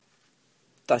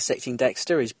Dissecting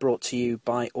Dexter is brought to you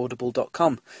by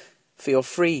Audible.com. For your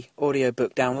free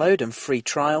audiobook download and free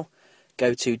trial,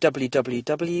 go to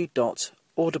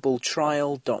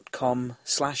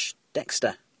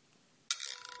www.audibletrial.com/Dexter.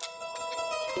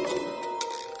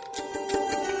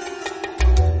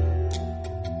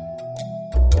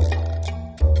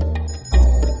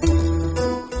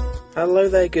 Hello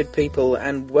there, good people,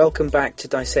 and welcome back to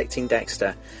Dissecting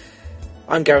Dexter.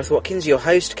 I'm Gareth Watkins, your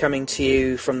host, coming to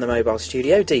you from the mobile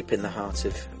studio deep in the heart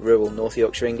of rural North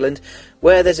Yorkshire, England,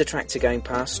 where there's a tractor going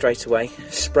past straight away,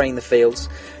 spraying the fields.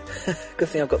 Good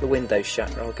thing I've got the windows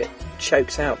shut, or I'll get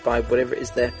choked out by whatever it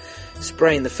is they're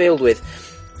spraying the field with.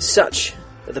 Such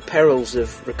are the perils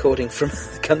of recording from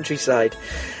the countryside.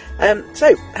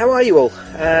 So, how are you all?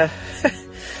 I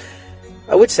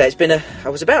was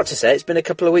about to say it's been a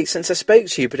couple of weeks since I spoke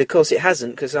to you, but of course it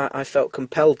hasn't, because I felt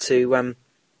compelled to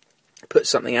put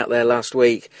something out there last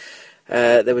week.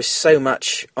 There was so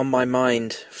much on my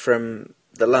mind from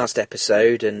the last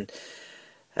episode, and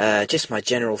just my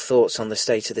general thoughts on the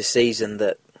state of the season,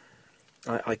 that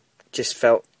I just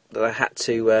felt that I had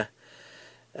to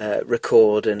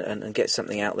record and get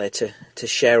something out there to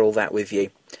share all that with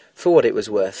you, for what it was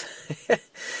worth.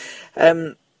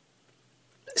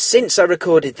 Since I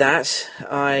recorded that,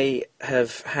 I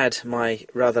have had my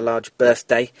rather large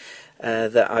birthday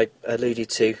that I alluded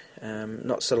to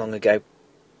not so long ago.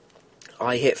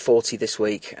 I hit 40 this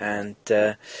week, and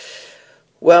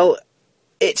well,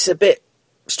 it's a bit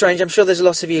strange. I'm sure there's a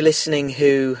lot of you listening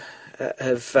who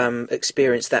have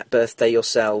experienced that birthday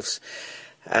yourselves.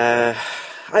 I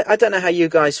don't know how you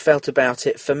guys felt about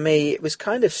it. For me, it was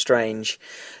kind of strange.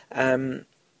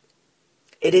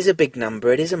 It is a big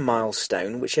number. It is a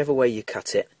milestone, whichever way you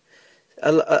cut it.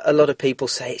 A lot of people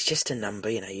say it's just a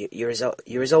number. You know, you're as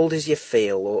old as you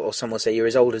feel, or some will say you're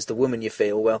as old as the woman you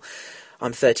feel. Well,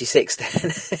 I'm 36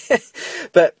 then.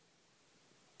 But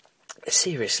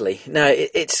seriously, no,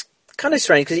 it's kind of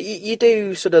strange, because you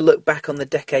do sort of look back on the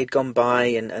decade gone by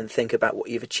and think about what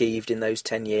you've achieved in those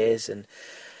 10 years, and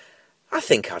I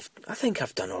think I've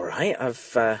done all right.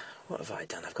 What have I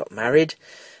done? I've got married,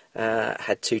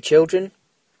 had 2 children.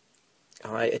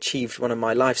 I achieved one of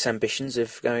my life's ambitions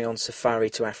of going on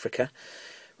safari to Africa,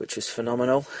 which was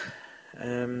phenomenal.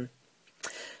 And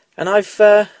I've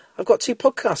got 2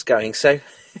 podcasts going, so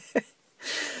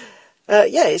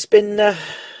yeah, it's been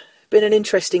an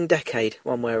interesting decade,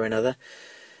 one way or another.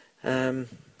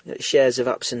 Shares of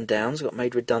ups and downs. Got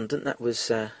made redundant. That was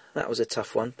a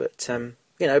tough one, but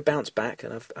bounced back,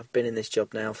 and I've been in this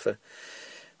job now for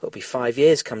it'll be 5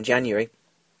 years come January.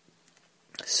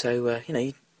 So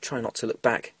you try not to look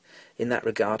back in that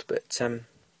regard, but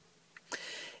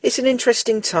it's an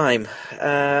interesting time.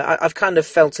 I've kind of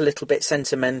felt a little bit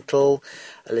sentimental,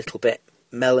 a little bit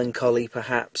melancholy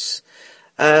perhaps,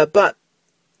 but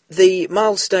the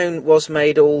milestone was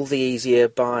made all the easier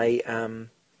by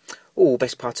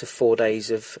best part of 4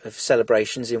 days of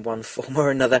celebrations in one form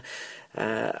or another.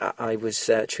 I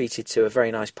was treated to a very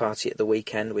nice party at the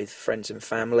weekend with friends and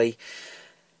family.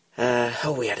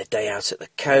 We had a day out at the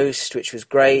coast, which was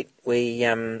great.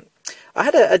 I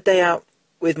had a day out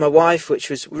with my wife, which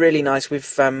was really nice. We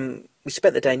spent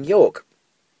the day in York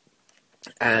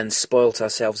and spoilt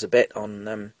ourselves a bit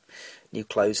on new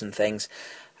clothes and things.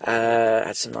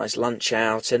 Had some nice lunch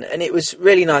out, and it was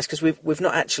really nice, because we've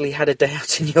not actually had a day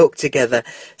out in York together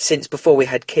since before we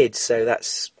had kids. So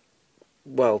that's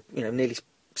nearly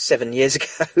 7 years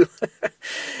ago.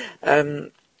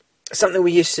 Something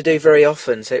we used to do very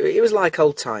often, so it was like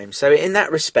old times. So in that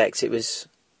respect, it was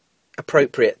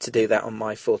appropriate to do that on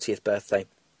my 40th birthday.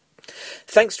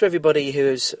 Thanks to everybody who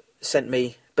has sent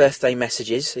me birthday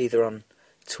messages, either on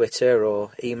Twitter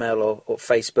or email or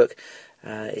Facebook.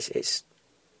 It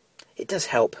does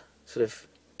help sort of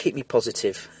keep me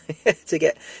positive to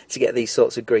get these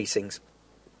sorts of greetings.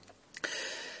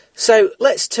 So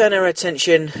let's turn our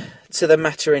attention to the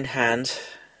matter in hand,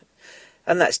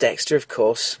 and that's Dexter, of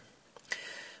course.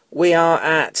 We are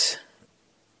at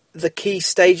the key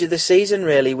stage of the season,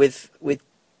 really, with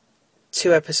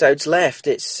 2 episodes left.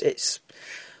 It's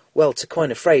well, to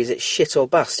coin a phrase, it's shit or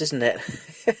bust, isn't it?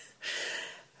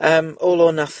 All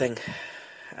or nothing.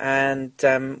 And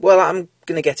I'm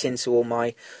going to get into all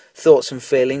my thoughts and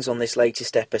feelings on this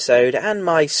latest episode, and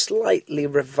my slightly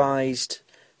revised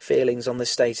feelings on the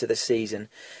state of the season,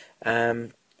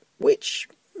 which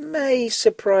may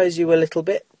surprise you a little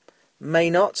bit, may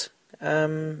not.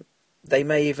 They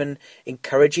may even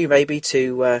encourage you maybe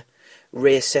to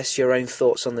reassess your own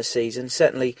thoughts on the season.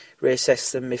 Certainly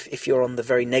reassess them if you're on the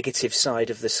very negative side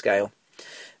of the scale.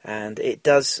 And it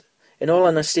does, in all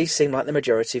honesty, seem like the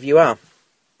majority of you are,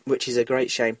 which is a great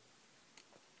shame.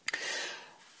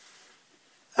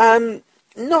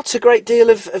 Not a great deal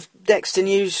of Dexter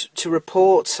news to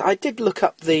report. I did look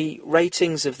up the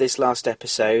ratings of this last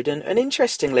episode, and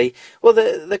interestingly, well,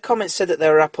 the comments said that they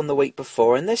were up on the week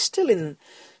before, and they're still in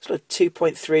sort of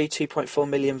 2.3, 2.4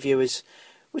 million viewers,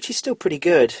 which is still pretty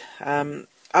good.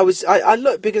 I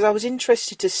looked because I was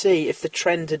interested to see if the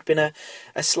trend had been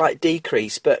a slight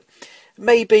decrease, but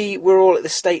maybe we're all at the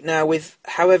state now with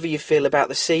however you feel about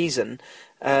the season.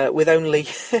 With only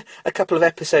a couple of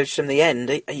episodes from the end,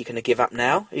 are you going to give up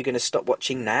now? Are you going to stop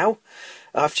watching now?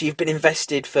 After you've been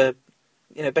invested for,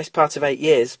 best part of 8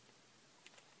 years?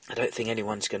 I don't think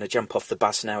anyone's going to jump off the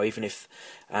bus now, even if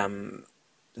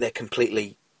they're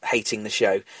completely hating the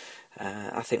show.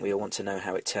 I think we all want to know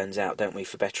how it turns out, don't we,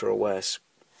 for better or worse?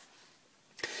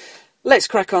 Let's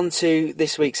crack on to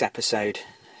this week's episode.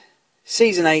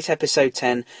 Season 8, Episode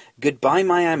 10, Goodbye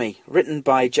Miami, written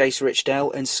by Jace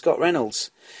Richdale and Scott Reynolds.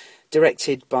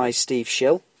 Directed by Steve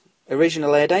Schill.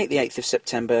 Original air date, the 8th of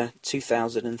September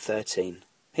 2013.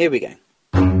 Here we go.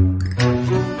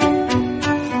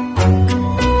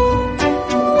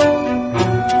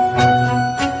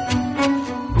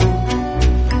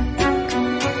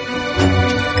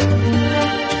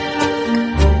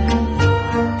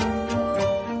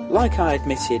 Like I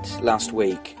admitted last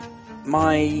week,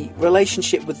 my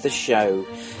relationship with the show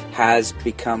has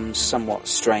become somewhat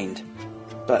strained.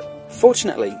 But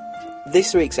fortunately,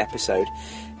 this week's episode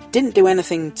didn't do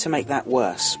anything to make that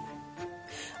worse.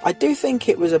 I do think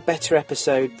it was a better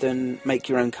episode than Make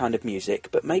Your Own Kind of Music,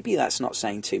 but maybe that's not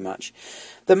saying too much.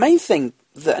 The main thing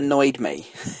that annoyed me,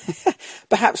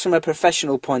 perhaps from a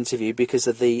professional point of view because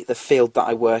of the field that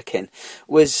I work in,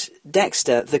 was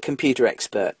Dexter, the computer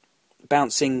expert,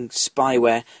 bouncing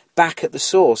spyware back at the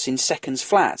source in seconds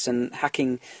flat and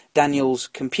hacking Daniel's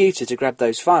computer to grab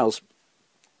those files.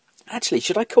 Actually,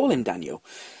 should I call him Daniel?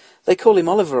 They call him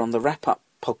Oliver on the Wrap Up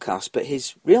podcast, but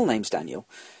his real name's Daniel.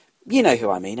 You know who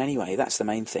I mean anyway, that's the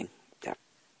main thing. Yeah,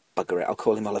 bugger it, I'll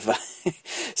call him Oliver.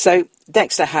 So,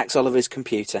 Dexter hacks Oliver's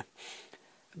computer.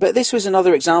 But this was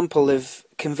another example of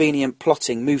convenient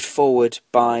plotting moved forward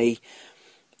by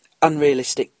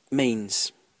unrealistic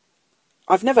means.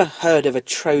 I've never heard of a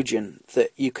Trojan that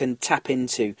you can tap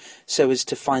into so as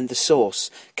to find the source,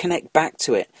 connect back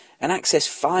to it, and access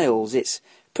files. It's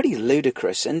pretty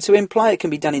ludicrous. And to imply it can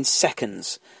be done in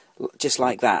seconds, just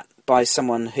like that, by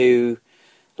someone who,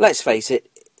 let's face it,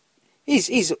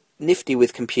 he's nifty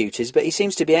with computers, but he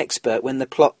seems to be expert when the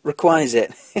plot requires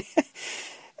it.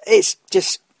 It's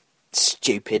just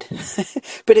stupid.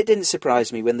 But it didn't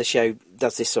surprise me when the show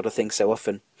does this sort of thing so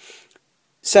often.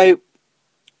 So,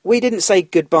 we didn't say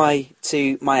goodbye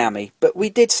to Miami, but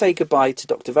we did say goodbye to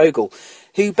Dr. Vogel,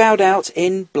 who bowed out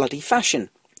in bloody fashion.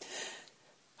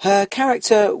 Her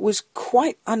character was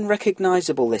quite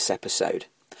unrecognisable this episode.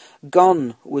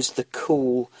 Gone was the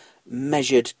cool,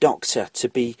 measured doctor to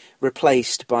be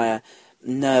replaced by a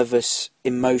nervous,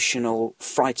 emotional,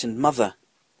 frightened mother.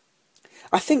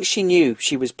 I think she knew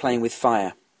she was playing with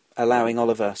fire, allowing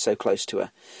Oliver so close to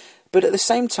her. But at the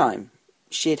same time,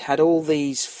 she'd had all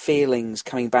these feelings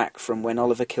coming back from when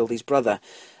Oliver killed his brother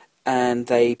and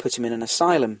they put him in an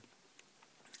asylum.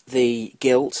 The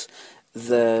guilt,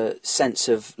 the sense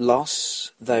of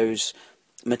loss, those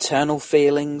maternal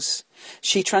feelings.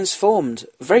 She transformed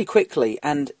very quickly,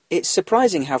 and it's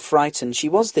surprising how frightened she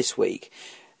was this week,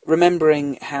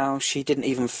 remembering how she didn't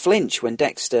even flinch when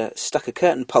Dexter stuck a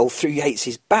curtain pole through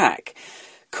Yates's back,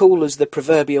 cool as the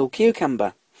proverbial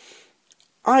cucumber.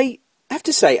 I have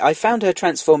to say, I found her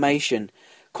transformation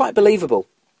quite believable,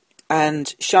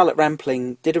 and Charlotte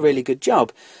Rampling did a really good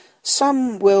job.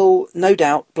 Some will no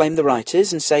doubt blame the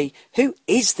writers and say, who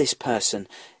is this person?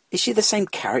 Is she the same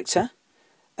character?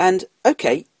 And,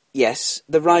 okay, yes,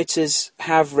 the writers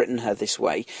have written her this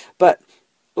way, but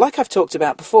like I've talked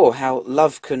about before, how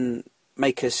love can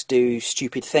make us do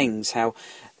stupid things, how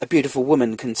a beautiful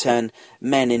woman can turn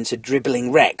men into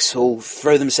dribbling wrecks who'll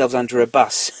throw themselves under a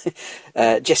bus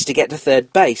just to get to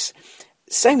third base.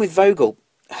 Same with Vogel.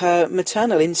 Her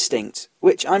maternal instinct,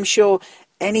 which I'm sure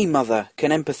any mother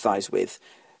can empathise with,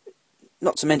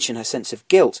 not to mention her sense of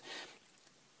guilt,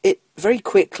 it very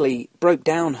quickly broke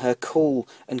down her cool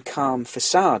and calm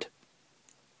facade.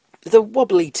 The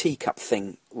wobbly teacup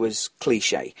thing was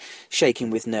cliché,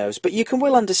 shaking with nerves, but you can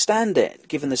well understand it,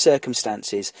 given the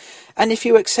circumstances. And if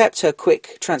you accept her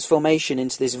quick transformation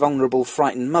into this vulnerable,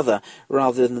 frightened mother,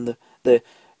 rather than the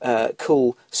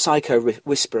cool psycho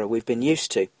whisperer we've been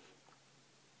used to.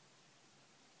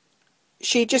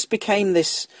 She just became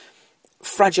this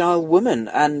fragile woman,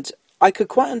 and I could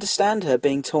quite understand her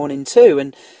being torn in two,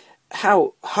 and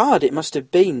how hard it must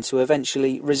have been to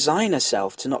eventually resign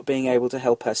herself to not being able to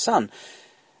help her son.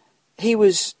 he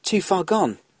was too far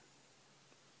gone.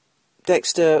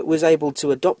 Dexter was able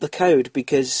to adopt the code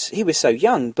because he was so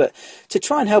young, but to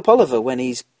try and help Oliver when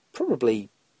he's probably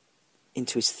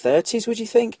into his 30s, would you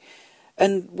think?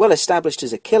 And well established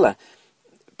as a killer,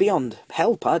 beyond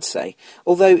help, I'd say.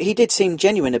 Although he did seem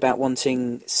genuine about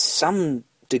wanting some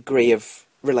degree of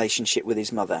relationship with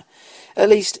his mother. At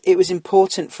least it was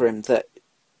important for him that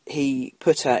he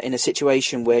put her in a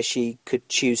situation where she could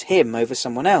choose him over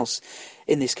someone else,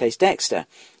 in this case Dexter.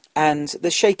 And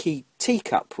the shaky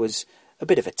teacup was a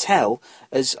bit of a tell.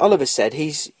 As Oliver said,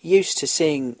 he's used to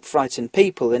seeing frightened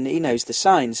people and he knows the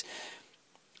signs.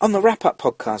 On the Wrap Up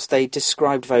podcast, they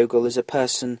described Vogel as a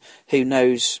person who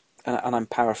knows, and I'm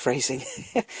paraphrasing,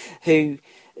 who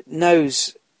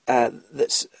knows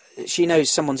that she knows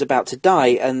someone's about to die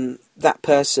and that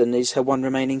person is her one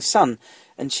remaining son,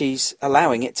 and she's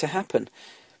allowing it to happen.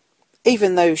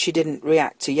 Even though she didn't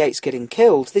react to Yates getting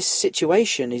killed, this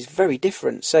situation is very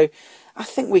different, so I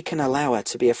think we can allow her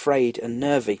to be afraid and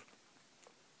nervy.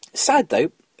 Sad,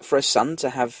 though, for a son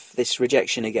to have this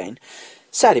rejection again.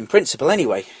 Sad in principle,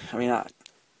 anyway. I mean,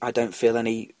 I don't feel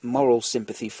any moral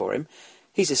sympathy for him.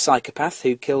 He's a psychopath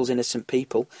who kills innocent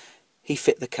people. He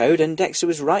fit the code, and Dexter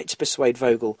was right to persuade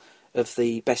Vogel of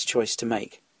the best choice to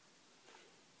make.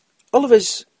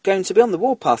 Oliver's going to be on the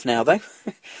warpath now, though.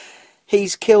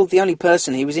 He's killed the only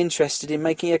person he was interested in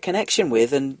making a connection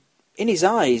with, and in his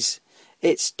eyes,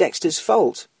 it's Dexter's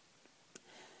fault.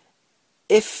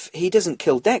 If he doesn't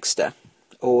kill Dexter,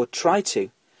 or try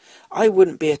to, I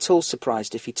wouldn't be at all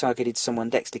surprised if he targeted someone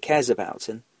Dexter cares about,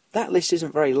 and that list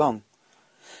isn't very long.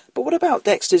 But what about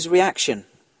Dexter's reaction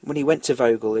when he went to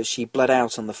Vogel as she bled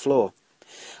out on the floor?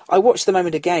 I watched the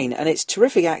moment again, and it's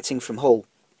terrific acting from Hull.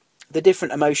 The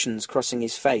different emotions crossing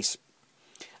his face.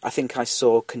 I think I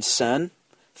saw concern,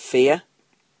 fear,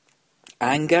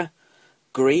 anger,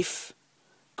 grief.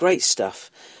 Great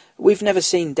stuff. We've never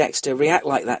seen Dexter react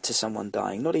like that to someone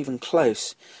dying, not even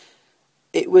close.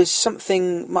 It was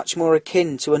something much more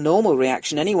akin to a normal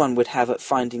reaction anyone would have at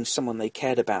finding someone they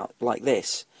cared about, like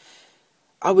this.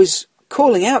 I was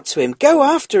calling out to him, "Go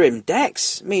after him,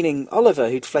 Dex!" meaning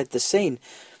Oliver, who'd fled the scene.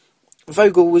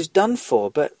 Vogel was done for,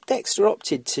 but Dexter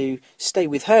opted to stay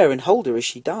with her and hold her as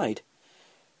she died.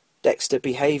 Dexter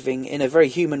behaving in a very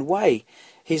human way,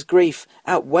 his grief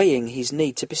outweighing his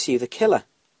need to pursue the killer.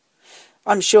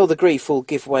 I'm sure the grief will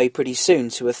give way pretty soon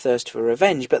to a thirst for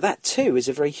revenge, but that too is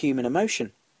a very human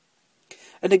emotion.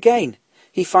 And again,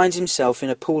 he finds himself in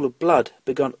a pool of blood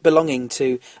belonging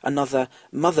to another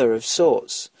mother of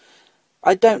sorts.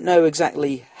 I don't know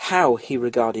exactly how he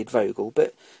regarded Vogel,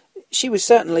 but she was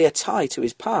certainly a tie to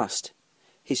his past,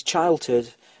 his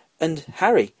childhood, and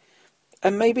Harry.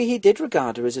 And maybe he did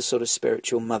regard her as a sort of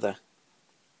spiritual mother.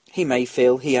 He may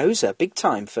feel he owes her big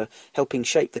time for helping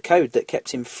shape the code that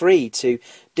kept him free to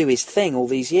do his thing all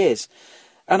these years.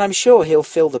 And I'm sure he'll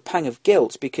feel the pang of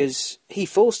guilt because he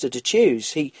forced her to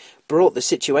choose. He brought the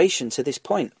situation to this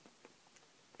point.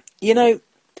 You know,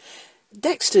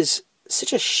 Dexter's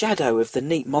such a shadow of the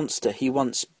neat monster he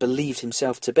once believed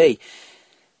himself to be.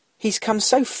 He's come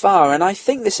so far, and I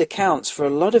think this accounts for a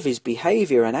lot of his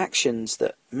behaviour and actions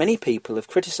that many people have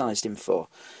criticised him for.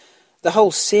 The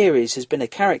whole series has been a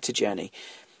character journey.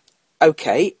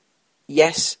 Okay,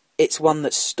 yes, it's one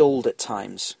that's stalled at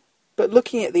times. But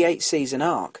looking at the 8-season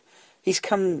arc, he's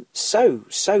come so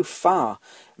far,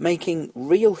 making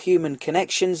real human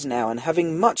connections now and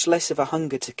having much less of a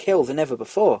hunger to kill than ever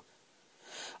before.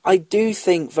 I do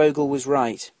think Vogel was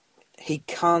right. He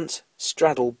can't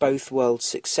straddle both worlds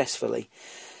successfully.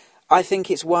 I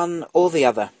think it's one or the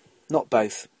other, not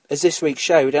both, as this week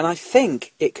showed, and I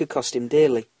think it could cost him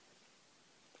dearly.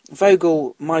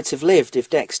 Vogel might have lived if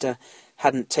Dexter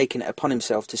hadn't taken it upon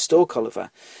himself to stalk Oliver.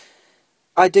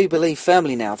 I do believe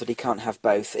firmly now that he can't have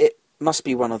both. It must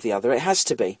be one or the other. It has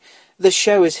to be. The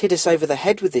show has hit us over the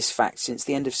head with this fact since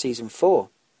the end of Season 4.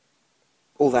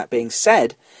 All that being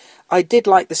said, I did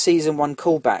like the Season 1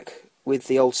 callback with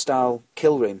the old-style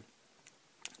kill room,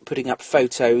 putting up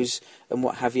photos and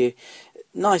what have you.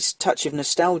 Nice touch of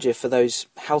nostalgia for those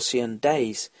halcyon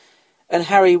days. And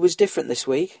Harry was different this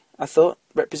week, I thought,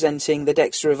 representing the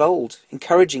Dexter of old,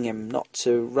 encouraging him not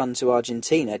to run to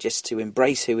Argentina, just to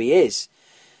embrace who he is.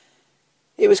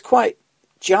 It was quite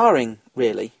jarring,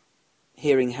 really,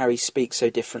 hearing Harry speak so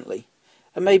differently,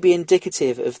 and maybe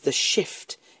indicative of the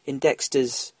shift in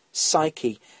Dexter's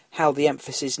psyche, how the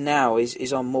emphasis now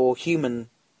is on more human,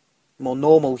 more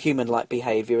normal human-like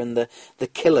behaviour, and the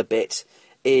killer bit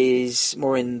is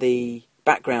more in the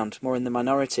background, more in the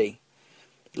minority,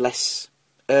 less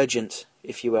urgent,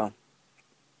 if you will.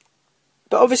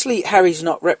 But obviously Harry's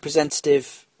not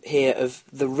representative here of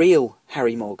the real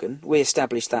Harry Morgan. We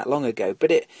established that long ago,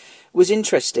 but it was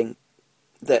interesting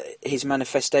that his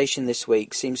manifestation this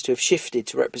week seems to have shifted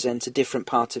to represent a different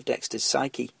part of Dexter's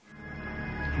psyche.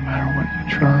 No matter what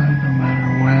you try, no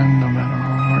matter when, no matter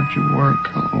how hard you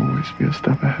work, I'll always be a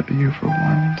step ahead of you for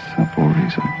one simple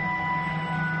reason.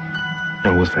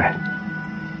 And what's that?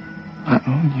 I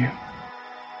own you.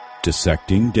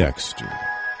 Dissecting Dexter.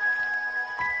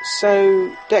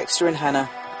 So, Dexter and Hannah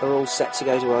are all set to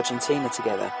go to Argentina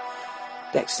together.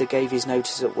 Dexter gave his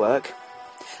notice at work.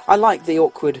 I like the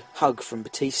awkward hug from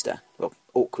Batista. Well,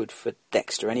 awkward for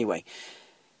Dexter anyway.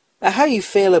 Now, how you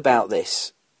feel about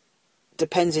this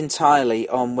depends entirely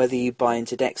on whether you buy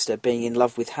into Dexter being in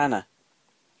love with Hannah.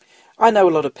 I know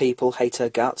a lot of people hate her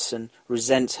guts and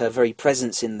resent her very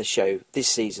presence in the show this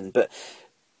season,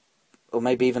 or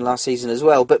maybe even last season as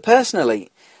well, but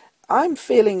personally, I'm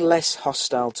feeling less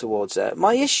hostile towards her.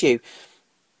 My issue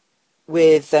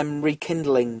with them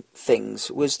rekindling things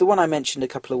was the one I mentioned a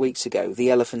couple of weeks ago, the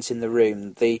elephant in the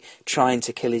room, the trying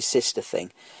to kill his sister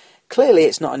thing. Clearly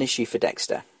it's not an issue for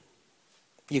Dexter.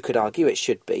 You could argue it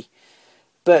should be.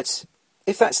 But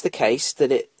if that's the case,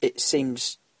 that it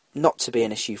seems not to be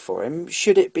an issue for him,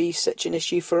 should it be such an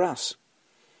issue for us?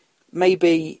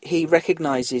 Maybe he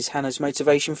recognises Hannah's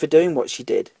motivation for doing what she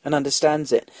did and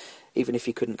understands it, even if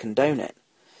he couldn't condone it.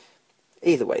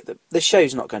 Either way, the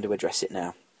show's not going to address it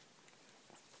now.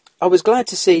 I was glad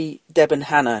to see Deb and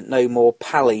Hannah no more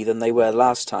pally than they were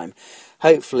last time.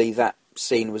 Hopefully that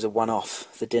scene was a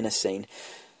one-off, the dinner scene.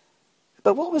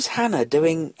 But what was Hannah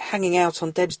doing hanging out on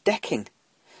Deb's decking?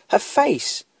 Her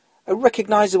face, a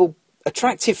recognisable,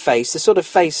 attractive face, the sort of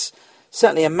face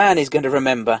certainly a man is going to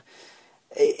remember.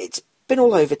 It's been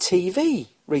all over TV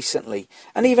recently,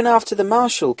 and even after the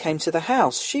marshal came to the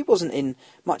house, she wasn't in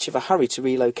much of a hurry to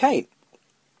relocate.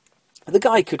 The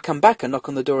guy could come back and knock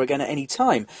on the door again at any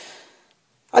time.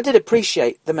 I did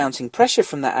appreciate the mounting pressure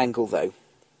from that angle, though.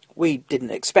 We didn't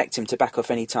expect him to back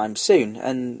off any time soon,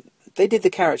 and they did the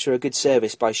character a good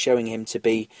service by showing him to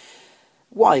be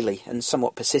wily and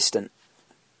somewhat persistent.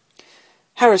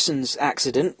 Harrison's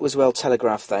accident was well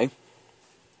telegraphed, though.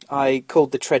 I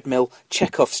called the treadmill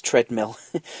Chekhov's treadmill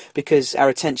because our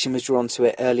attention was drawn to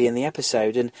it early in the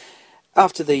episode, and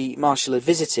after the marshal had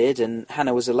visited and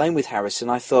Hannah was alone with Harrison,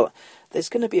 I thought there's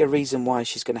going to be a reason why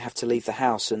she's going to have to leave the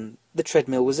house, and the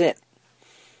treadmill was it.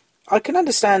 I can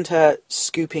understand her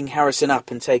scooping Harrison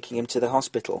up and taking him to the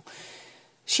hospital.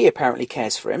 She apparently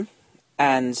cares for him,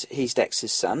 and he's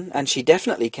Dexter's son, and she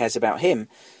definitely cares about him.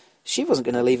 She wasn't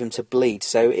going to leave him to bleed,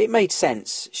 so it made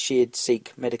sense she'd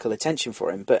seek medical attention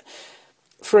for him. But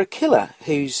for a killer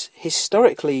who's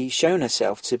historically shown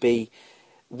herself to be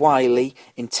wily,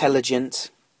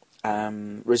 intelligent,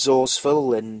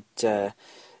 resourceful and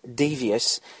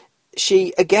devious,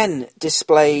 she again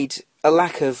displayed a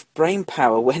lack of brain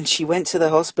power when she went to the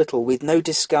hospital with no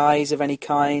disguise of any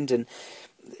kind and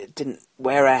didn't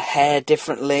wear her hair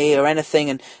differently or anything,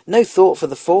 and no thought for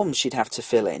the forms she'd have to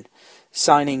fill in.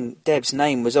 Signing Deb's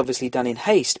name was obviously done in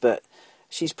haste, but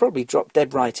she's probably dropped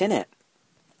dead right in it.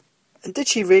 And did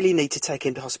she really need to take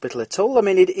him to hospital at all? I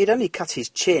mean, he'd only cut his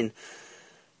chin.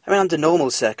 I mean, under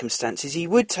normal circumstances, you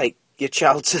would take your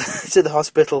child to the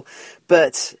hospital,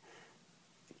 but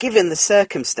given the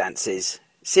circumstances,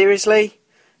 seriously?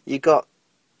 You got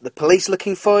the police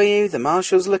looking for you, the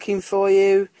marshals looking for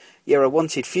you, you're a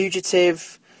wanted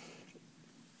fugitive.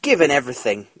 Given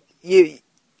everything,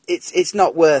 it's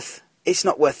not worth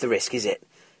the risk, is it?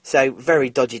 So, very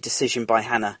dodgy decision by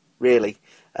Hannah, really,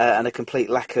 and a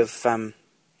complete lack of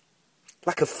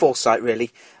foresight, really.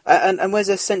 And where's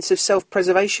a sense of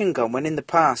self-preservation gone, when in the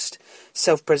past,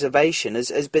 self-preservation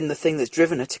has been the thing that's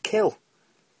driven her to kill?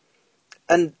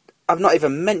 And I've not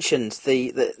even mentioned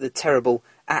the terrible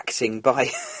acting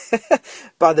by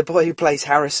by the boy who plays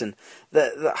Harrison.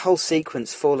 That whole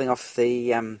sequence falling off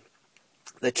the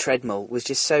treadmill was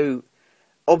just so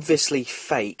obviously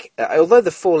fake. Although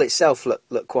the fall itself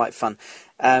looked quite fun,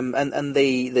 and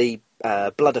the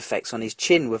blood effects on his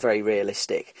chin were very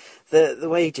realistic. The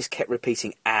way he just kept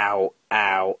repeating "ow,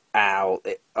 ow,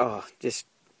 ow," just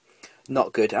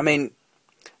not good. I mean,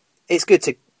 it's good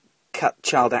to cut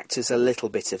child actors a little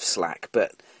bit of slack,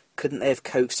 but couldn't they have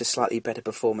coaxed a slightly better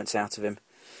performance out of him?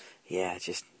 Yeah,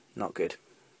 just not good.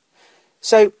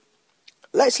 So,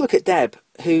 let's look at Deb,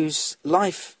 whose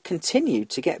life continued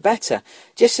to get better,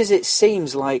 just as it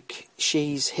seems like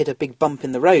she's hit a big bump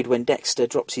in the road when Dexter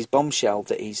drops his bombshell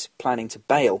that he's planning to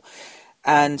bail.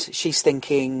 And she's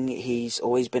thinking he's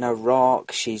always been a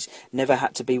rock, she's never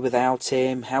had to be without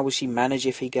him, how will she manage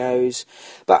if he goes?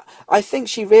 But I think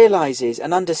she realises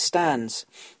and understands,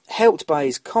 helped by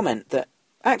his comment, that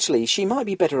actually she might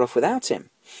be better off without him.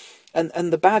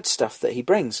 and the bad stuff that he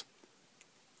brings.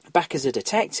 Back as a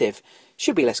detective,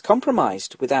 she'll be less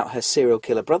compromised without her serial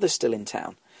killer brother still in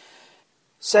town.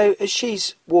 So as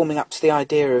she's warming up to the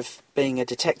idea of being a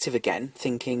detective again,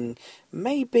 thinking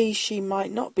maybe she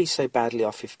might not be so badly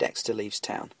off if Dexter leaves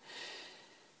town,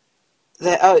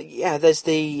 there's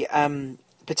the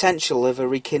potential of a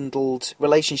rekindled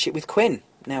relationship with Quinn.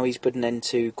 Now he's put an end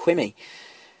to Quimmy.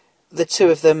 The two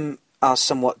of them are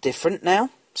somewhat different now,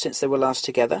 since they were last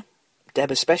together. Deb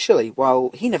especially, while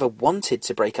he never wanted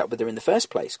to break up with her in the first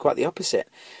place, quite the opposite.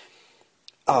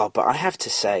 Oh, but I have to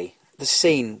say, the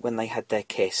scene when they had their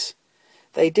kiss,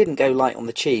 they didn't go light on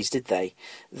the cheese, did they?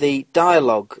 The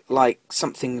dialogue, like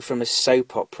something from a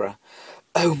soap opera.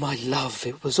 "Oh, my love,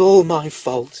 it was all my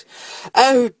fault.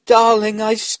 Oh, darling,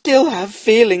 I still have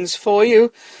feelings for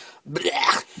you."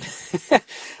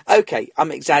 Okay,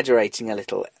 I'm exaggerating a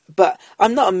little, but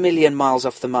I'm not a million miles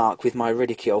off the mark with my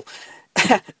ridicule.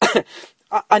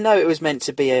 I know it was meant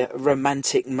to be a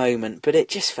romantic moment, but it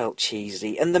just felt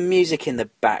cheesy. And the music in the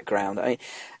background,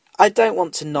 I don't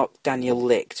want to knock Daniel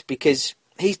Licht, because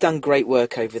he's done great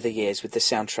work over the years with the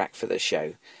soundtrack for the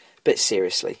show. But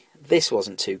seriously, this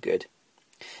wasn't too good.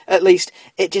 At least,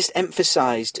 it just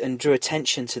emphasised and drew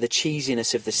attention to the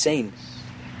cheesiness of the scene.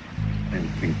 I didn't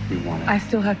think we wanted. I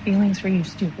still have feelings for you,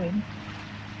 stupid.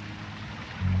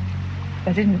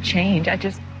 That didn't change.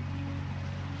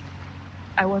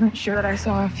 I wasn't sure that I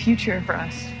saw a future for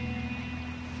us.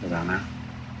 About now?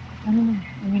 I don't know.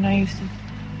 I mean, I used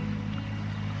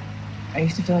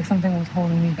to feel like something was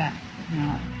holding me back. But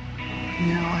now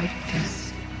I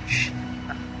just...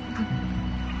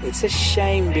 It's a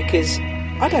shame, because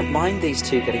I don't mind these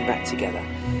two getting back together.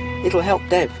 It'll help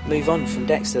Deb move on from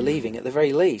Dexter leaving at the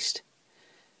very least.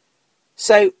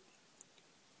 So,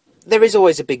 there is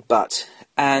always a big but,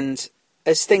 and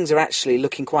as things are actually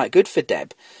looking quite good for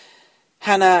Deb,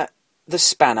 Hannah, the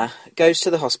spanner, goes to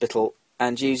the hospital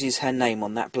and uses her name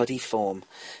on that bloody form.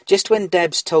 Just when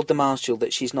Deb's told the marshal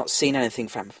that she's not seen anything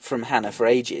from Hannah for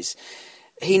ages,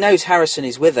 he knows Harrison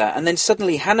is with her, and then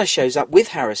suddenly Hannah shows up with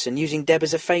Harrison using Deb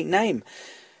as a fake name.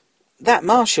 That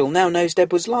marshal now knows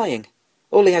Deb was lying.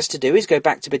 All he has to do is go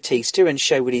back to Batista and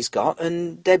show what he's got,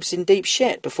 and Deb's in deep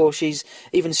shit before she's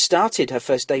even started her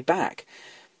first day back.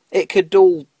 It could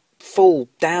all fall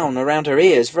down around her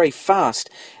ears very fast.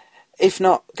 If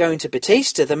not going to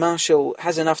Batista, the marshal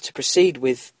has enough to proceed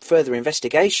with further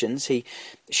investigations. He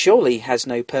surely has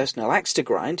no personal axe to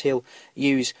grind. He'll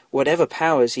use whatever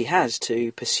powers he has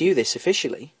to pursue this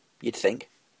officially, you'd think.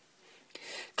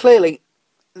 Clearly,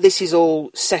 this is all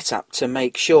set up to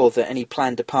make sure that any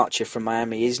planned departure from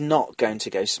Miami is not going to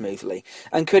go smoothly,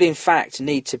 and could in fact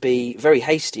need to be very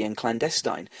hasty and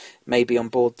clandestine, maybe on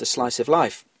board the Slice of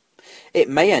Life. It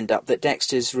may end up that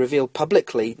Dexter's revealed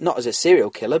publicly not as a serial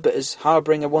killer, but as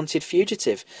harbouring a wanted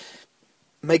fugitive,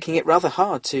 making it rather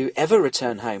hard to ever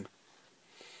return home.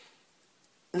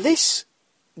 This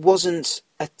wasn't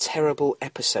a terrible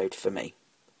episode for me.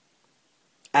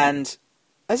 And,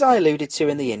 as I alluded to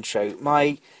in the intro,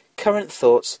 my current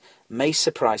thoughts may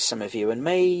surprise some of you and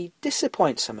may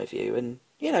disappoint some of you, and,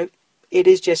 it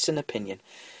is just an opinion.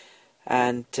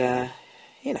 And,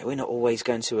 we're not always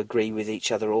going to agree with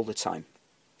each other all the time.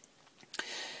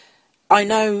 I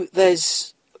know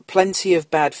there's plenty of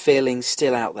bad feelings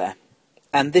still out there,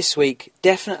 and this week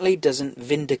definitely doesn't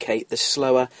vindicate the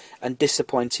slower and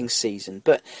disappointing season,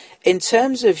 but in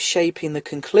terms of shaping the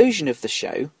conclusion of the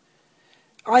show,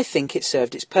 I think it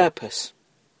served its purpose.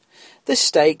 The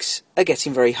stakes are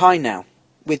getting very high now,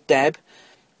 with Deb,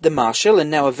 the marshal, and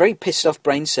now a very pissed off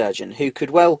brain surgeon who could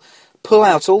well pull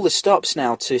out all the stops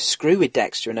now to screw with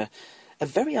Dexter in a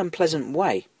very unpleasant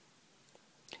way.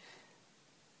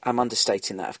 I'm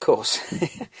understating that, of course.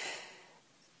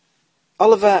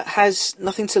 Oliver has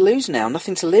nothing to lose now,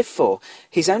 nothing to live for.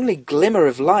 His only glimmer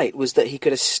of light was that he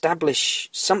could establish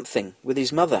something with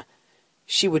his mother.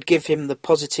 She would give him the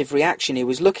positive reaction he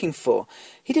was looking for.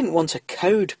 He didn't want a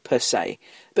code per se,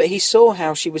 but he saw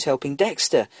how she was helping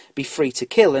Dexter be free to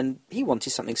kill, and he wanted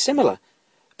something similar.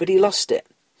 But he lost it.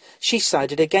 She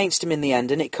sided against him in the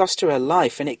end, and it cost her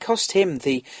life, and it cost him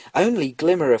the only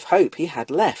glimmer of hope he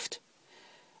had left.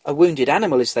 A wounded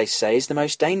animal, as they say, is the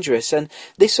most dangerous, and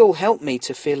this all helped me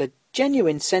to feel a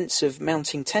genuine sense of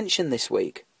mounting tension this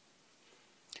week.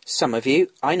 Some of you,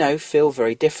 I know, feel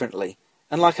very differently,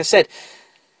 and like I said,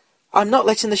 I'm not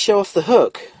letting the show off the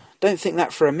hook. Don't think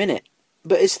that for a minute.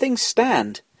 But as things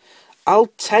stand, I'll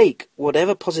take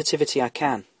whatever positivity I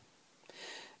can.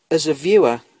 As a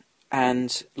viewer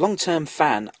and long-term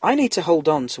fan, I need to hold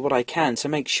on to what I can to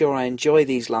make sure I enjoy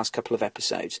these last couple of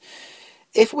episodes.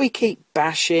 If we keep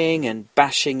bashing and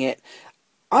bashing it,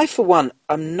 I, for one,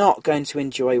 am not going to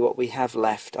enjoy what we have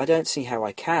left. I don't see how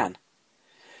I can.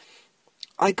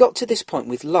 I got to this point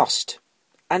with Lost,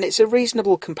 and it's a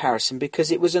reasonable comparison because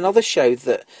it was another show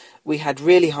that we had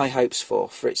really high hopes for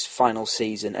its final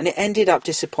season, and it ended up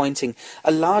disappointing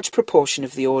a large proportion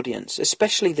of the audience,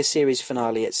 especially the series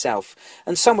finale itself.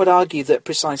 And some would argue that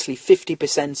precisely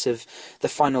 50% of the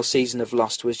final season of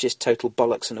Lost was just total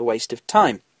bollocks and a waste of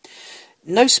time.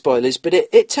 No spoilers, but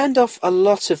it turned off a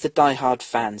lot of the die-hard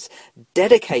fans,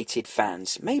 dedicated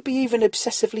fans, maybe even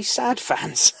obsessively sad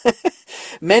fans,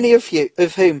 many of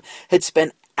whom had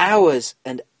spent hours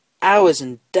and hours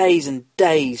and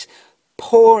days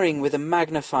poring with a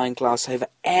magnifying glass over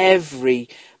every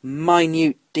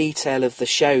minute detail of the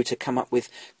show to come up with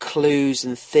clues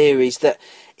and theories that,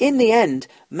 in the end,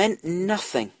 meant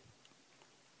nothing.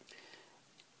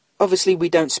 Obviously, we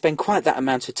don't spend quite that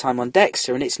amount of time on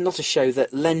Dexter, and it's not a show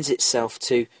that lends itself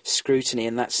to scrutiny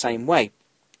in that same way.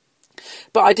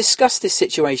 But I discussed this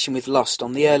situation with Lost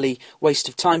on the early Waste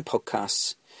of Time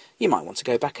podcasts. You might want to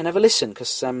go back and have a listen,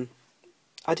 because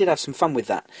I did have some fun with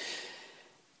that.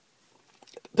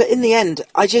 But in the end,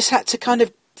 I just had to kind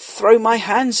of throw my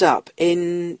hands up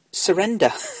in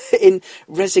surrender, in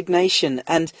resignation,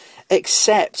 and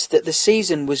accept that the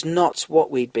season was not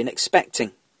what we'd been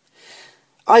expecting.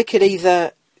 I could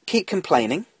either keep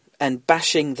complaining and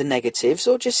bashing the negatives,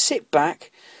 or just sit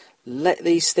back, let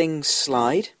these things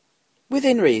slide,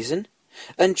 within reason,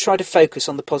 and try to focus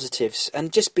on the positives,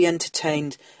 and just be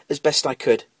entertained as best I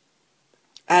could.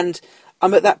 And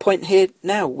I'm at that point here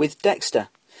now with Dexter.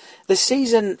 The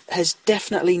season has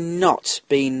definitely not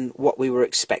been what we were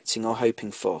expecting or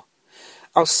hoping for.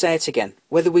 I'll say it again,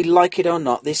 whether we like it or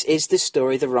not, this is the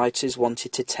story the writers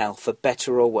wanted to tell, for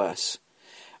better or worse.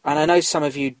 And I know some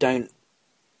of you don't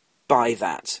buy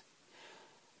that.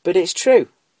 But it's true.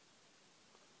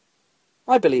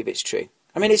 I believe it's true.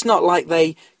 I mean, it's not like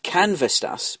they canvassed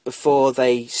us before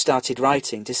they started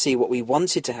writing to see what we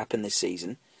wanted to happen this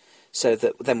season, so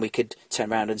that then we could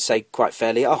turn around and say quite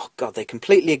fairly, oh God, they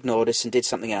completely ignored us and did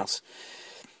something else.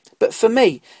 But for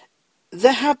me,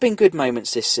 there have been good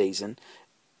moments this season,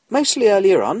 mostly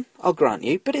earlier on, I'll grant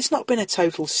you, but it's not been a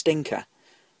total stinker.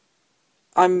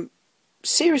 I'm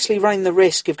seriously running the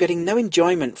risk of getting no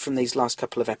enjoyment from these last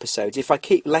couple of episodes if I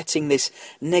keep letting this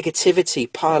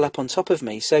negativity pile up on top of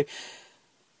me. So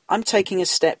I'm taking a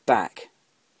step back.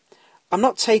 I'm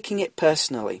not taking it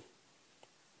personally.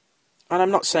 And I'm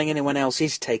not saying anyone else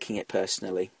is taking it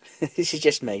personally. This is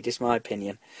just me, just my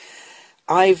opinion.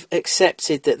 I've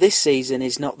accepted that this season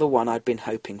is not the one I'd been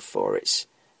hoping for. It's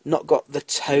not got the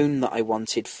tone that I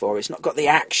wanted for. It's not got the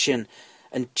action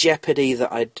and jeopardy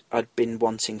that I'd been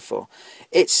wanting for.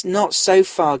 It's not so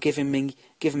far given me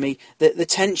the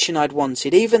tension I'd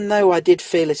wanted, even though I did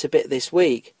feel it a bit this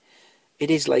week.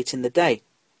 It is late in the day.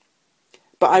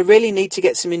 But I really need to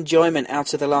get some enjoyment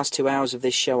out of the last 2 hours of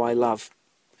this show I love.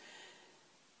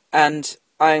 And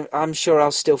I'm sure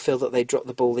I'll still feel that they dropped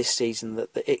the ball this season, that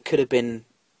it could have been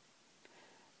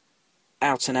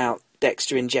out and out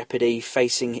Dexter in jeopardy,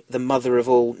 facing the mother of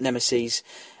all nemesis,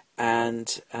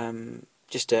 and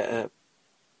just an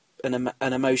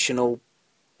emotional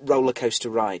roller coaster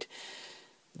ride.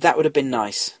 That would have been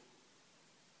nice.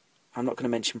 I'm not going to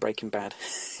mention Breaking Bad.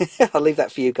 I'll leave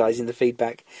that for you guys in the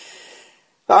feedback.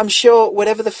 But I'm sure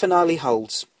whatever the finale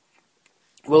holds,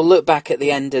 we'll look back at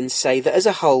the end and say that as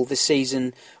a whole the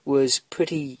season was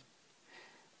pretty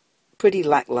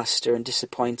lacklustre and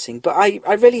disappointing. But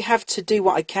I really have to do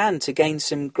what I can to gain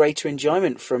some greater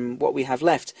enjoyment from what we have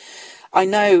left. I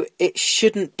know it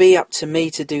shouldn't be up to me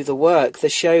to do the work. The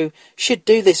show should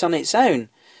do this on its own.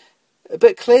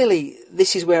 But clearly,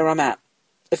 this is where I'm at.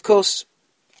 Of course,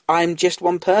 I'm just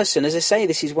one person. As I say,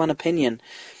 this is one opinion.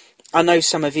 I know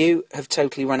some of you have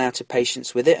totally run out of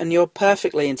patience with it, and you're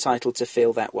perfectly entitled to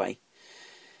feel that way.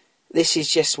 This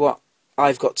is just what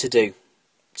I've got to do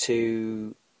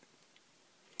to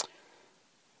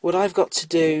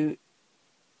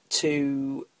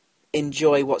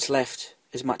enjoy what's left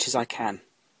as much as I can.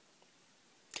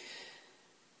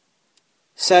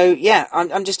 So, yeah,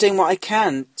 I'm just doing what I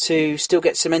can to still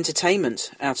get some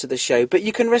entertainment out of the show. But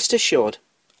you can rest assured,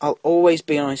 I'll always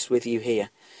be honest with you here.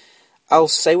 I'll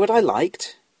say what I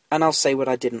liked, and I'll say what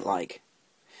I didn't like.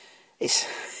 It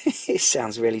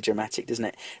sounds really dramatic, doesn't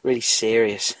it? Really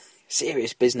serious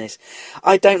business.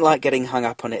 I don't like getting hung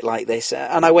up on it like this,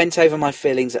 and I went over my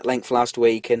feelings at length last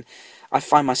week, and I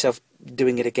find myself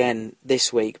doing it again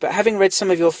this week. But having read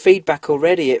some of your feedback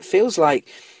already, it feels like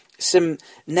some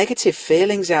negative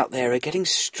feelings out there are getting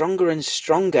stronger and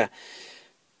stronger.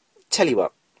 Tell you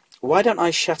what, why don't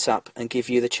I shut up and give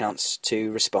you the chance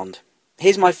to respond?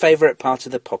 Here's my favourite part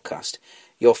of the podcast.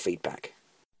 your feedback.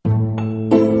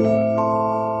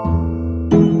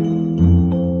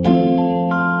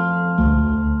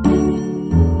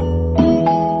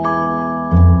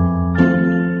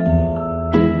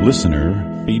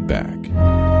 Listener feedback.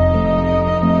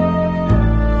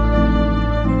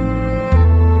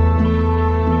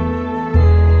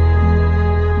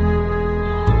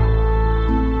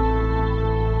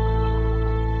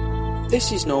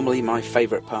 This is normally my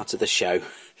favourite part of the show,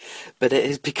 but it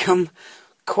has become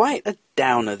quite a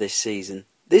downer this season.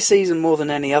 This season more than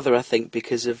any other, I think,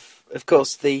 because of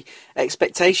course, the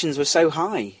expectations were so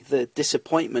high. The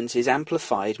disappointment is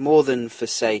amplified more than for,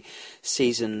 say,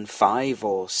 season 5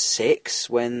 or 6,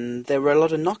 when there were a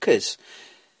lot of knockers.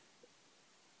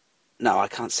 No, I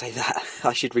can't say that.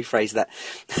 I should rephrase that.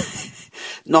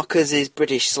 Knockers is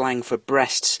British slang for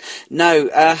breasts. No,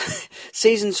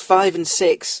 seasons 5 and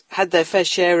 6 had their fair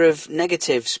share of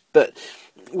negatives, but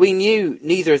we knew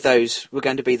neither of those were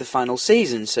going to be the final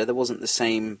season, so there wasn't the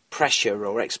same pressure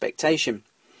or expectation.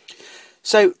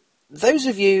 So, those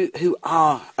of you who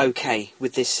are okay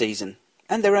with this season,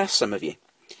 and there are some of you,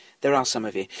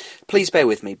 please bear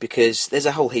with me, because there's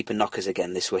a whole heap of knockers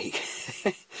again this week.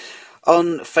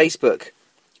 On Facebook,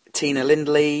 Tina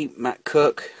Lindley, Matt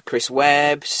Cook, Chris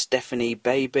Webb, Stephanie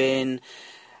Babin,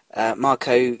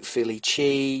 Marco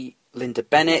Felici, Linda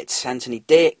Bennett, Anthony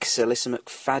Dix, Alyssa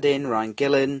McFadden, Ryan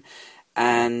Gillen,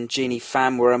 and Jeannie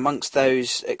Pham were amongst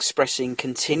those expressing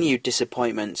continued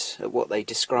disappointment at what they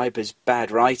describe as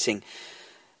bad writing,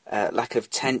 lack of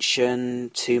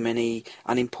tension, too many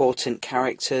unimportant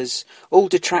characters, all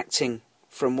detracting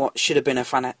from what should have been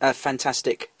a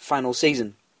fantastic final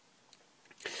season.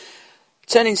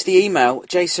 Turning to the email,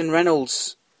 Jason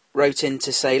Reynolds wrote in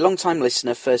to say, long-time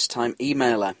listener, first-time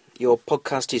emailer. Your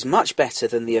podcast is much better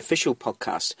than the official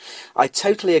podcast. I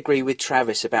totally agree with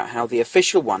Travis about how the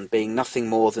official one being nothing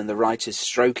more than the writers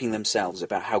stroking themselves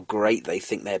about how great they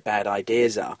think their bad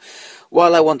ideas are.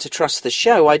 While I want to trust the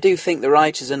show, I do think the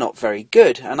writers are not very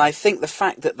good, and I think the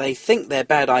fact that they think their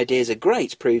bad ideas are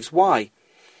great proves why.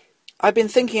 I've been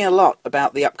thinking a lot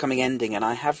about the upcoming ending, and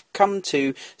I have come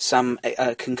to some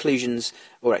conclusions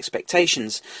or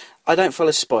expectations. I don't follow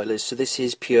spoilers, so this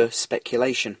is pure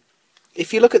speculation.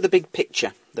 If you look at the big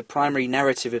picture, the primary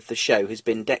narrative of the show has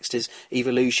been Dexter's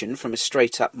evolution from a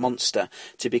straight-up monster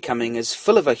to becoming as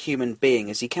full of a human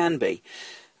being as he can be.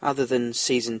 Other than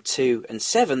season 2 and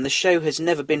 7, the show has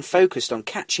never been focused on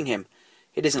catching him.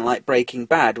 It isn't like Breaking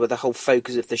Bad, where the whole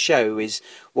focus of the show is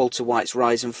Walter White's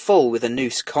rise and fall with a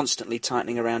noose constantly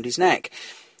tightening around his neck.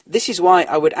 This is why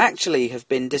I would actually have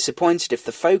been disappointed if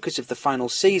the focus of the final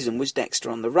season was Dexter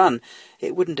on the run.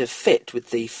 It wouldn't have fit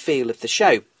with the feel of the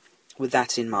show. With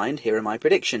that in mind, here are my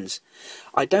predictions.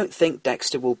 I don't think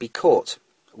Dexter will be caught.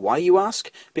 Why, you ask?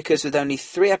 Because with only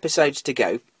 3 episodes to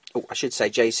go... Oh, I should say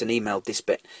Jason emailed this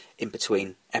bit in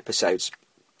between episodes.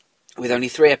 With only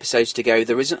 3 episodes to go,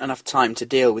 there isn't enough time to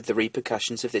deal with the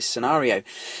repercussions of this scenario.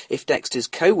 If Dexter's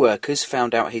co-workers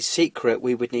found out his secret,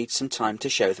 we would need some time to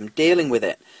show them dealing with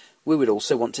it. We would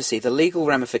also want to see the legal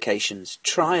ramifications,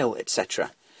 trial,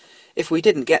 etc. If we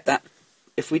didn't get that,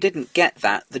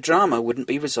 the drama wouldn't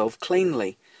be resolved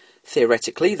cleanly.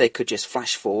 Theoretically, they could just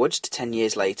flash forwards to 10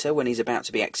 years later when he's about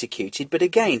to be executed, but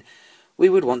again, we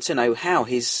would want to know how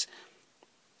his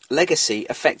legacy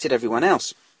affected everyone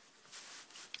else.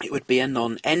 It would be a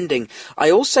non-ending.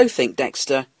 I also think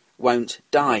Dexter won't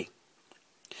die.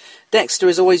 Dexter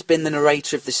has always been the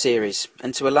narrator of the series,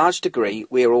 and to a large degree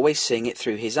we are always seeing it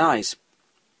through his eyes.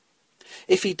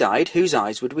 If he died, whose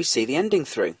eyes would we see the ending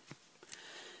through?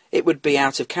 It would be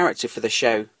out of character for the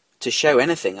show to show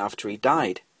anything after he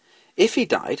died. If he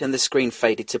died and the screen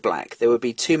faded to black, there would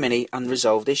be too many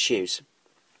unresolved issues.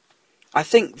 I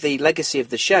think the legacy of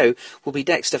the show will be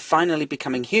Dexter finally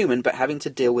becoming human but having to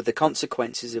deal with the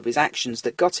consequences of his actions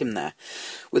that got him there.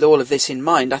 With all of this in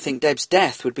mind, I think Deb's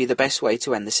death would be the best way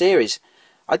to end the series.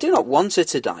 I do not want her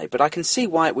to die, but I can see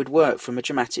why it would work from a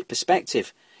dramatic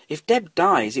perspective. If Deb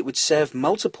dies, it would serve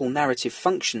multiple narrative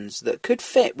functions that could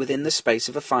fit within the space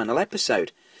of a final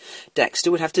episode. Dexter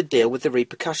would have to deal with the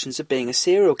repercussions of being a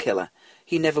serial killer.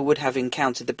 He never would have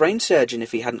encountered the brain surgeon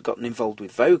if he hadn't gotten involved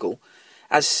with Vogel.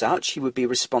 As such, he would be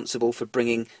responsible for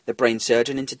bringing the brain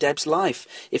surgeon into Deb's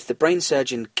life. If the brain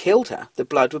surgeon killed her, the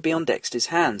blood would be on Dexter's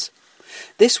hands.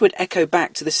 This would echo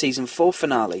back to the season 4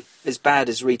 finale. As bad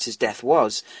as Rita's death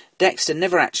was, Dexter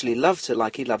never actually loved her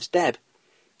like he loves Deb.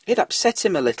 It upset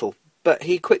him a little, but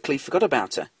he quickly forgot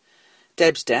about her.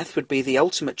 Deb's death would be the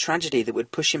ultimate tragedy that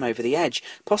would push him over the edge,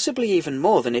 possibly even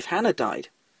more than if Hannah died.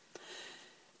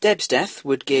 Deb's death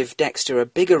would give Dexter a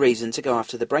bigger reason to go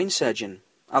after the brain surgeon.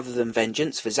 Other than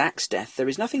vengeance for Zach's death, there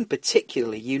is nothing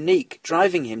particularly unique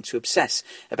driving him to obsess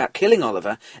about killing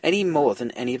Oliver any more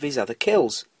than any of his other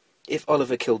kills. If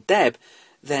Oliver killed Deb,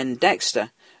 then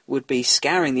Dexter would be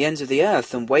scouring the ends of the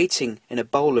earth and waiting in a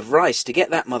bowl of rice to get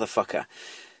that motherfucker.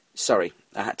 Sorry,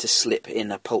 I had to slip in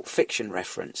a Pulp Fiction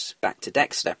reference. Back to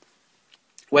Dexter.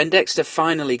 When Dexter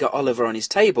finally got Oliver on his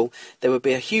table, there would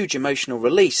be a huge emotional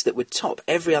release that would top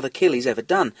every other kill he's ever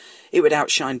done. It would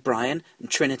outshine Brian and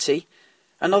Trinity.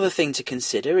 Another thing to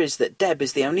consider is that Deb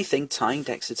is the only thing tying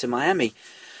Dexter to Miami.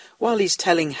 While he's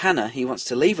telling Hannah he wants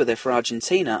to leave with her for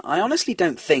Argentina, I honestly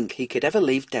don't think he could ever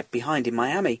leave Deb behind in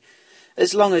Miami.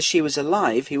 As long as she was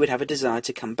alive, he would have a desire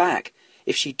to come back.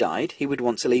 If she died, he would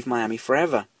want to leave Miami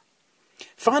forever.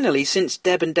 Finally, since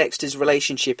Deb and Dexter's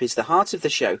relationship is the heart of the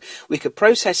show, we could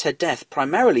process her death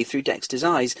primarily through Dexter's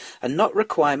eyes and not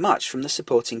require much from the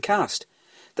supporting cast.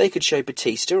 They could show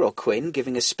Batista or Quinn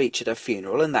giving a speech at her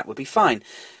funeral, and that would be fine.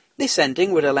 This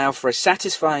ending would allow for a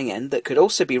satisfying end that could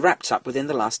also be wrapped up within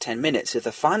the last 10 minutes of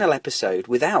the final episode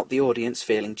without the audience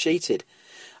feeling cheated.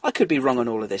 I could be wrong on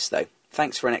all of this, though.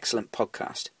 Thanks for an excellent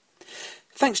podcast.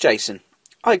 Thanks, Jason.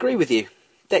 I agree with you.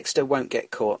 Dexter won't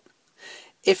get caught.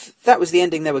 If that was the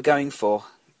ending they were going for,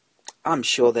 I'm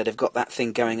sure they'd have got that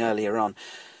thing going earlier on.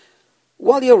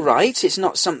 While you're right, it's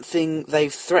not something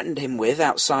they've threatened him with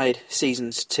outside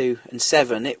seasons 2 and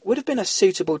 7, it would have been a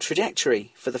suitable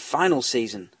trajectory for the final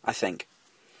season, I think.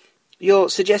 Your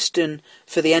suggestion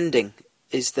for the ending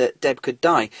is that Deb could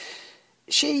die.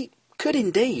 She could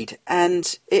indeed,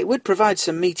 and it would provide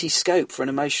some meaty scope for an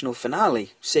emotional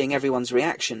finale, seeing everyone's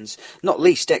reactions, not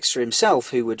least Dexter himself,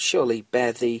 who would surely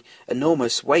bear the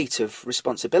enormous weight of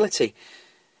responsibility.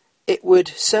 It would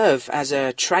serve as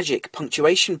a tragic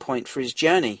punctuation point for his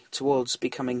journey towards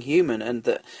becoming human, and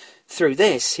that through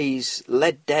this he's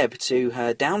led Deb to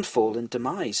her downfall and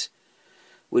demise.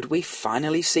 Would we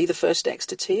finally see the first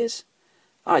Dexter tears?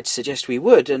 I'd suggest we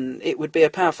would, and it would be a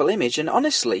powerful image, and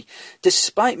honestly,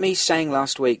 despite me saying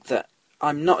last week that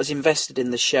I'm not as invested in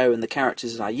the show and the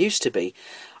characters as I used to be,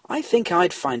 I think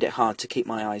I'd find it hard to keep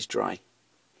my eyes dry.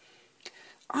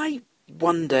 I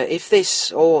wonder if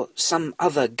this or some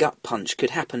other gut punch could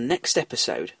happen next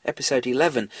episode, episode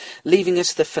 11, leaving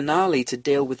us the finale to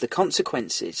deal with the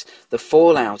consequences, the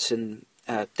fallout, and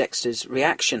Dexter's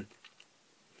reaction.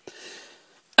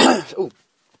 Oh,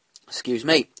 excuse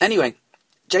me. Anyway,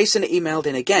 Jason emailed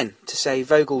in again to say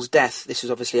Vogel's death, this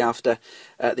was obviously after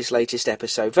this latest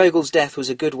episode, Vogel's death was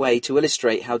a good way to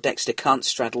illustrate how Dexter can't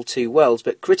straddle two worlds,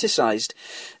 but criticised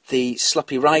the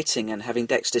sloppy writing and having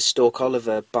Dexter stalk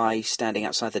Oliver by standing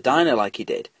outside the diner like he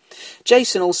did.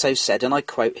 Jason also said, and I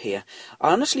quote here,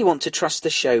 "I honestly want to trust the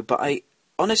show, but I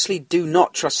honestly do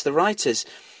not trust the writers.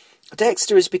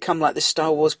 Dexter has become like the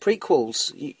Star Wars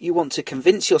prequels. You want to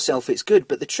convince yourself it's good,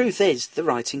 but the truth is the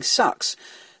writing sucks.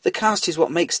 The cast is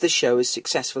what makes the show as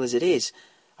successful as it is.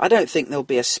 I don't think there'll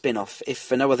be a spin-off, if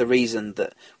for no other reason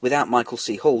that without Michael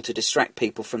C. Hall to distract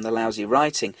people from the lousy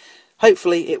writing.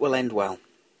 Hopefully it will end well.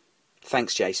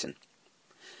 Thanks, Jason."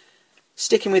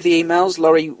 Sticking with the emails,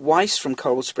 Laurie Weiss from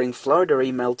Coral Spring, Florida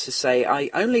emailed to say, "I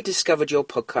only discovered your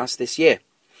podcast this year,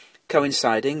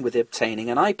 coinciding with obtaining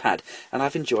an iPad, and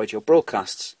I've enjoyed your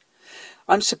broadcasts.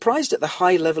 I'm surprised at the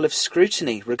high level of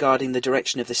scrutiny regarding the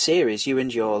direction of the series you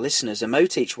and your listeners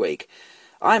emote each week.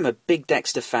 I'm a big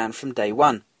Dexter fan from day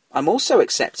one. I'm also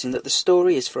accepting that the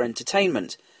story is for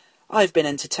entertainment. I've been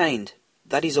entertained.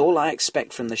 That is all I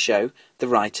expect from the show, the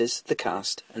writers, the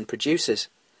cast, and producers.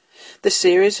 The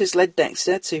series has led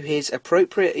Dexter to his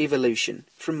appropriate evolution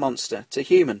from monster to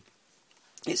human.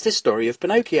 It's the story of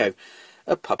Pinocchio,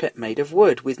 a puppet made of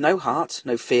wood, with no heart,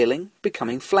 no feeling,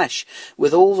 becoming flesh,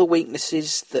 with all the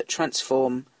weaknesses that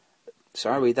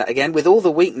with all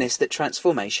the weakness that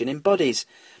transformation embodies.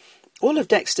 All of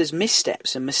Dexter's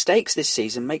missteps and mistakes this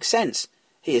season make sense.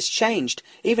 He has changed,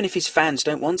 even if his fans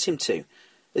don't want him to.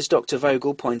 As Dr.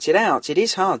 Vogel pointed out, it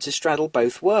is hard to straddle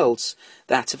both worlds,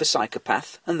 that of a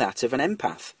psychopath and that of an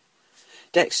empath.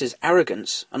 Dexter's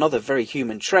arrogance, another very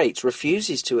human trait,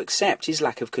 refuses to accept his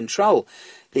lack of control.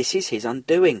 This is his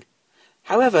undoing.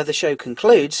 However, the show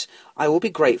concludes, I will be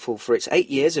grateful for its 8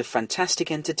 years of fantastic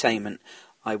entertainment.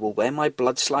 I will wear my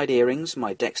blood-slide earrings,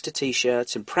 my Dexter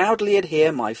t-shirt, and proudly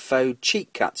adhere my faux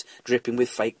cheek cut dripping with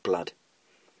fake blood."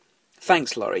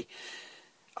 Thanks, Laurie.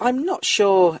 I'm not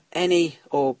sure any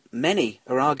or many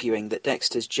are arguing that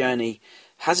Dexter's journey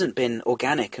hasn't been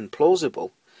organic and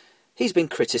plausible. He's been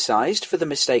criticised for the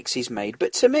mistakes he's made,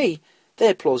 but to me,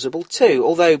 they're plausible too,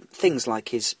 although things like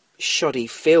his shoddy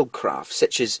fieldcraft,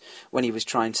 such as when he was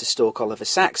trying to stalk Oliver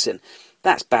Saxon,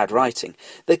 that's bad writing.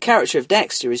 The character of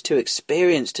Dexter is too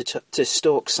experienced to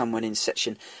stalk someone in such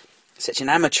an such an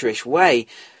amateurish way.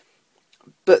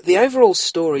 But the overall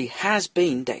story has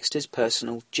been Dexter's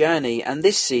personal journey, and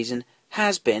this season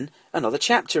has been another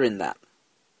chapter in that.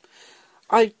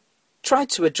 I tried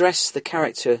to address the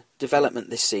character development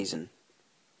this season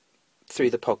through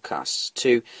the podcasts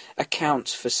to account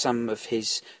for some of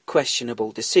his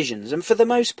questionable decisions, and for the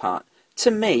most part,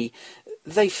 to me,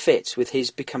 they fit with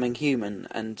his becoming human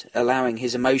and allowing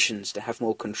his emotions to have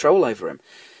more control over him.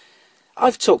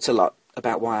 I've talked a lot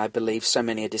about why I believe so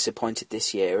many are disappointed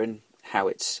this year, and how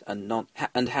it's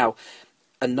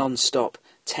a non-stop,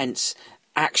 tense,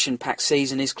 action-packed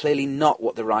season is clearly not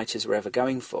what the writers were ever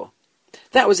going for.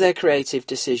 That was their creative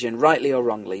decision, rightly or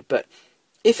wrongly, but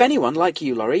if anyone, like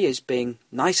you, Laurie, is being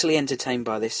nicely entertained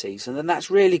by this season, then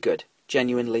that's really good.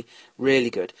 Genuinely, really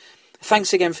good.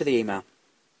 Thanks again for the email.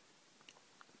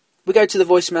 We go to the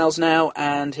voicemails now,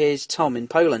 and here's Tom in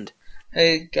Poland.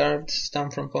 Hey Gareth, it's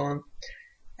Tom from Poland.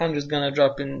 I'm just gonna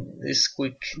drop in this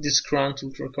quick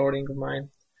disgruntled recording of mine.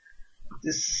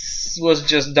 This was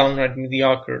just downright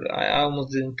mediocre. I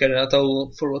almost didn't care at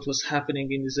all for what was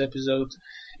happening in this episode.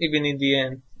 Even in the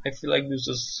end, I feel like this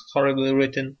was horribly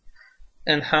written.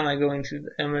 And Hannah going to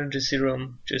the emergency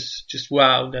room, just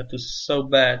wow, that was so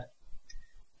bad.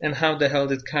 And how the hell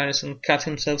did Harrison cut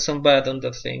himself so bad on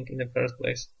that thing in the first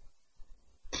place?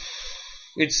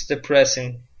 It's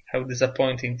depressing how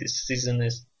disappointing this season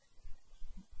is.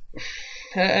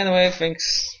 Anyway,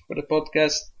 thanks for the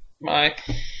podcast. Bye.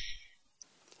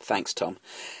 Thanks, Tom.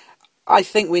 I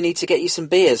think we need to get you some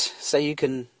beers so you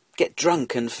can get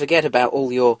drunk and forget about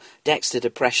all your Dexter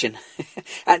depression.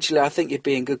 Actually, I think you'd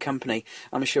be in good company.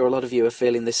 I'm sure a lot of you are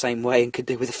feeling the same way and could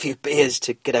do with a few beers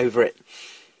to get over it.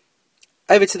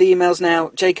 Over to the emails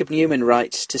now. Jacob Newman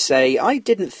writes to say, I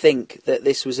didn't think that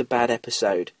this was a bad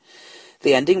episode.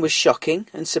 The ending was shocking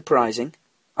and surprising.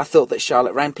 I thought that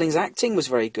Charlotte Rampling's acting was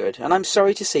very good, and I'm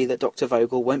sorry to see that Dr.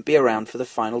 Vogel won't be around for the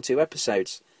final 2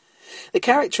 episodes. The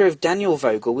character of Daniel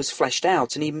Vogel was fleshed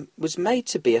out, and he was made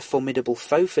to be a formidable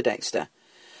foe for Dexter.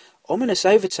 Ominous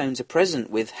overtones are present,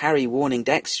 with Harry warning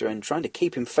Dexter and trying to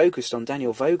keep him focused on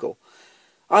Daniel Vogel.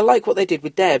 I like what they did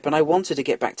with Deb, and I wanted to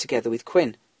get back together with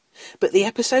Quinn. But the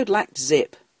episode lacked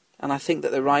zip, and I think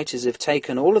that the writers have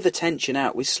taken all of the tension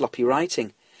out with sloppy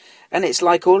writing. And it's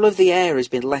like all of the air has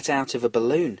been let out of a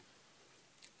balloon.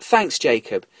 Thanks,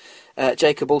 Jacob.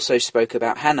 Jacob also spoke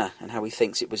about Hannah and how he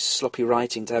thinks it was sloppy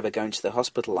writing to have her go into the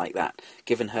hospital like that,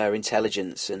 given her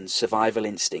intelligence and survival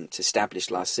instinct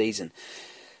established last season.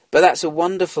 But that's a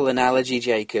wonderful analogy,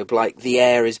 Jacob, like the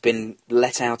air has been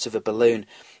let out of a balloon.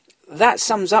 That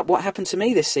sums up what happened to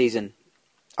me this season.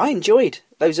 I enjoyed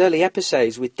those early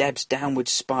episodes with Deb's downward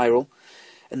spiral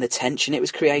and the tension it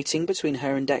was creating between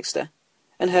her and Dexter.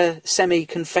 And her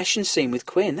semi-confession scene with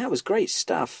Quinn, that was great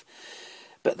stuff.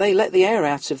 But they let the air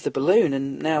out of the balloon,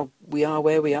 and now we are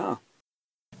where we are.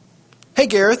 Hey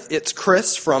Gareth, it's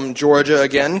Chris from Georgia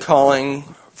again, calling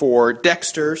for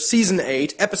Dexter, Season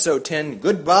 8, Episode 10,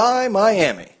 Goodbye,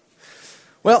 Miami.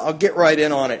 Well, I'll get right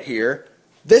in on it here.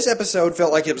 This episode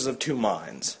felt like it was of two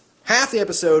minds. Half the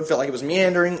episode felt like it was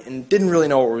meandering and didn't really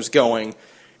know where it was going,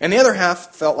 and the other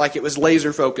half felt like it was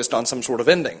laser-focused on some sort of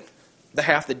ending. The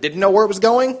half that didn't know where it was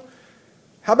going?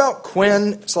 How about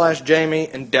Quinn/Jamie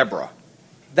and Deborah?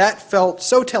 That felt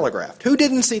so telegraphed. Who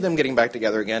didn't see them getting back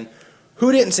together again?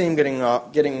 Who didn't see him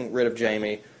getting rid of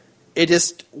Jamie?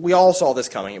 We all saw this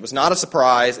coming. It was not a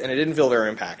surprise, and it didn't feel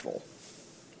very impactful.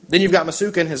 Then you've got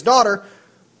Masuka and his daughter.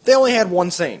 They only had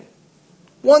one scene.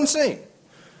 One scene.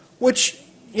 Which,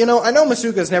 I know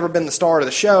Masuka's never been the star of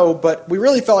the show, but we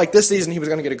really felt like this season he was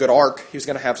going to get a good arc. He was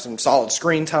going to have some solid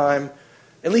screen time.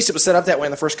 At least it was set up that way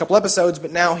in the first couple episodes,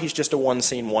 but now he's just a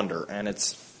one-scene wonder, and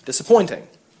it's disappointing.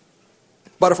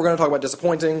 But if we're going to talk about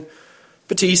disappointing,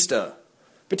 Batista.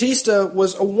 Batista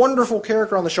was a wonderful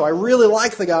character on the show. I really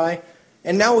like the guy,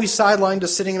 and now he's sidelined to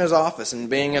sitting in his office and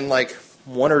being in,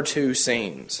 1 or 2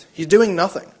 scenes. He's doing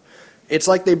nothing. It's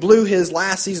like they blew his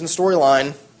last season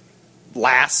storyline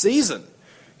last season.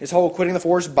 His whole quitting the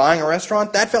force, buying a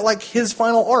restaurant, that felt like his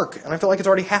final arc, and I feel like it's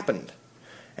already happened.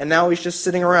 And now he's just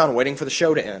sitting around waiting for the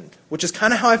show to end, which is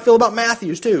kind of how I feel about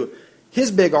Matthews, too.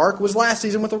 His big arc was last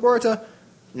season with LaGuerta.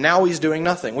 Now he's doing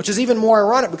nothing, which is even more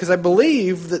ironic because I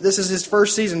believe that this is his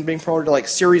first season being promoted to,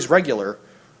 series regular,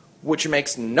 which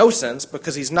makes no sense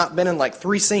because he's not been in,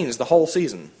 3 scenes the whole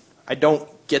season. I don't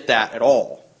get that at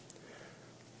all.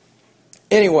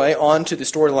 Anyway, on to the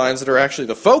storylines that are actually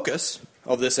the focus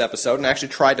of this episode and actually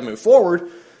tried to move forward.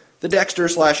 The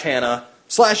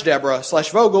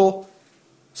Dexter/Hannah/Deborah/Vogel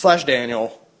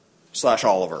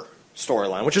 /Daniel/Oliver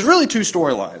storyline, which is really 2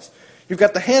 storylines. You've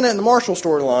got the Hannah and the Marshall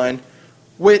storyline,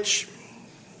 which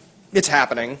it's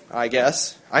happening, I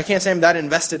guess. I can't say I'm that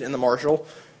invested in the Marshal,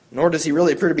 nor does he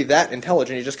really appear to be that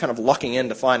intelligent. He's just kind of lucking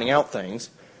into finding out things.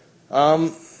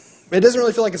 It doesn't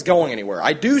really feel like it's going anywhere.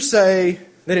 I do say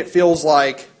that it feels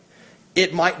like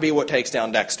it might be what takes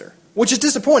down Dexter, which is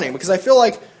disappointing because I feel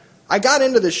like I got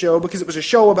into this show because it was a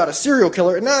show about a serial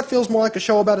killer, and now it feels more like a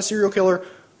show about a serial killer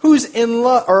who's in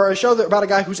love, or a show about a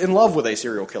guy who's in love with a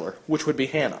serial killer, which would be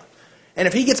Hannah. And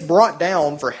if he gets brought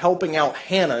down for helping out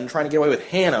Hannah and trying to get away with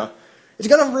Hannah, it's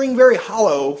going to ring very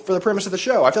hollow for the premise of the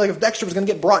show. I feel like if Dexter was going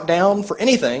to get brought down for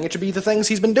anything, it should be the things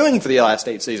he's been doing for the last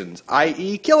 8 seasons,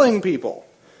 i.e. killing people.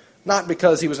 Not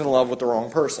because he was in love with the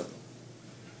wrong person.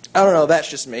 I don't know, that's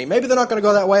just me. Maybe they're not going to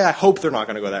go that way. I hope they're not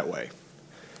going to go that way.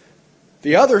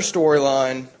 The other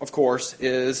storyline, of course,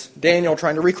 is Daniel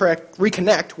trying to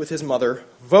reconnect with his mother,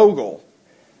 Vogel.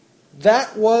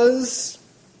 That was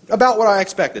about what I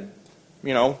expected.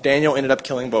 You know, Daniel ended up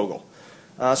killing Vogel.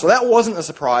 So that wasn't a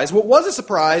surprise. What was a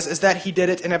surprise is that he did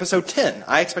it in episode 10.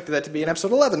 I expected that to be an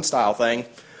episode 11 style thing.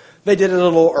 They did it a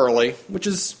little early, which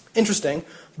is interesting.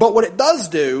 But what it does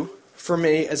do for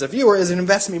me as a viewer is it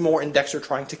invests me more in Dexter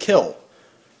trying to kill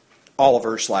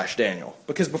Oliver/Daniel.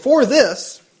 Because before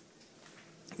this,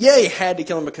 yeah, he had to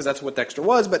kill him because that's what Dexter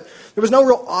was, but there was no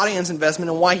real audience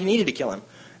investment in why he needed to kill him.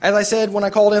 As I said when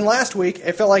I called in last week,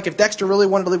 it felt like if Dexter really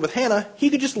wanted to leave with Hannah, he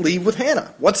could just leave with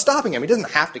Hannah. What's stopping him? He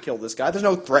doesn't have to kill this guy. There's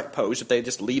no threat posed if they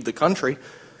just leave the country.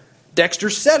 Dexter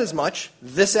said as much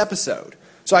this episode.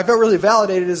 So I felt really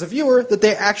validated as a viewer that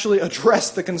they actually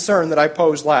addressed the concern that I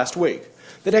posed last week.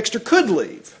 That Dexter could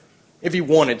leave if he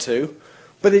wanted to,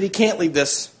 but that he can't leave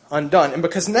this undone. And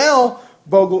because now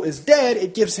Vogel is dead,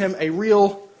 it gives him a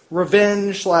real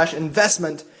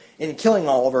revenge/investment in killing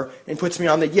Oliver and puts me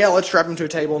on the, yeah, let's strap him to a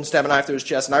table and stab a knife through his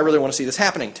chest, and I really want to see this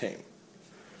happening team.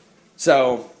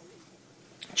 So,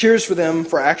 cheers for them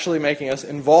for actually making us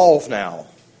involved now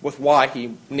with why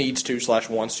he needs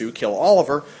to/wants to kill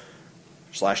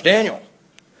Oliver/Daniel.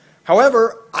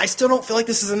 However, I still don't feel like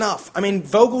this is enough. I mean,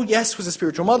 Vogel, yes, was a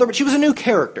spiritual mother, but she was a new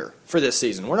character for this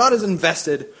season. We're not as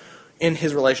invested in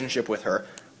his relationship with her.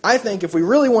 I think if we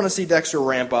really want to see Dexter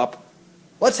ramp up,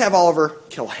 let's have Oliver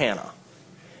kill Hannah.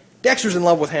 Dexter's in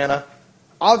love with Hannah,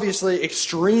 obviously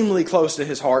extremely close to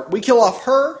his heart. We kill off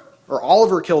her, or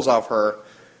Oliver kills off her.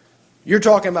 You're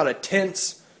talking about a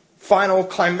tense, final,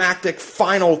 climactic,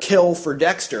 final kill for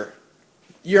Dexter.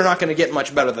 You're not going to get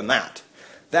much better than that.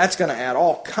 That's going to add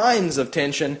all kinds of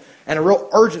tension and a real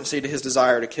urgency to his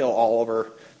desire to kill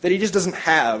Oliver that he just doesn't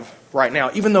have right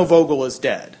now, even though Vogel is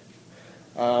dead.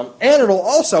 And it'll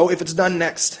also, if it's done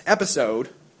next episode,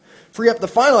 free up the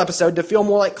final episode to feel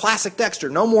more like classic Dexter.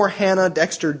 No more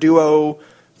Hannah-Dexter duo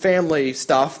family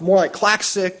stuff. More like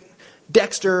classic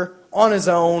Dexter on his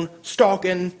own,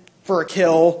 stalking for a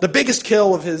kill. The biggest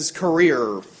kill of his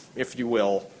career, if you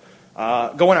will.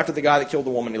 Going after the guy that killed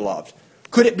the woman he loved.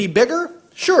 Could it be bigger?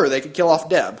 Sure, they could kill off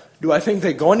Deb. Do I think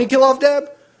they're going to kill off Deb?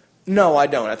 No, I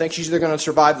don't. I think she's either going to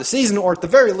survive the season or at the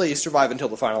very least survive until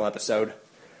the final episode.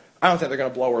 I don't think they're going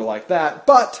to blow her like that,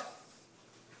 but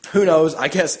who knows? I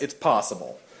guess it's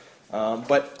possible.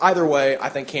 But either way, I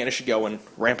think Candace should go and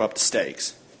ramp up the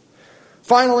stakes.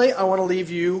 Finally, I want to leave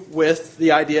you with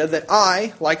the idea that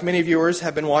I, like many viewers,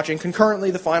 have been watching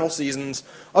concurrently the final seasons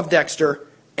of Dexter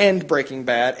and Breaking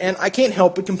Bad, and I can't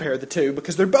help but compare the two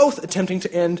because they're both attempting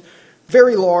to end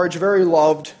very large, very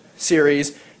loved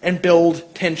series and build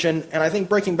tension, and I think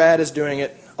Breaking Bad is doing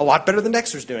it a lot better than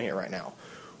Dexter's doing it right now,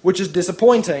 which is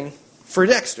disappointing for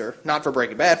Dexter, not for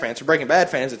Breaking Bad fans. For Breaking Bad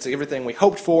fans, it's everything we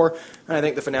hoped for, and I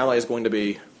think the finale is going to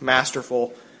be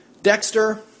masterful.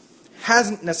 Dexter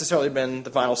hasn't necessarily been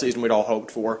the final season we'd all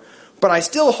hoped for, but I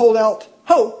still hold out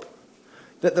hope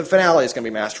that the finale is going to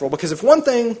be masterful, because if one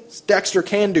thing Dexter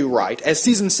can do right, as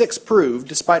Season 6 proved,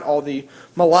 despite all the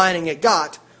maligning it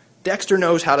got, Dexter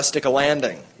knows how to stick a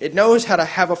landing. It knows how to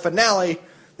have a finale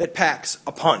that packs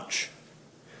a punch.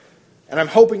 And I'm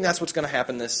hoping that's what's going to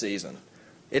happen this season.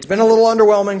 It's been a little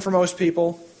underwhelming for most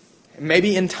people.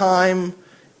 Maybe in time,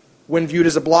 when viewed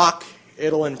as a block,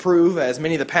 it'll improve, as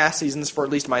many of the past seasons, for at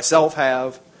least myself,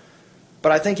 have.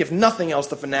 But I think if nothing else,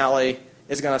 the finale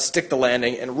is going to stick the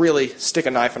landing and really stick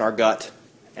a knife in our gut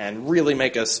and really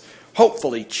make us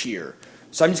hopefully cheer.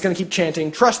 So I'm just going to keep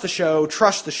chanting, trust the show,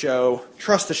 trust the show,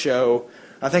 trust the show.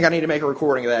 I think I need to make a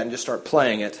recording of that and just start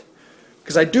playing it.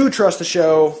 Because I do trust the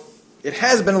show. It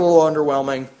has been a little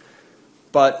underwhelming,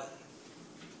 but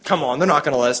come on, they're not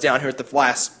going to let us down here at the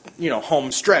last,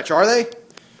 home stretch, are they?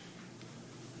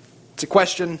 It's a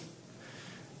question,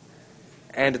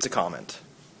 and it's a comment.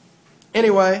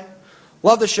 Anyway,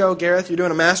 love the show, Gareth. You're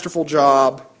doing a masterful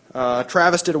job.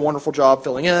 Travis did a wonderful job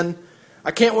filling in. I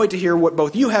can't wait to hear what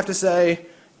both you have to say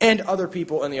and other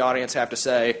people in the audience have to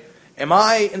say, am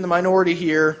I in the minority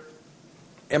here?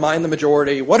 Am I in the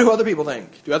majority? What do other people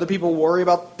think? Do other people worry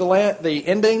about the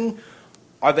ending?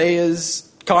 Are they as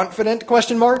confident,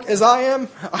 as I am?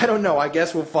 I don't know. I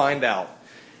guess we'll find out.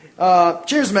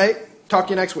 Cheers, mate. Talk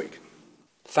to you next week.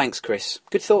 Thanks, Chris.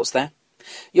 Good thoughts there.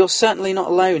 You're certainly not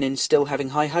alone in still having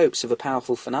high hopes of a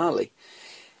powerful finale.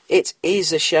 It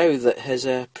is a show that has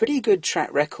a pretty good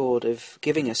track record of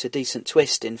giving us a decent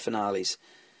twist in finales.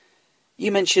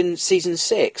 You mentioned Season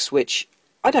 6, which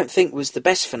I don't think was the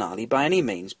best finale by any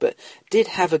means, but did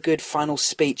have a good final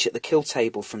speech at the kill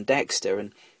table from Dexter,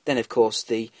 and then, of course,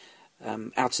 the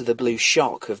out-of-the-blue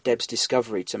shock of Deb's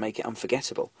discovery to make it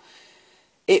unforgettable.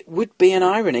 It would be an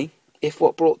irony if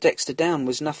what brought Dexter down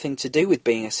was nothing to do with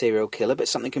being a serial killer, but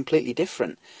something completely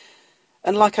different.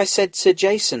 And like I said to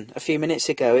Jason a few minutes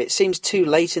ago, it seems too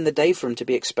late in the day for him to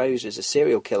be exposed as a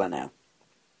serial killer now.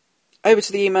 Over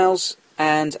to the emails,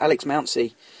 and Alex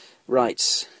Mounsey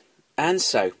writes, and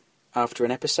so, after an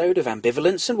episode of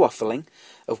ambivalence and waffling,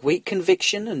 of weak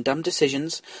conviction and dumb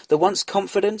decisions, the once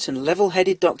confident and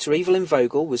level-headed Dr. Evelyn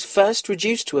Vogel was first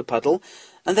reduced to a puddle,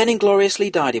 and then ingloriously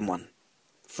died in one.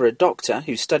 For a doctor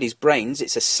who studies brains,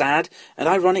 it's a sad and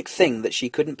ironic thing that she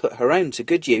couldn't put her own to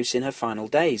good use in her final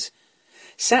days.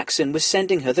 Saxon was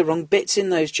sending her the wrong bits in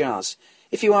those jars.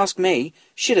 If you ask me,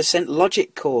 should have sent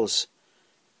logic cores.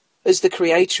 As the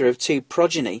creator of two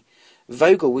progeny,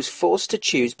 Vogel was forced to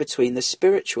choose between the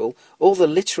spiritual or the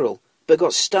literal, but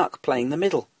got stuck playing the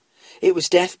middle. It was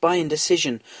death by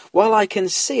indecision. While I can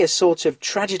see a sort of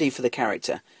tragedy for the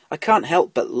character, I can't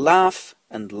help but laugh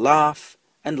and laugh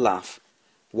and laugh.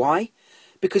 Why?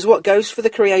 Because what goes for the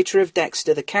creator of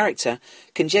Dexter, the character,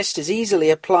 can just as easily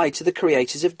apply to the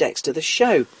creators of Dexter, the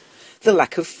show. The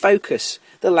lack of focus,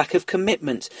 the lack of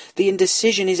commitment, the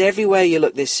indecision is everywhere you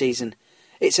look this season.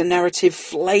 It's a narrative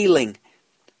flailing.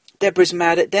 Deborah's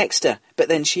mad at Dexter, but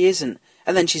then she isn't.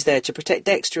 And then she's there to protect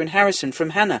Dexter and Harrison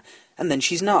from Hannah, and then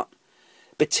she's not.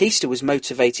 Batista was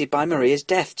motivated by Maria's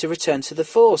death to return to the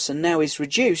Force, and now is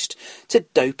reduced to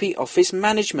dopey office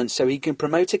management so he can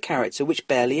promote a character which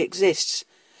barely exists.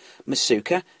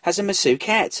 Masuka has a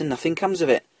Masukette, and nothing comes of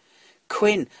it.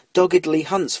 Quinn doggedly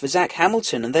hunts for Zach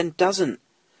Hamilton, and then doesn't.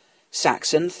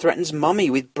 Saxon threatens Mummy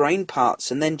with brain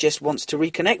parts, and then just wants to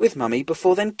reconnect with Mummy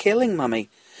before then killing Mummy.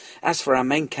 As for our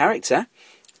main character,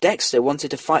 Dexter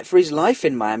wanted to fight for his life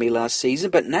in Miami last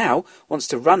season, but now wants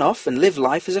to run off and live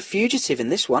life as a fugitive in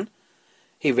this one.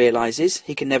 He realises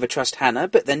he can never trust Hannah,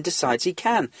 but then decides he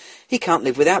can. He can't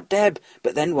live without Deb,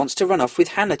 but then wants to run off with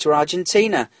Hannah to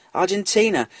Argentina.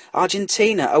 Argentina,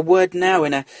 Argentina, a word now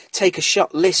in a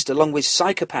take-a-shot list along with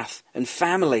psychopath and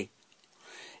family.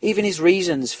 Even his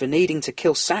reasons for needing to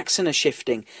kill Saxon are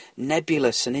shifting,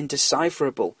 nebulous and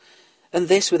indecipherable. And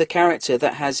this with a character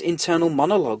that has internal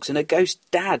monologues and a ghost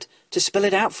dad to spell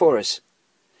it out for us.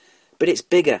 But it's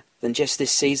bigger than just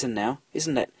this season now,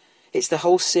 isn't it? It's the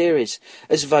whole series.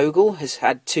 As Vogel has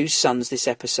had 2 sons this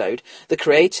episode, the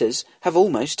creators have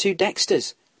almost 2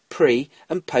 Dexters. Pre-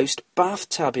 and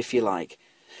post-bathtub, if you like.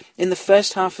 In the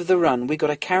first half of the run, we got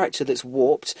a character that's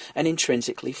warped and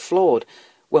intrinsically flawed.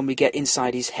 When we get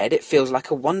inside his head, it feels like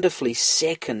a wonderfully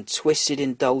sick and twisted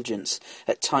indulgence,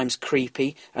 at times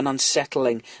creepy and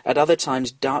unsettling, at other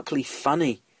times darkly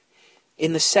funny.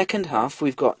 In the second half,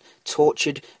 we've got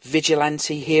tortured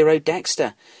vigilante hero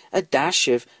Dexter, a dash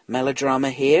of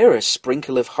melodrama here, a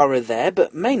sprinkle of horror there,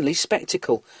 but mainly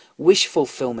spectacle, wish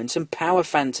fulfillment and power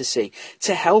fantasy,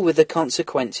 to hell with the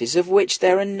consequences of which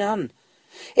there are none.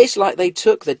 It's like they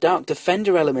took the Dark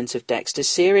Defender element of Dexter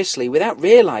seriously without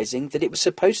realising that it was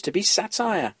supposed to be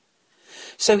satire.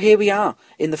 So here we are,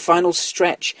 in the final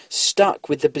stretch, stuck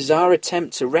with the bizarre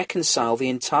attempt to reconcile the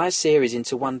entire series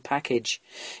into one package.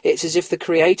 It's as if the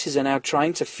creators are now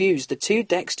trying to fuse the 2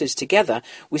 Dexters together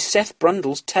with Seth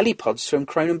Brundle's telepods from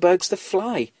Cronenberg's The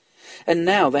Fly. And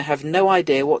now they have no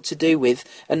idea what to do with,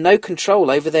 and no control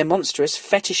over their monstrous,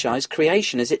 fetishised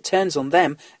creation as it turns on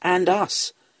them and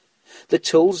us. The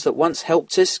tools that once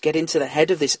helped us get into the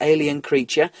head of this alien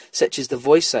creature, such as the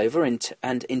voiceover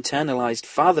and internalised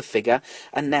father figure,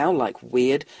 are now like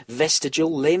weird,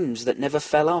 vestigial limbs that never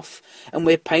fell off, and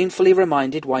we're painfully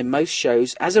reminded why most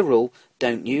shows, as a rule,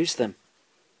 don't use them.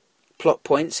 Plot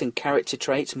points and character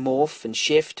traits morph and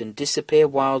shift and disappear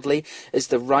wildly as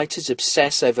the writers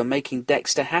obsess over making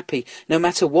Dexter happy, no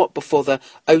matter what before the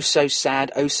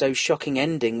oh-so-sad, oh-so-shocking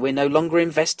ending we're no longer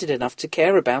invested enough to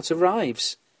care about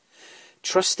arrives.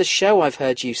 Trust the show, I've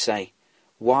heard you say.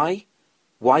 Why?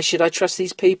 Why should I trust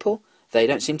these people? They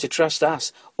don't seem to trust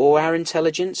us, or our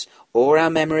intelligence, or our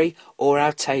memory, or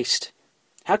our taste.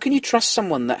 How can you trust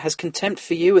someone that has contempt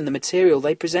for you and the material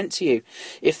they present to you?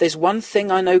 If there's one thing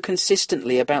I know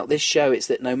consistently about this show, it's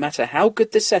that no matter how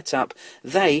good the setup,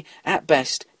 they, at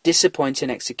best, disappoint in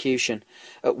execution.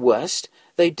 At worst,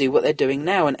 they do what they're doing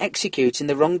now and execute in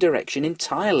the wrong direction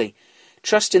entirely.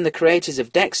 Trusting the creators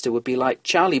of Dexter would be like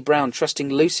Charlie Brown trusting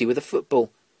Lucy with a football.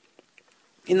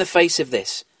 In the face of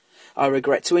this, I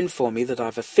regret to inform you that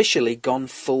I've officially gone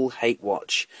full hate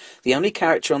watch. The only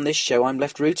character on this show I'm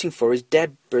left rooting for is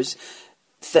Deborah's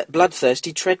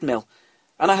bloodthirsty treadmill,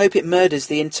 and I hope it murders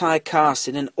the entire cast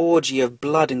in an orgy of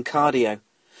blood and cardio.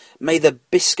 May the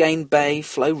Biscayne Bay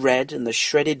flow red and the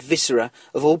shredded viscera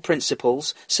of all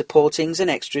principals, supportings and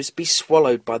extras be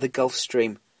swallowed by the Gulf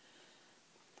Stream.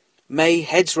 May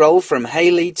heads roll from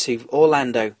Haley to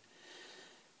Orlando.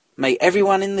 May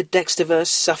everyone in the Dexterverse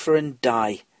suffer and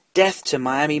die. Death to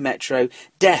Miami Metro,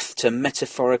 death to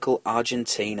metaphorical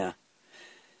Argentina.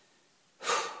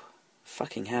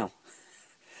 Fucking hell.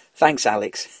 Thanks,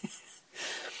 Alex.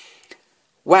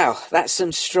 Wow, that's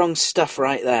some strong stuff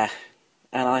right there.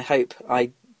 And I hope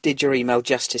I did your email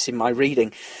justice in my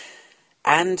reading.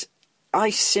 And I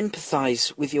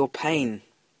sympathise with your pain.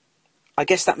 I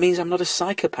guess that means I'm not a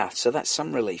psychopath, so that's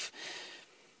some relief.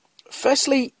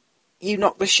 Firstly, you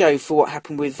knocked the show for what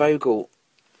happened with Vogel.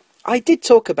 I did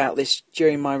talk about this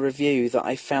during my review, that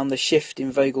I found the shift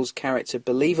in Vogel's character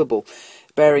believable,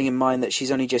 bearing in mind that she's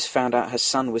only just found out her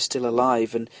son was still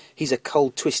alive, and he's a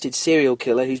cold, twisted serial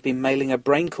killer who's been mailing her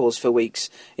brain cores for weeks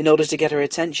in order to get her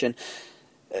attention.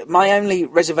 My only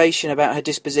reservation about her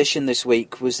disposition this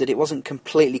week was that it wasn't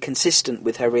completely consistent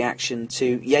with her reaction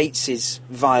to Yates's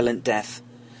violent death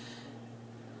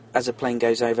as a plane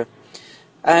goes over.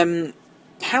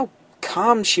 How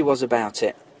calm she was about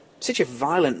it. Such a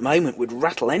violent moment would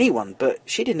rattle anyone, but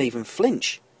she didn't even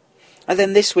flinch. And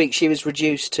then this week she was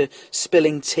reduced to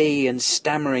spilling tea and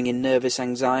stammering in nervous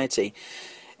anxiety.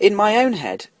 In my own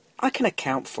head, I can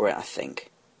account for it, I think.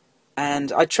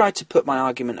 And I tried to put my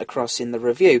argument across in the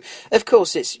review. Of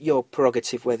course, it's your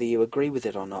prerogative whether you agree with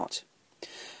it or not.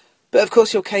 But of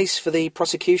course your case for the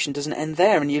prosecution doesn't end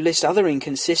there, and you list other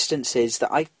inconsistencies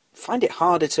that I find it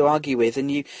harder to argue with, and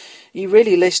you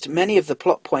really list many of the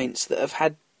plot points that have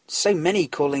had so many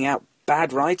calling out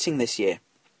bad writing this year.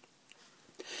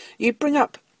 You bring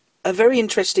up a very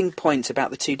interesting point about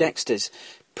the two Dexters,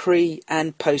 pre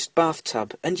and post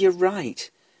bathtub, and you're right.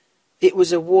 It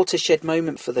was a watershed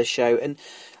moment for the show, and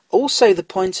also the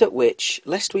point at which,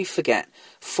 lest we forget,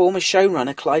 former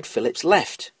showrunner Clyde Phillips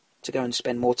left to go and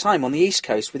spend more time on the East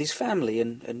Coast with his family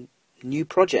and new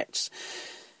projects.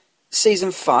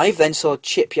 Season 5 then saw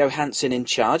Chip Johansson in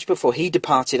charge before he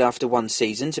departed after one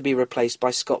season to be replaced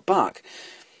by Scott Bark.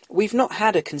 We've not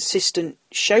had a consistent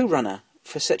showrunner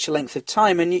for such a length of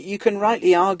time, and you can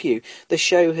rightly argue the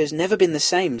show has never been the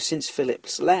same since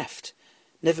Phillips left,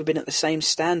 never been at the same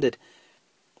standard.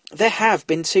 There have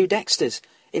been two Dexters,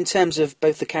 in terms of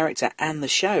both the character and the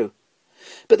show.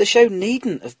 But the show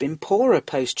needn't have been poorer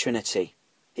post-Trinity.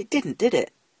 It didn't, did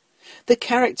it? The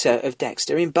character of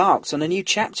Dexter embarked on a new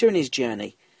chapter in his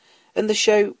journey, and the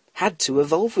show had to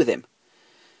evolve with him.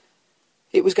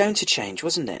 It was going to change,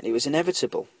 wasn't it? It was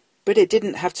inevitable. But it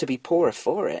didn't have to be poorer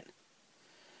for it.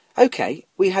 OK,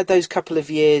 we had those couple of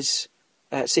years,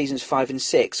 seasons 5 and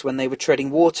 6, when they were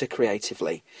treading water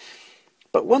creatively.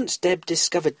 But once Deb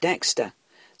discovered Dexter,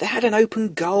 they had an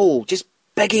open goal, just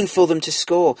begging for them to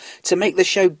score, to make the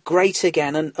show great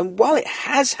again. And while it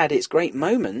has had its great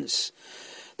moments,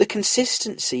 the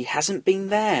consistency hasn't been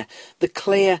there. The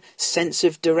clear sense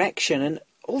of direction and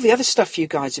all the other stuff you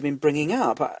guys have been bringing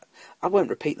up. I won't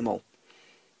repeat them all.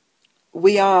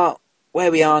 We are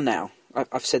where we are now.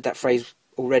 I've said that phrase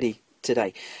already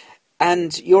today.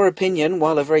 And your opinion,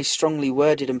 while a very strongly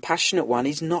worded and passionate one,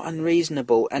 is not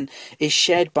unreasonable and is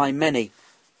shared by many.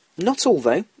 Not all,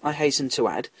 though, I hasten to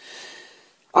add.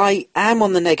 I am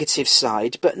on the negative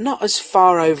side, but not as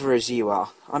far over as you are.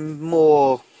 I'm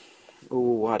more...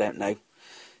 I don't know,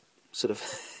 sort of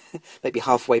maybe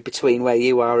halfway between where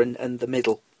you are and the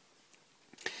middle.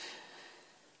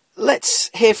 Let's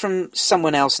hear from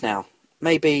someone else now.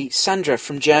 Maybe Sandra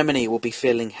from Germany will be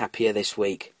feeling happier this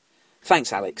week.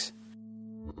 Thanks, Alex.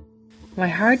 My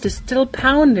heart is still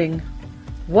pounding.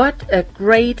 What a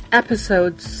great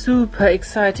episode, super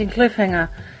exciting cliffhanger.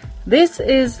 This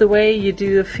is the way you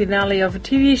do a finale of a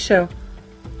TV show.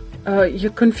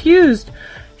 You're confused.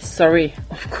 Sorry,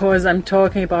 of course I'm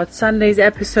talking about Sunday's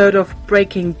episode of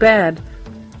Breaking Bad.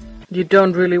 You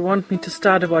don't really want me to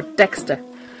start about Dexter.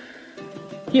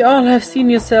 You all have seen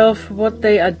yourself what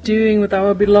they are doing with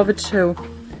our beloved show.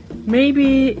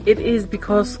 Maybe it is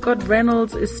because Scott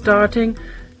Reynolds is starting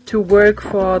to work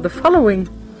for the following.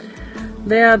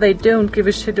 There they don't give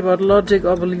a shit about logic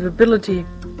or believability.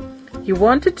 He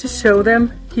wanted to show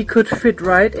them he could fit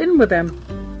right in with them.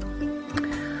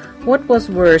 What was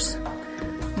worse?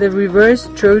 The reverse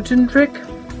Trojan trick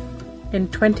in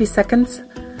 20 seconds?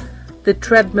 The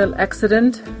treadmill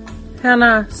accident?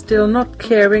 Hannah still not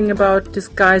caring about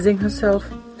disguising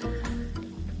herself?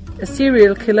 A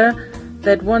serial killer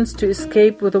that wants to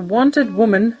escape with a wanted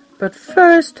woman, but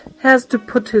first has to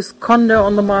put his condo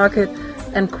on the market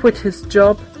and quit his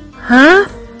job? Huh?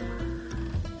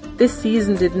 This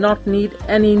season did not need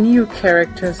any new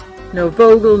characters. No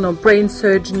Vogel, no brain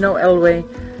surgeon, no Elway.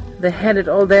 They had it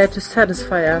all there to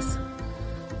satisfy us.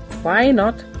 Why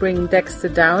not bring Dexter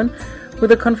down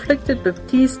with a conflicted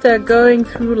Baptista going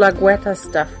through La Guetta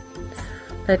stuff?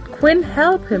 Let Quinn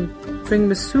help him bring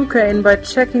Masuka in by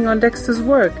checking on Dexter's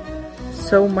work.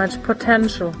 So much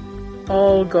potential,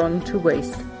 all gone to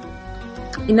waste.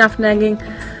 Enough nagging.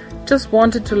 Just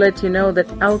wanted to let you know that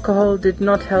alcohol did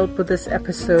not help with this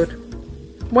episode.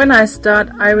 When I start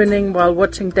ironing while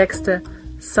watching Dexter,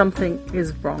 something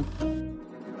is wrong.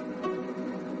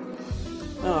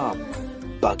 Oh,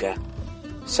 bugger.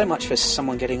 So much for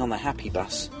someone getting on the happy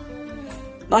bus.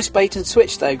 Nice bait and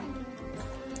switch, though.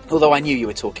 Although I knew you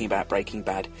were talking about Breaking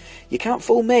Bad. You can't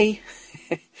fool me.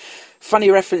 Funny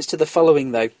reference to the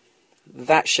following, though.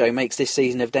 That show makes this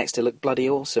season of Dexter look bloody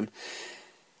awesome.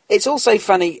 It's also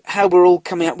funny how we're all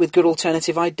coming up with good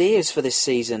alternative ideas for this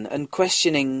season and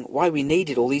questioning why we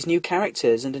needed all these new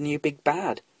characters and a new big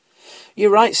bad.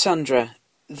 You're right, Sandra.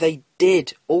 They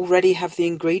did already have the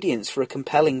ingredients for a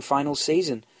compelling final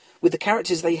season with the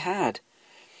characters they had.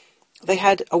 They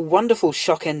had a wonderful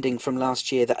shock ending from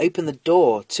last year that opened the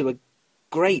door to a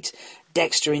great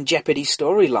Dexter in Jeopardy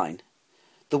storyline.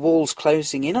 The walls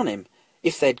closing in on him,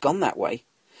 if they'd gone that way.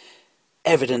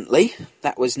 Evidently,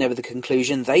 that was never the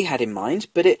conclusion they had in mind,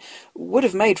 but it would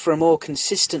have made for a more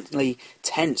consistently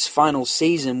tense final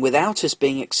season without us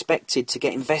being expected to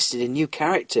get invested in new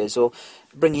characters or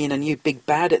bringing in a new big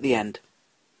bad at the end.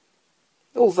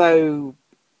 Although,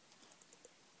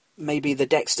 maybe the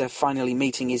Dexter finally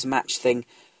meeting his match thing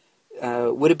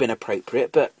would have been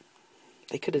appropriate, but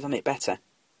they could have done it better.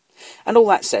 And all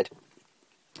that said,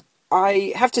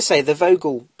 I have to say the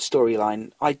Vogel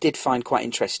storyline I did find quite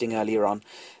interesting earlier on,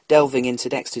 delving into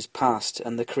Dexter's past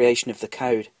and the creation of the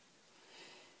code.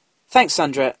 Thanks,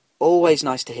 Sandra. Always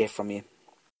nice to hear from you.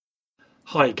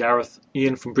 Hi Gareth,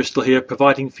 Ian from Bristol here,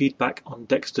 providing feedback on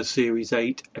Dexter Series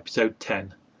 8, Episode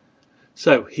 10.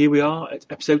 So, here we are at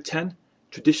Episode 10,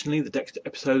 traditionally the Dexter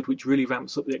episode which really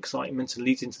ramps up the excitement and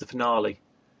leads into the finale.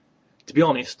 To be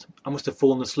honest, I must have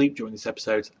fallen asleep during this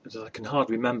episode, as I can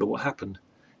hardly remember what happened.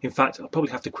 In fact, I'll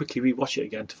probably have to quickly rewatch it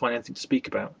again to find anything to speak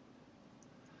about.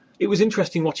 It was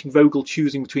interesting watching Vogel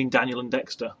choosing between Daniel and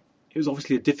Dexter. It was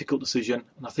obviously a difficult decision,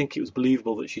 and I think it was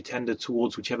believable that she tended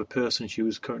towards whichever person she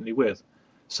was currently with.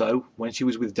 So, when she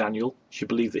was with Daniel, she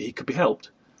believed that he could be helped.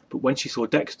 But when she saw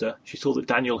Dexter, she saw that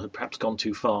Daniel had perhaps gone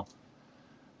too far.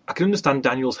 I can understand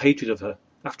Daniel's hatred of her.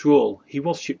 After all, he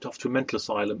was shipped off to a mental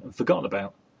asylum and forgotten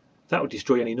about. That would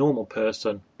destroy any normal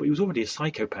person, but he was already a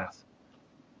psychopath.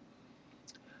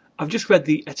 I've just read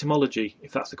the etymology,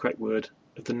 if that's the correct word,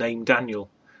 of the name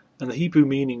Daniel, and the Hebrew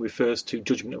meaning refers to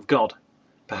judgment of God.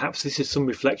 Perhaps this is some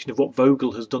reflection of what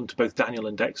Vogel has done to both Daniel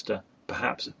and Dexter.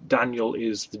 Perhaps Daniel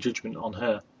is the judgment on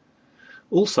her.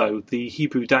 Also, the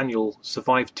Hebrew Daniel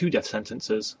survived 2 death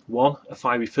sentences, one a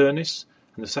fiery furnace,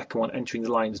 and the second one entering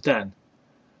the lion's den.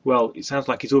 Well, it sounds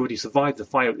like he's already survived the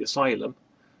fire at the asylum,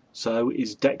 so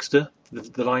is Dexter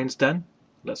the lion's den?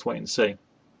 Let's wait and see.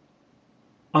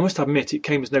 I must admit it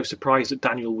came as no surprise that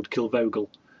Daniel would kill Vogel.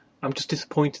 I'm just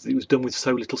disappointed that it was done with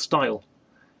so little style.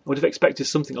 I would have expected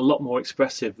something a lot more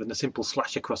expressive than a simple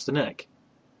slash across the neck.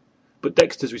 But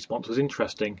Dexter's response was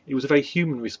interesting. It was a very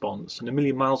human response, and a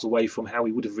million miles away from how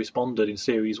he would have responded in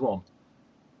Series 1.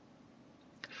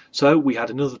 So we had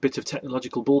another bit of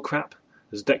technological bullcrap,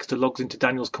 as Dexter logs into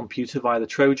Daniel's computer via the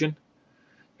Trojan.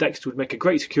 Dexter would make a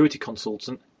great security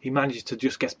consultant. He manages to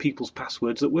just guess people's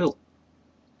passwords at will.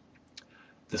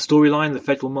 The storyline, the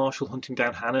federal marshal hunting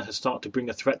down Hannah, has started to bring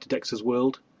a threat to Dexter's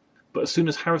world, but as soon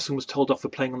as Harrison was told off for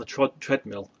playing on the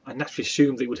treadmill, I naturally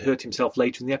assumed that he would hurt himself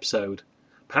later in the episode.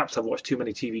 Perhaps I've watched too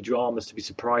many TV dramas to be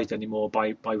surprised anymore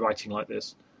by writing like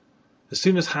this. As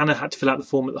soon as Hannah had to fill out the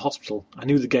form at the hospital, I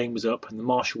knew the game was up and the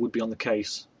marshal would be on the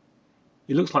case.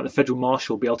 It looks like the federal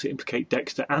marshal will be able to implicate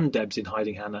Dexter and Debs in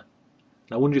hiding Hannah,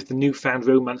 and I wonder if the newfound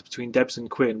romance between Debs and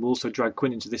Quinn will also drag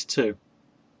Quinn into this too.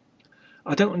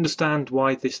 I don't understand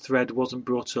why this thread wasn't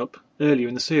brought up earlier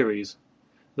in the series.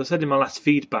 As I said in my last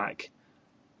feedback,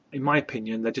 in my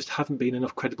opinion there just haven't been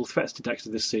enough credible threats to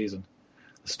Dexter this season.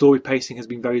 The story pacing has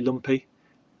been very lumpy,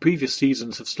 Previous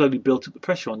seasons have slowly built up the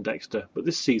pressure on Dexter, but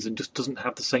this season just doesn't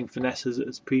have the same finesse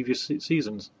as previous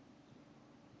seasons.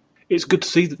 It's good to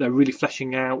see that they're really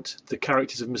fleshing out the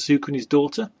characters of Masuka and his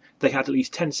daughter. They had at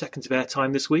least 10 seconds of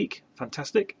airtime this week.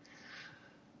 Fantastic.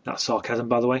 That's sarcasm,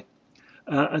 by the way.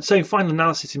 And so in final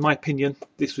analysis, in my opinion,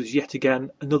 this was yet again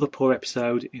another poor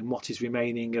episode in what is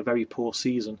remaining a very poor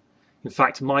season. In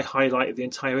fact, my highlight of the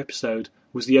entire episode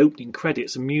was the opening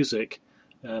credits and music.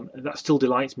 And that still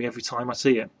delights me every time I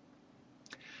see it.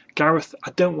 Gareth,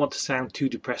 I don't want to sound too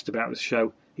depressed about this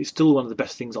show. It's still one of the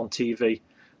best things on TV.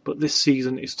 But this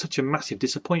season is such a massive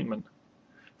disappointment.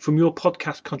 From your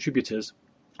podcast contributors,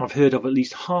 I've heard of at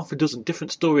least half a dozen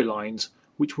different storylines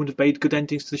which would have made good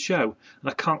endings to the show,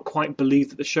 and I can't quite believe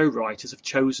that the show writers have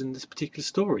chosen this particular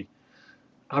story.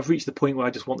 I've reached the point where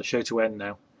I just want the show to end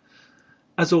now.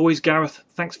 As always, Gareth,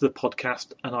 thanks for the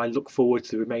podcast, and I look forward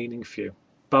to the remaining few.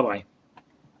 Bye-bye.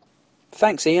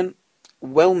 Thanks, Ian.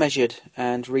 Well measured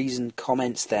and reasoned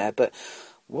comments there, but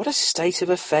what a state of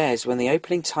affairs when the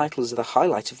opening titles are the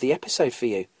highlight of the episode for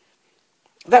you.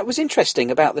 That was interesting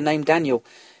about the name Daniel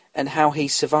and how he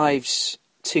survives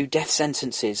 2 death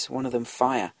sentences, one of them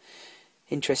fire.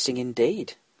 Interesting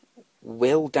indeed.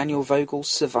 Will Daniel Vogel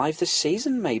survive the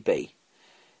season, maybe?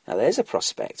 Now there's a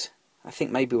prospect. I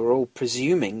think maybe we're all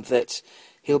presuming that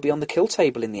he'll be on the kill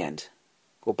table in the end,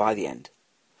 or by the end.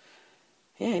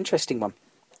 Yeah, interesting one.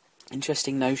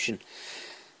 Interesting notion.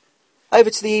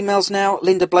 Over to the emails now.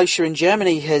 Linda Blocher in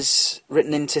Germany has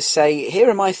written in to say, here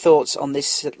are my thoughts on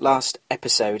this last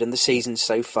episode and the season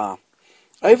so far.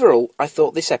 Overall, I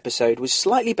thought this episode was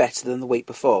slightly better than the week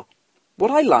before.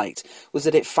 What I liked was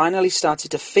that it finally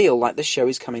started to feel like the show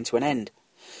is coming to an end.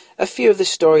 A few of the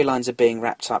storylines are being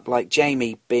wrapped up, like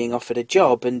Jamie being offered a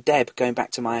job and Deb going back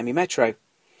to Miami Metro.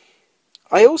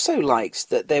 I also liked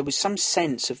that there was some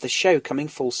sense of the show coming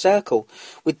full circle,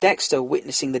 with Dexter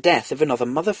witnessing the death of another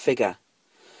mother figure.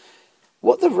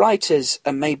 What the writers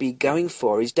are maybe going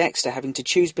for is Dexter having to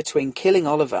choose between killing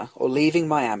Oliver or leaving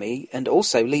Miami, and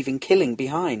also leaving Killing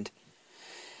behind.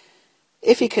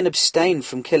 If he can abstain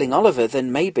from killing Oliver,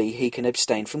 then maybe he can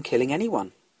abstain from killing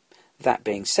anyone. That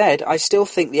being said, I still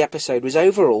think the episode was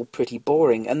overall pretty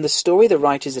boring, and the story the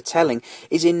writers are telling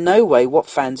is in no way what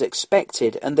fans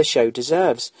expected and the show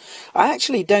deserves. I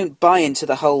actually don't buy into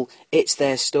the whole "it's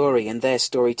their story and their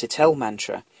story to tell"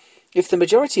 mantra. If the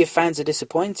majority of fans are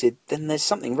disappointed, then there's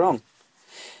something wrong.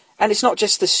 And it's not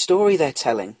just the story they're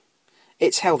telling,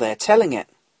 it's how they're telling it.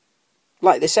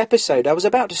 Like this episode, I was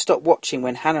about to stop watching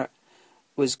when Hannah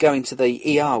was going to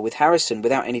the ER with Harrison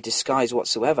without any disguise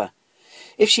whatsoever.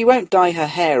 If she won't dye her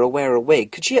hair or wear a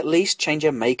wig, could she at least change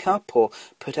her makeup or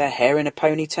put her hair in a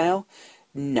ponytail?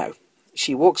 No.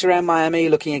 She walks around Miami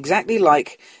looking exactly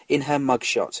like in her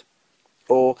mugshot.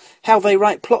 Or how they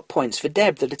write plot points for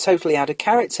Deb that are totally out of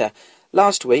character.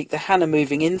 Last week, the Hannah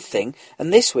moving in thing,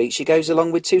 and this week she goes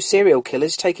along with 2 serial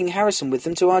killers taking Harrison with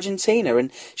them to Argentina, and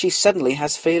she suddenly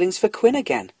has feelings for Quinn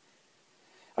again.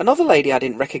 Another lady I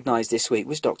didn't recognise this week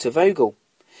was Dr. Vogel.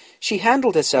 She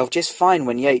handled herself just fine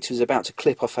when Yates was about to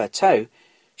clip off her toe.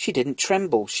 She didn't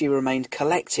tremble, she remained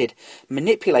collected,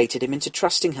 manipulated him into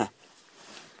trusting her.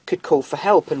 Could call for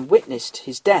help and witnessed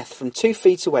his death from 2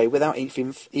 feet away without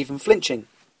even flinching.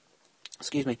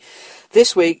 Excuse me.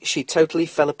 This week she totally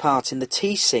fell apart in the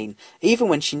tea scene, even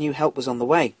when she knew help was on the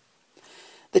way.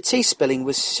 The tea spilling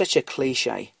was such a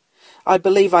cliche. I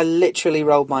believe I literally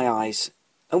rolled my eyes.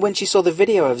 And when she saw the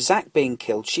video of Zach being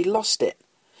killed, she lost it.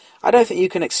 I don't think you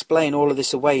can explain all of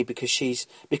this away because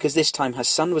this time her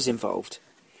son was involved.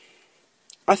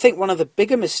 I think one of the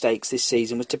bigger mistakes this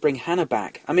season was to bring Hannah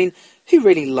back. I mean, who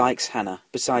really likes Hannah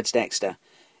besides Dexter?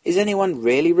 Is anyone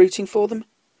really rooting for them?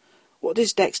 What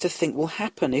does Dexter think will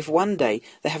happen if one day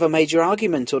they have a major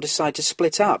argument or decide to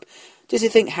split up? Does he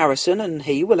think Harrison and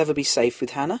he will ever be safe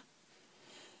with Hannah?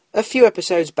 A few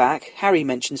episodes back, Harry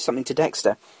mentioned something to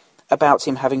Dexter about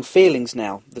him having feelings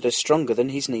now that are stronger than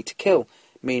his need to kill,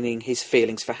 meaning his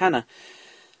feelings for Hannah.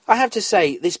 I have to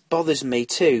say, this bothers me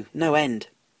too, no end.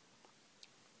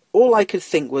 All I could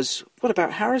think was, what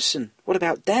about Harrison? What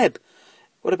about Deb?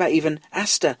 What about even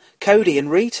Asta, Cody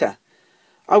and Rita?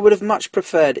 I would have much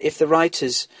preferred if the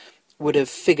writers would have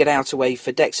figured out a way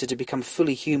for Dexter to become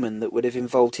fully human that would have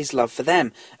involved his love for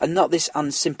them, and not this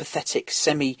unsympathetic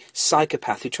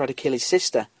semi-psychopath who tried to kill his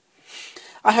sister.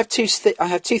 I have two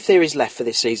theories left for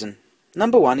this season.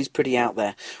 Number 1 is pretty out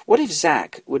there. What if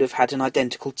Zach would have had an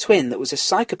identical twin that was a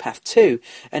psychopath too,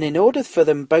 and in order for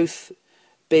them both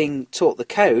being taught the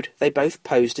code, they both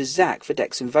posed as Zach for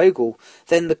Dex and Vogel,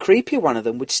 then the creepier one of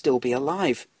them would still be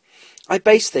alive. I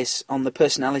base this on the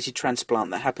personality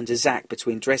transplant that happened to Zach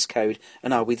between Dress Code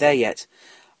and Are We There Yet?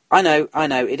 I know,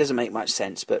 it doesn't make much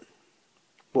sense, but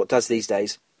what does these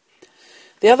days?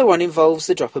 The other one involves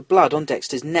the drop of blood on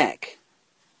Dexter's neck,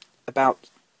 about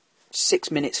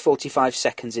 6 minutes 45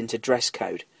 seconds into dress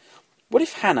code. What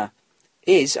if Hannah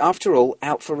is, after all,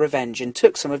 out for revenge and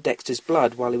took some of Dexter's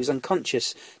blood while he was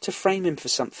unconscious to frame him for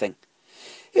something?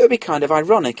 It would be kind of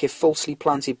ironic if falsely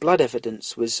planted blood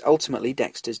evidence was ultimately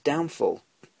Dexter's downfall.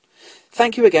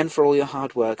 Thank you again for all your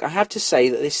hard work. I have to say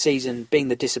that this season, being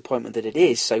the disappointment that it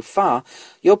is so far,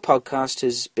 your podcast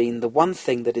has been the one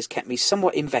thing that has kept me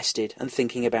somewhat invested and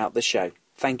thinking about the show.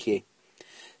 Thank you.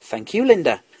 Thank you,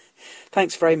 Linda.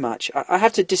 Thanks very much. I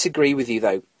have to disagree with you,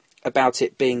 though, about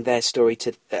it being their story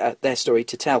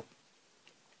to tell.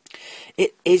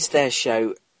 It is their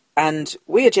show, and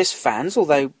we are just fans,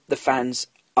 although the fans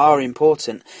are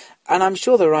important, and I'm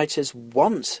sure the writers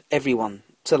want everyone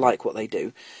to like what they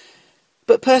do.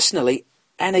 But personally,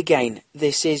 and again,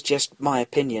 this is just my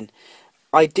opinion,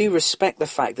 I do respect the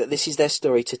fact that this is their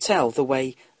story to tell the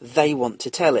way they want to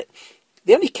tell it.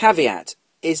 The only caveat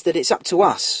is that it's up to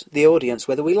us, the audience,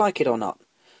 whether we like it or not,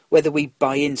 whether we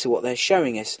buy into what they're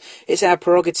showing us. It's our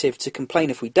prerogative to complain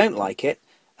if we don't like it,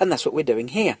 and that's what we're doing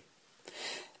here.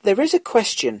 There is the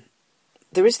question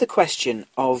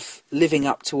of living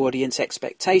up to audience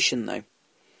expectation, though.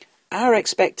 Our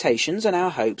expectations and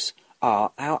our hopes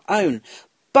are our own,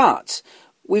 but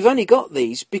we've only got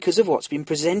these because of what's been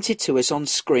presented to us on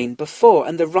screen before,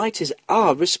 and the writers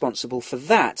are responsible for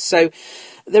that. So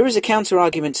there is a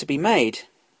counter-argument to be made.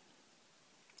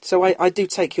 So I do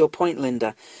take your point,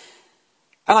 Linda.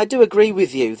 And I do agree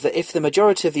with you that if the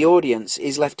majority of the audience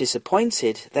is left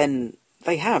disappointed, then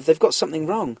they've got something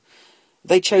wrong.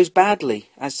 They chose badly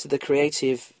as to the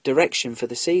creative direction for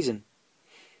the season.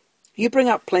 You bring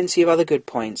up plenty of other good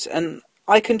points, and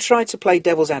I can try to play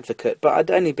devil's advocate, but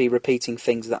I'd only be repeating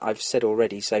things that I've said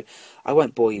already, so I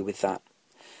won't bore you with that.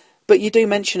 But you do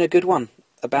mention a good one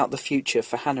about the future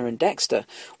for Hannah and Dexter.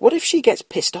 What if she gets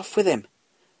pissed off with him?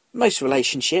 Most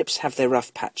relationships have their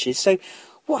rough patches, so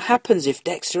what happens if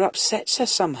Dexter upsets her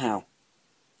somehow?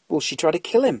 Will she try to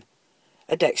kill him?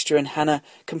 Are Dexter and Hannah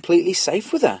completely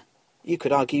safe with her? You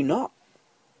could argue not.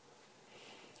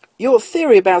 Your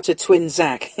theory about a twin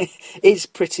Zack is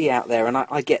pretty out there, and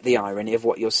I get the irony of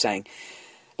what you're saying.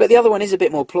 But the other one is a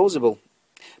bit more plausible.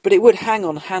 But it would hang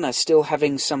on Hannah still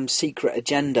having some secret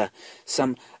agenda,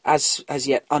 some as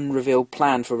yet unrevealed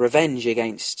plan for revenge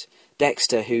against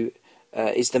Dexter, who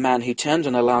is the man who turned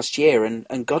on her last year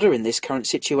and got her in this current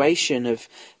situation of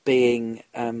being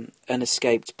an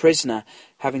escaped prisoner,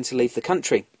 having to leave the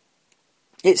country.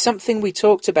 It's something we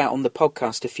talked about on the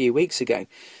podcast a few weeks ago.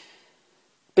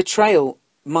 Betrayal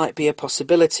might be a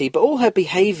possibility, but all her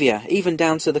behaviour, even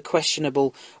down to the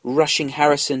questionable rushing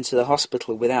Harrison to the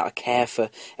hospital without a care for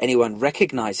anyone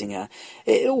recognising her,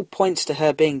 it all points to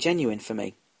her being genuine for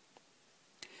me.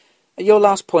 Your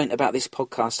last point about this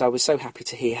podcast, I was so happy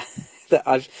to hear that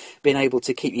I've been able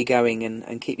to keep you going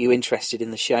and keep you interested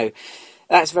in the show.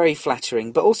 That's very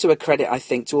flattering, but also a credit, I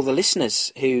think, to all the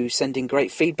listeners who send in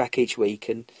great feedback each week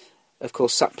and, of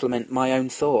course, supplement my own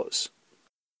thoughts.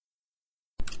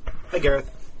 Hi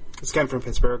Gareth, it's Ken from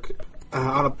Pittsburgh.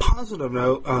 On a positive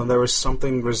note, there was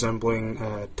something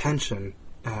resembling tension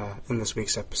in this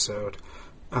week's episode.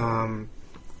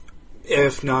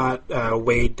 If not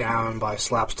weighed down by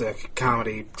slapstick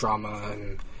comedy, drama,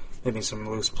 and maybe some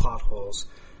loose plot holes.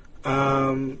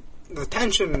 The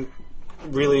tension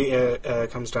really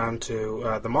comes down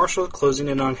to the marshal closing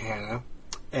in on Hannah,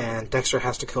 and Dexter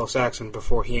has to kill Saxon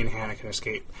before he and Hannah can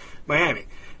escape Miami.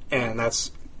 And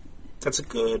that's a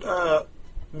good,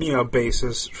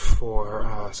 basis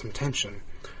for some tension.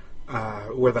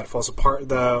 Where that falls apart,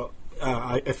 though,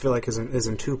 I feel like is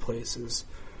in two places.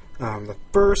 The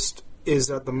first is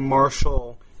that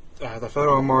the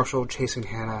federal marshal chasing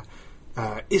Hannah,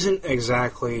 isn't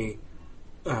exactly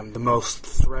the most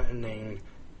threatening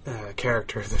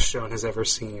character this show has ever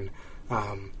seen.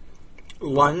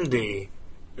 Lundy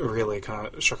really kind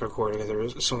of struck a chord because there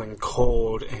was something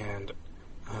cold and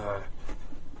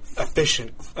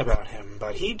efficient about him,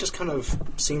 but he just kind of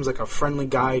seems like a friendly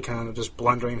guy, kind of just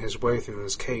blundering his way through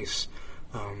this case.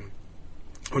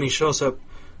 When he shows up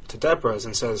to Deborah's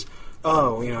and says,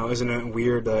 "Oh, isn't it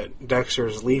weird that Dexter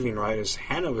is leaving right as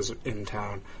Hannah was in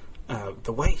town?"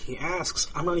 The way he asks,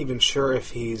 I'm not even sure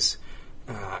if he's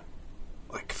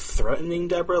threatening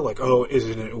Deborah, like, "Oh,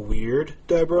 isn't it weird,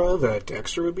 Deborah, that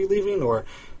Dexter would be leaving?" Or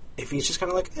if he's just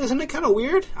kind of like, "Isn't it kind of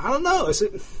weird? I don't know. Is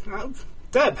it?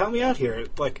 Deb, help me out here."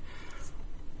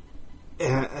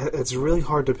 It's really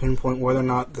hard to pinpoint whether or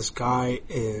not this guy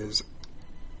is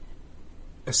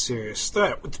a serious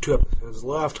threat. With the 2 episodes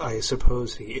left, I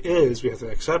suppose he is. We have to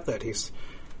accept that he's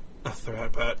a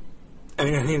threat, but I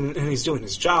mean, and he's doing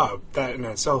his job. That in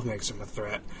itself makes him a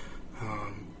threat.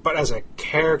 But as a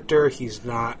character, he's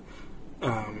not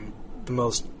the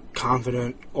most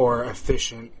confident or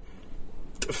efficient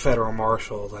federal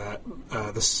marshal that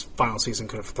this final season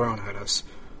could have thrown at us.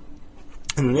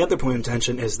 And then the other point of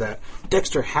tension is that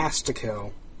Dexter has to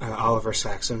kill Oliver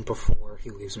Saxon before he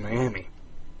leaves Miami.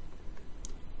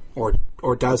 Or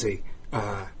does he?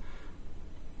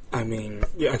 I mean,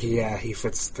 yeah, he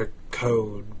fits the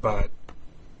code, but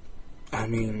I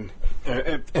mean,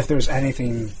 if there's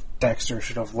anything Dexter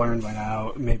should have learned by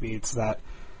now, maybe it's that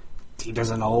he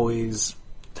doesn't always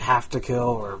have to kill,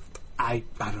 or I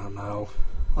don't know.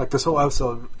 Like, this whole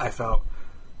episode, I felt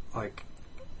like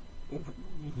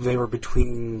they were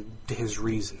between his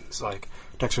reasons. Like,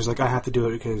 Dexter's like, I have to do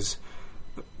it because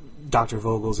Dr.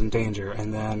 Vogel's in danger,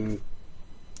 and then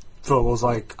Vogel's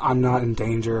like, I'm not in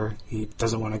danger, he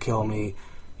doesn't want to kill me,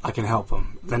 I can help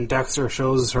him. Then Dexter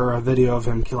shows her a video of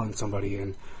him killing somebody,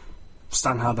 and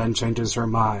somehow then changes her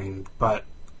mind. But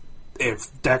if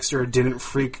Dexter didn't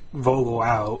freak Vogel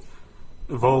out,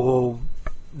 Vogel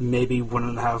maybe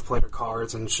wouldn't have played her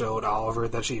cards and showed Oliver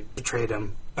that she betrayed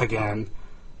him again,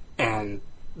 and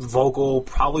Vogel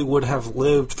probably would have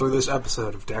lived through this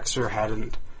episode if Dexter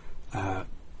hadn't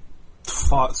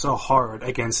fought so hard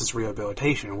against his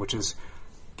rehabilitation, which is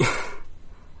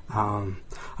I'm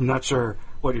not sure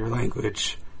what your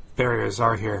language barriers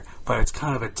are here, but it's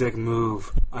kind of a dick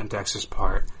move on Dexter's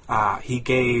part. He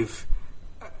gave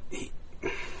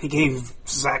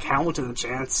Zach Hamilton a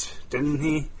chance, didn't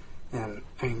he? And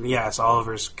I mean, yes,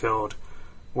 Oliver's killed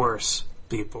worse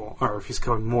people, or he's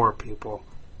killed more people,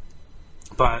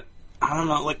 but I don't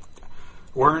know, like,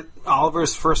 weren't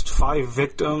Oliver's first 5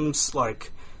 victims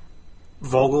like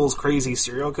Vogel's crazy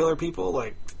serial killer people?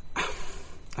 Like, I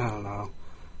don't know.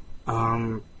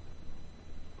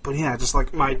 But yeah, just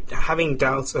like my having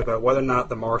doubts about whether or not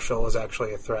the Marshal is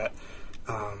actually a threat,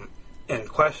 and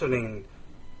questioning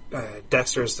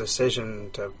Dexter's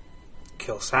decision to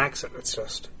kill Saxon. It's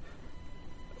just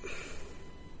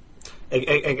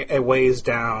it weighs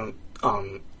down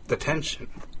the tension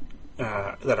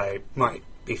that I might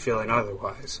be feeling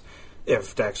otherwise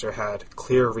if Dexter had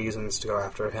clear reasons to go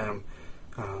after him.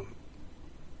 And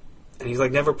he's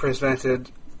like never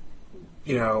presented,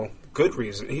 good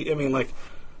reason. I mean, like,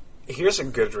 here's a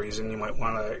good reason you might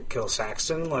want to kill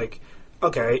Saxon. Like,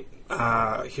 okay,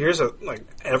 here's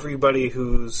everybody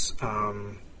who's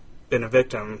been a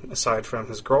victim aside from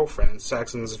his girlfriend.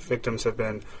 Saxon's victims have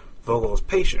been Vogel's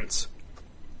patients.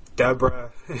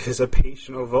 Deborah is a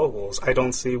patient of Vogel's. I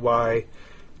don't see why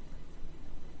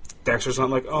Dexter's not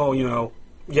like,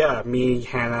 yeah, me,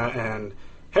 Hannah, and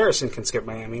Harrison can skip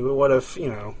Miami, but what if,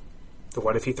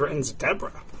 what if he threatens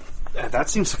Deborah? That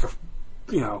seems like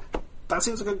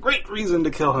a great reason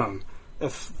to kill him.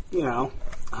 If, I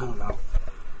don't know.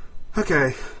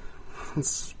 Okay,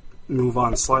 let's move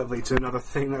on slightly to another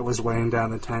thing that was weighing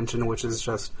down the tension, which is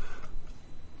just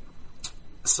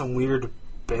some weird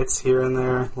bits here and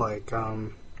there, like,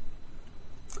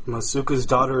 Masuka's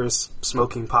daughter is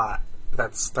smoking pot.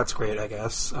 That's great, I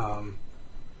guess. I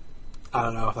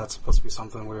don't know if that's supposed to be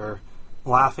something we're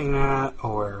laughing at,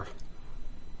 or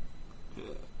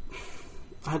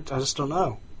I just don't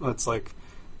know. It's like,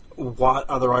 what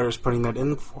are the writers putting that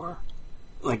in for?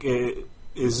 Like,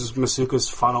 is Masuka's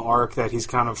final arc that he's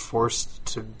kind of forced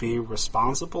to be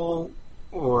responsible,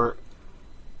 or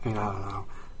I don't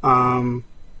know.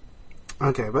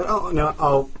 Okay, but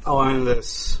I'll end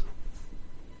this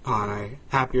on a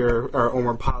happier or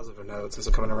more positive note since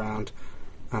it's coming around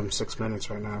 6 minutes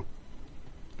right now.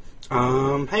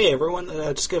 Hey everyone,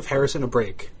 just give Harrison a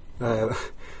break. That's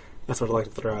what I'd like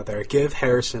to throw out there. Give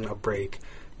Harrison a break.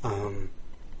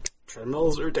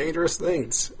 Treadmills are dangerous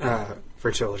things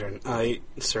for children. I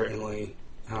certainly,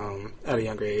 at a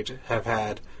younger age, have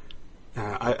had.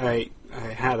 I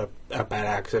had a bad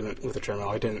accident with a treadmill.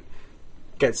 I didn't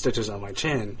get stitches on my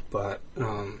chin, but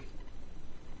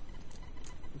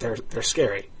they're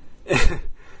scary,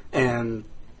 and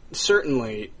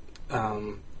certainly,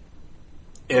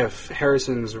 if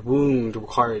Harrison's wound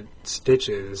required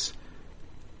stitches,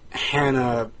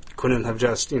 Hannah couldn't have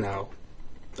just,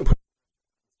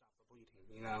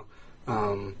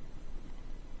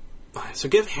 so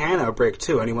give Hannah a break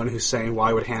too. Anyone who's saying,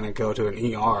 why would Hannah go to an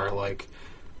ER? Like,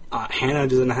 Hannah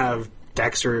doesn't have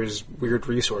Dexter's weird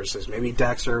resources. Maybe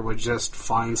Dexter would just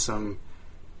find some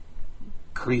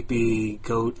creepy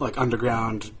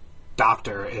underground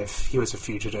doctor if he was a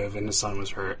fugitive and his son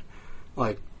was hurt.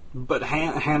 Like, but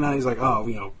Hannah is like,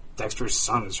 Dexter's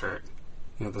son is hurt.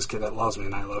 This kid that loves me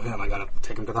and I love him. I gotta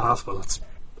take him to the hospital. It's,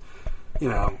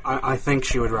 I think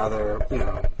she would rather,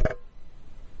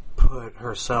 put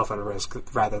herself at risk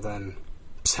rather than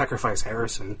sacrifice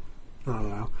Harrison. I don't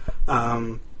know.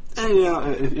 And, you know,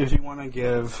 if you want to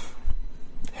give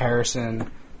Harrison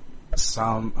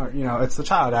some, or, you know, it's the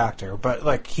child actor, but,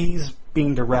 like, he's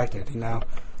being directed, you know.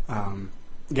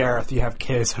 Gareth, you have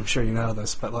kids, I'm sure you know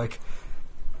this, but, like,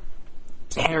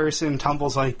 Harrison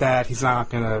tumbles like that, he's not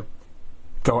going to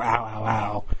go ow, ow,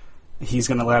 ow. He's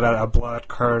going to let out a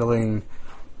blood-curdling,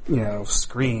 you know,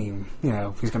 scream. You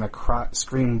know, he's going to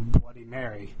scream Bloody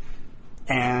Mary.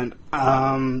 And,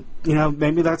 you know,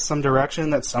 maybe that's some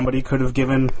direction that somebody could have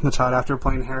given the child after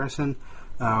playing Harrison.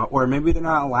 Or maybe they're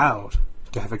not allowed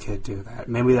to have a kid do that.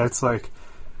 Maybe that's, like,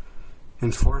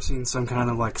 enforcing some kind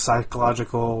of, like,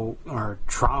 psychological or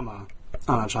trauma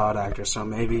on a child actor. So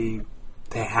maybe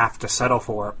they have to settle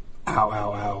for ow,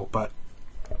 ow, ow. But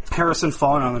Harrison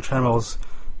falling on the treadmill is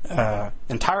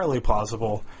entirely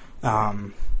plausible.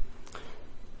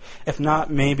 If not,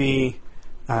 maybe,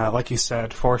 like you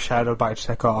said, foreshadowed by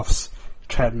Chekhov's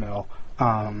treadmill.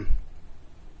 I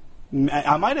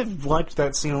might have liked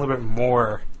that scene a little bit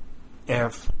more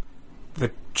if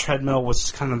the treadmill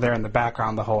was kind of there in the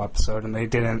background the whole episode, and they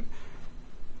didn't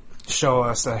show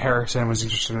us that Harrison was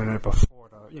interested in it before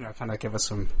to, you know, kind of give us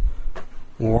some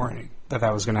warning that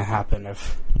was going to happen.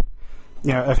 If,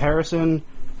 you know, if Harrison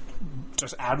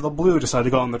just out of the blue decided to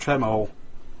go on the treadmill,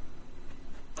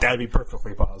 that'd be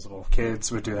perfectly plausible.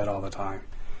 Kids would do that all the time.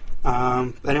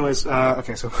 Anyways,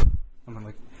 okay, so I'm in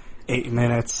like 8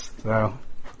 minutes, so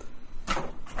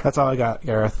that's all I got,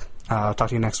 Gareth. I'll talk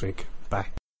to you next week. Bye.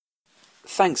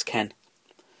 Thanks, Ken.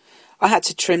 I had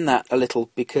to trim that a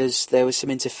little because there was some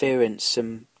interference,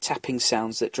 some tapping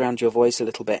sounds that drowned your voice a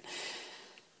little bit.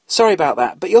 Sorry about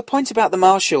that, but your point about the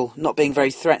Marshal not being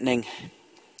very threatening,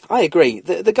 I agree.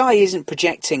 The guy isn't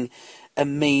projecting a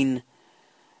mean,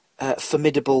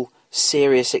 formidable,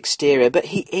 serious exterior, but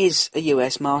he is a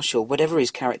US Marshal, whatever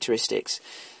his characteristics.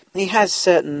 He has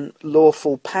certain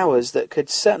lawful powers that could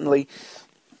certainly...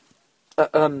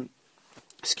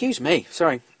 excuse me,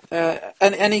 sorry.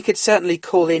 And he could certainly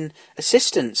call in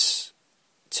assistance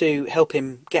to help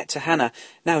him get to Hannah.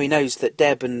 Now he knows that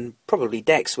Deb and probably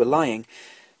Dex were lying.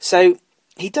 So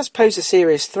he does pose a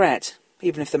serious threat,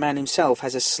 even if the man himself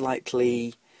has a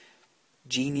slightly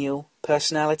genial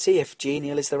personality, if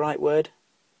genial is the right word.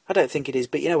 I don't think it is,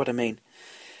 but you know what I mean.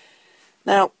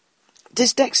 Now,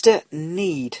 does Dexter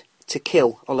need to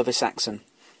kill Oliver Saxon?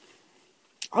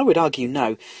 I would argue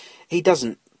no, he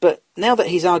doesn't. But now that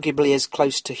he's arguably as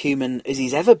close to human as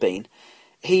he's ever been,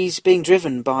 he's being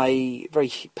driven by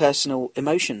very personal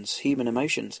emotions, human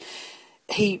emotions.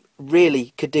 He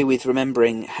really could do with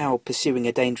remembering how pursuing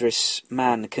a dangerous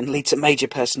man can lead to major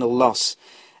personal loss,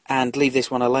 and leave this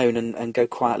one alone and go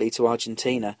quietly to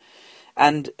Argentina.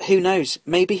 And who knows,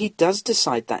 maybe he does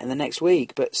decide that in the next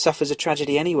week, but suffers a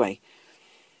tragedy anyway.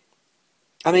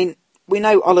 I mean, we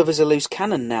know Oliver's a loose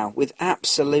cannon now, with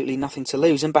absolutely nothing to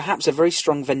lose, and perhaps a very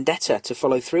strong vendetta to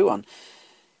follow through on.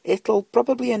 It'll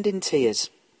probably end in tears.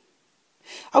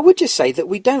 I would just say that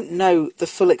we don't know the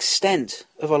full extent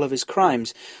of Oliver's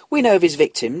crimes. We know of his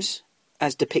victims,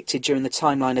 as depicted during the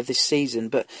timeline of this season,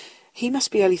 but he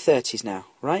must be early 30s now,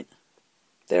 right?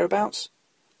 Thereabouts?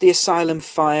 The asylum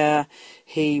fire,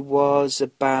 he was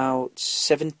about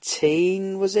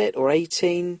 17, was it? Or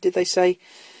 18, did they say?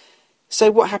 So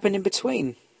what happened in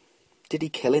between? Did he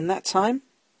kill in that time?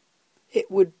 It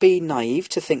would be naive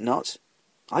to think not.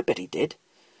 I bet he did.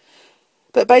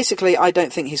 But basically, I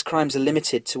don't think his crimes are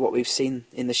limited to what we've seen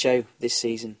in the show this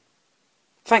season.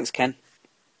 Thanks, Ken.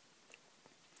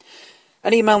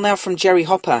 An email now from Jerry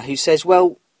Hopper, who says,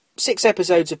 well, 6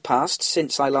 episodes have passed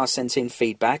since I last sent in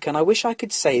feedback, and I wish I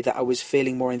could say that I was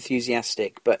feeling more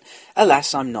enthusiastic, but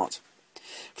alas, I'm not.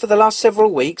 For the last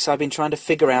several weeks, I've been trying to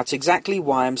figure out exactly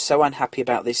why I'm so unhappy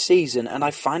about this season, and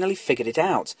I finally figured it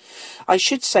out. I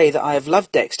should say that I have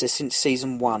loved Dexter since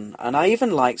Season 1, and I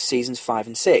even liked Seasons 5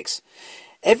 and 6.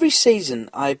 Every season,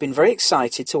 I've been very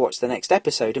excited to watch the next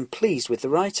episode and pleased with the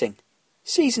writing.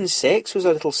 Season 6 was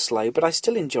a little slow, but I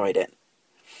still enjoyed it.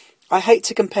 I hate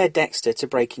to compare Dexter to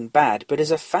Breaking Bad, but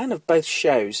as a fan of both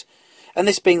shows, and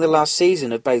this being the last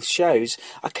season of both shows,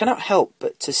 I cannot help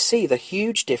but to see the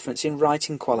huge difference in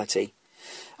writing quality.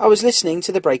 I was listening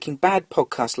to the Breaking Bad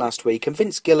podcast last week, and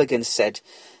Vince Gilligan said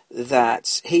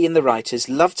that he and the writers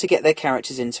love to get their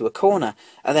characters into a corner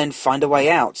and then find a way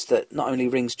out that not only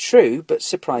rings true, but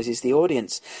surprises the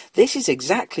audience. This is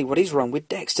exactly what is wrong with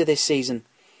Dexter this season.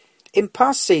 In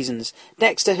past seasons,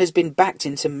 Dexter has been backed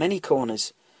into many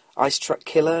corners. Ice Truck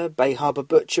Killer, Bay Harbor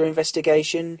Butcher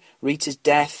investigation, Rita's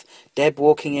death, Deb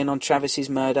walking in on Travis's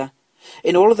murder.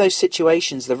 In all of those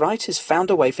situations, the writers found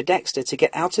a way for Dexter to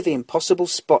get out of the impossible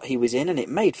spot he was in, and it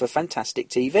made for fantastic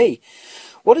TV.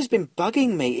 What has been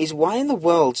bugging me is why in the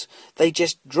world they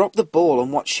just dropped the ball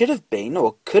on what should have been,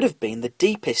 or could have been, the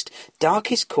deepest,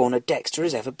 darkest corner Dexter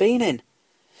has ever been in.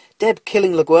 Deb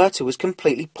killing LaGuerta was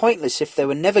completely pointless if there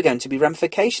were never going to be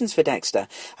ramifications for Dexter.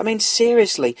 I mean,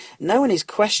 seriously, no one is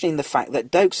questioning the fact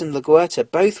that Dokes and LaGuerta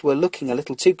both were looking a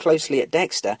little too closely at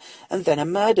Dexter and then are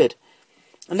murdered.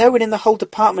 No one in the whole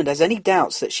department has any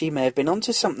doubts that she may have been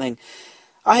onto something.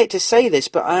 I hate to say this,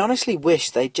 but I honestly wish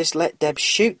they'd just let Deb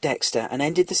shoot Dexter and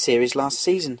ended the series last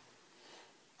season.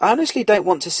 I honestly don't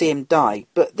want to see him die,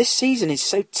 but this season is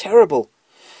so terrible.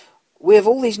 We have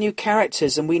all these new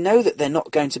characters and we know that they're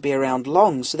not going to be around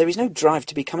long, so there is no drive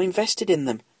to become invested in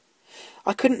them.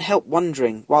 I couldn't help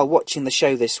wondering, while watching the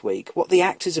show this week, what the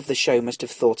actors of the show must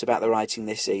have thought about the writing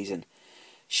this season.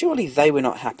 Surely they were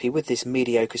not happy with this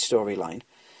mediocre storyline.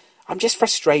 I'm just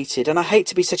frustrated, and I hate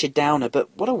to be such a downer, but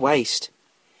what a waste.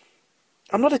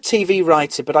 I'm not a TV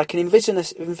writer, but I can envision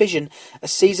a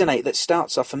Season 8 that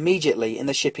starts off immediately in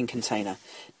the shipping container.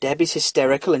 Deb is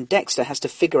hysterical and Dexter has to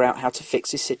figure out how to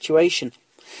fix his situation.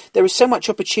 There is so much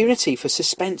opportunity for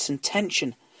suspense and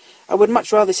tension. I would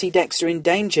much rather see Dexter in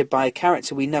danger by a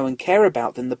character we know and care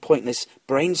about than the pointless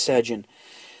brain surgeon.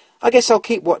 I guess I'll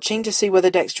keep watching to see whether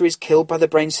Dexter is killed by the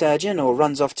brain surgeon or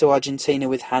runs off to Argentina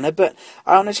with Hannah, but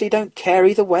I honestly don't care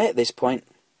either way at this point.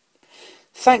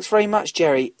 Thanks very much,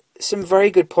 Jerry. Some very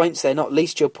good points there, not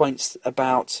least your points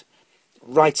about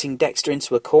writing Dexter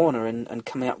into a corner and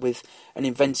coming up with an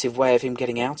inventive way of him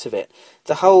getting out of it.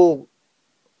 The whole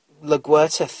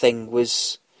LaGuerta thing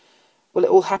was... well, it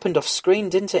all happened off screen,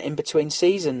 didn't it, in between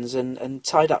seasons, and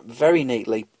tied up very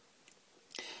neatly.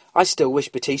 I still wish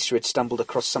Batista had stumbled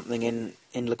across something in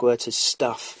LaGuerta's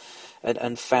stuff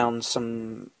and found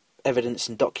some evidence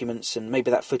and documents and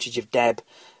maybe that footage of Deb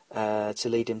to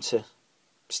lead him to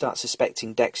start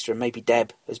suspecting Dexter and maybe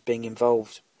Deb as being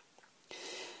involved.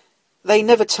 They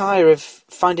never tire of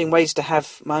finding ways to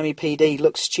have Miami PD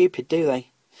look stupid, do they?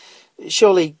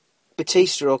 Surely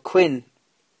Batista or Quinn,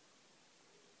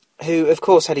 who of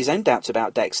course had his own doubts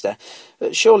about Dexter,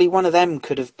 surely one of them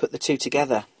could have put the two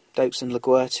together, Dokes and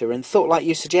LaGuerta, and thought like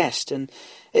you suggest, and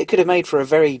it could have made for a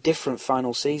very different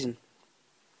final season.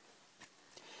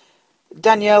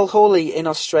 Danielle Hawley in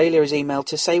Australia has emailed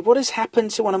to say, what has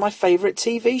happened to one of my favourite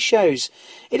TV shows?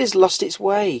 It has lost its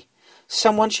way.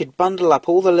 Someone should bundle up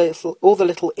all the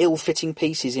little ill-fitting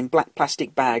pieces in black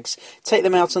plastic bags, take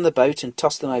them out on the boat and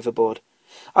toss them overboard.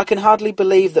 I can hardly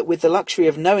believe that with the luxury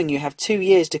of knowing you have 2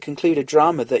 years to conclude a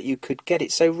drama that you could get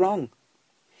it so wrong.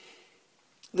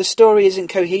 The story isn't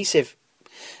cohesive,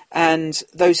 and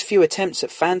those few attempts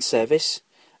at fan service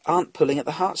aren't pulling at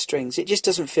the heartstrings. It just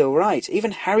doesn't feel right.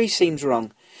 Even Harry seems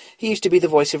wrong. He used to be the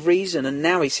voice of reason, and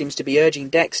now he seems to be urging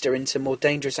Dexter into more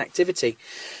dangerous activity.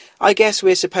 I guess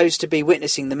we're supposed to be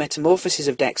witnessing the metamorphosis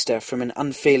of Dexter from an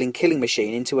unfeeling killing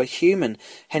machine into a human,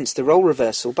 hence the role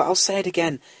reversal, but I'll say it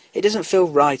again, it doesn't feel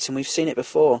right, and we've seen it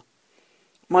before.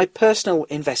 My personal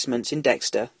investment in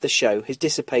Dexter, the show, has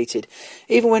dissipated.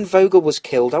 Even when Vogel was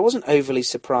killed, I wasn't overly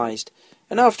surprised.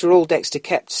 And after all, Dexter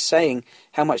kept saying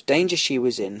how much danger she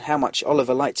was in, how much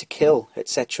Oliver liked to kill,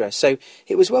 etc. So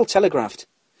it was well telegraphed.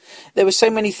 There were so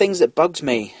many things that bugged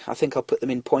me. I think I'll put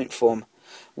them in point form.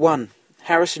 1.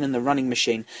 Harrison and the running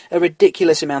machine. A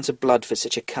ridiculous amount of blood for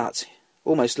such a cut.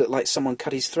 Almost looked like someone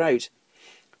cut his throat.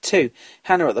 2.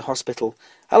 Hannah at the hospital.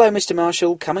 Hello, Mr.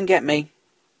 Marshall, come and get me.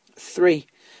 3.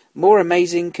 More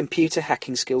amazing computer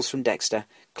hacking skills from Dexter.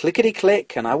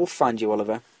 Clickety-click, and I will find you,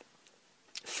 Oliver.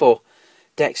 4.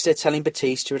 Dexter telling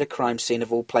Batista at a crime scene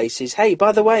of all places, hey,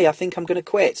 by the way, I think I'm going to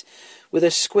quit. With a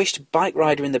squished bike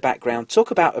rider in the background.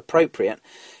 Talk about appropriate.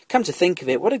 Come to think of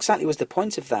it, what exactly was the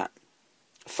point of that?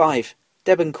 5.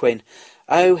 Deb and Quinn.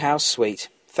 Oh, how sweet.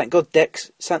 Thank God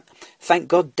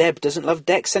Deb doesn't love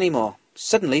Dex anymore.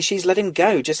 Suddenly she's let him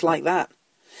go, just like that.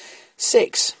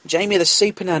 6. Jamie the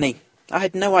super nanny. I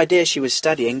had no idea she was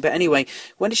studying, but anyway,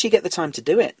 when did she get the time to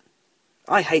do it?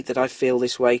 I hate that I feel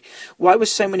this way. Why were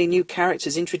so many new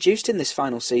characters introduced in this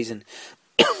final season?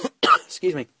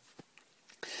 Excuse me.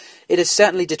 It has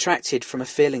certainly detracted from a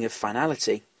feeling of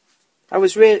finality. I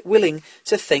was willing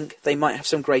to think they might have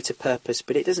some greater purpose,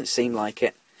 but it doesn't seem like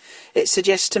it. It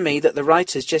suggests to me that the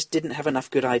writers just didn't have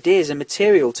enough good ideas and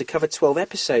material to cover 12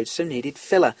 episodes, so needed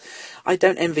filler. I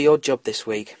don't envy your job this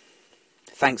week.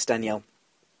 Thanks, Danielle.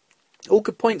 All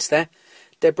good points there.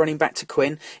 Deb running back to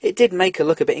Quinn. It did make her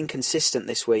look a bit inconsistent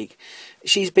this week.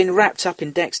 She's been wrapped up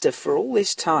in Dexter for all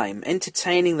this time,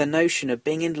 entertaining the notion of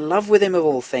being in love with him of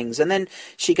all things, and then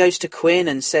she goes to Quinn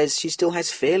and says she still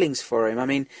has feelings for him. I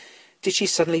mean, Did she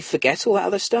suddenly forget all that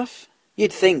other stuff?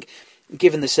 You'd think,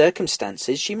 given the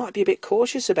circumstances, she might be a bit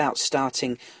cautious about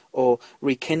starting or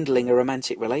rekindling a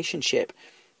romantic relationship.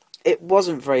 It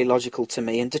wasn't very logical to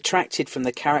me and detracted from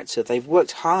the character they've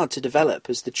worked hard to develop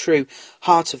as the true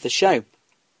heart of the show.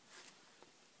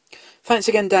 Thanks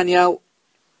again, Danielle.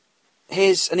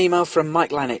 Here's an email from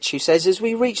Mike Lanich, who says, as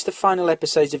we reach the final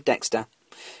episodes of Dexter,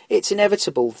 it's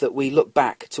inevitable that we look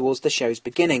back towards the show's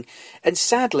beginning, and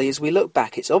sadly, as we look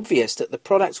back, it's obvious that the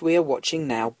product we are watching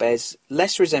now bears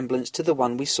less resemblance to the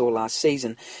one we saw last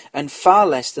season, and far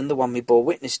less than the one we bore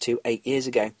witness to 8 years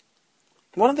ago.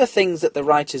 One of the things that the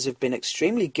writers have been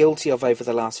extremely guilty of over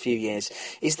the last few years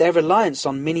is their reliance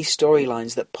on mini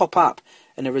storylines that pop up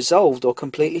and are resolved or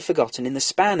completely forgotten in the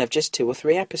span of just 2 or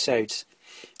 3 episodes.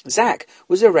 Zack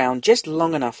was around just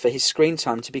long enough for his screen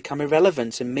time to become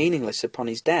irrelevant and meaningless upon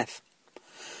his death.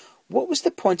 What was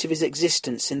the point of his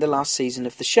existence in the last season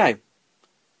of the show?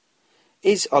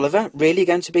 Is Oliver really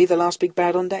going to be the last big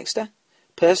bad on Dexter?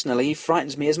 Personally, he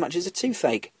frightens me as much as a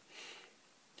toothache.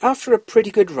 After a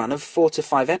pretty good run of 4 to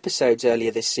 5 episodes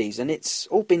earlier this season, it's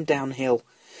all been downhill.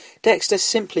 Dexter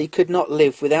simply could not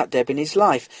live without Deb in his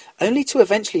life, only to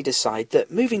eventually decide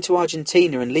that moving to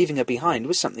Argentina and leaving her behind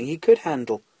was something he could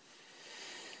handle.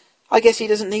 I guess he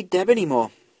doesn't need Deb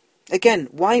anymore. Again,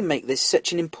 why make this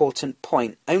such an important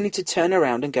point, only to turn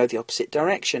around and go the opposite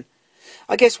direction?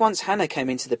 I guess once Hannah came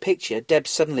into the picture, Deb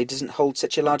suddenly doesn't hold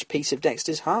such a large piece of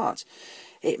Dexter's heart.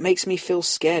 It makes me feel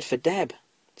scared for Deb.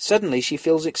 Suddenly she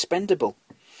feels expendable.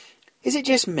 Is it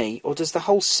just me, or does the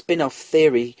whole spin-off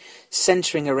theory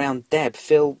centering around Deb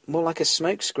feel more like a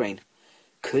smokescreen?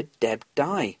 Could Deb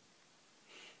die?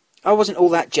 I wasn't all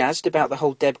that jazzed about the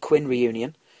whole Deb-Quinn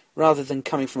reunion. Rather than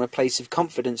coming from a place of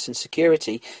confidence and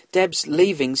security, Deb's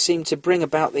leaving seemed to bring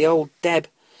about the old Deb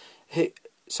who...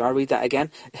 Sorry, read that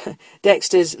again.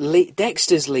 Dexter's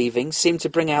leaving seemed to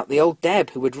bring out the old Deb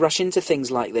who would rush into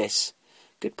things like this.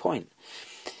 Good point.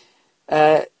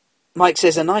 Mike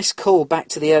says, a nice call back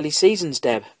to the early seasons,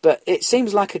 Deb, but it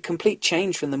seems like a complete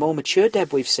change from the more mature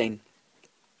Deb we've seen.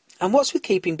 And what's with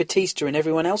keeping Batista and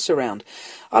everyone else around?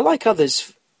 I, like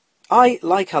others,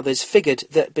 figured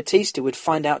that Batista would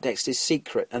find out Dexter's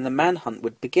secret and the manhunt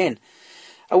would begin.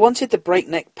 I wanted the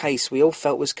breakneck pace we all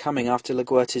felt was coming after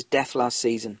LaGuerta's death last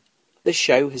season. The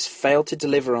show has failed to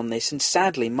deliver on this, and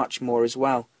sadly much more as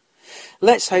well.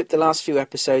 Let's hope the last few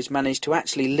episodes manage to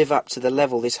actually live up to the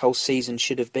level this whole season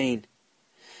should have been.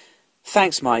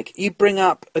 Thanks, Mike. You bring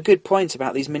up a good point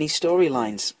about these mini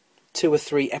storylines. 2 or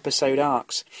 3 episode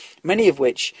arcs, many of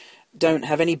which don't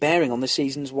have any bearing on the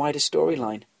season's wider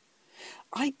storyline.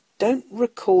 I don't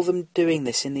recall them doing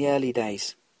this in the early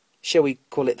days. Shall we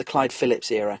call it the Clyde Phillips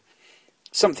era?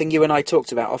 Something you and I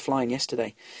talked about offline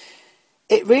yesterday.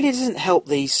 It really doesn't help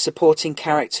these supporting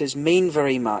characters mean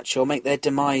very much or make their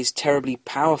demise terribly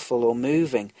powerful or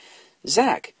moving.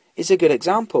 Zack is a good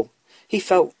example. He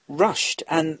felt rushed,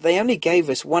 and they only gave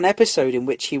us 1 episode in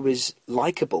which he was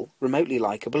likeable, remotely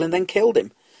likeable, and then killed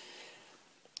him.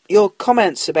 Your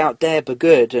comments about Deb are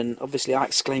good, and obviously I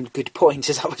exclaimed good point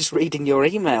as I was reading your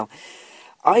email.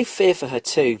 I fear for her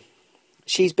too.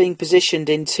 She's being positioned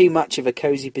in too much of a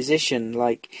cosy position,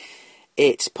 like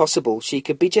it's possible she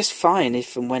could be just fine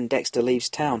if and when Dexter leaves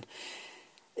town.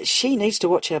 She needs to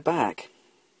watch her back.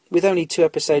 With only 2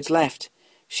 episodes left,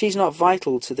 she's not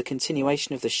vital to the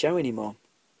continuation of the show anymore.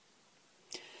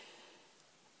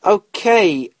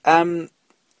 Okay,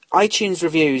 iTunes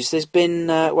reviews. There's been,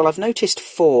 I've noticed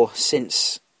 4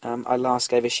 since I last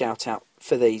gave a shout out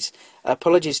for these.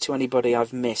 Apologies to anybody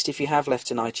I've missed. If you have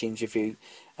left an iTunes review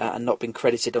and not been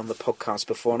credited on the podcast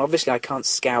before, and obviously I can't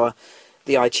scour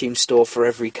the iTunes store for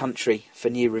every country for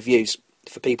new reviews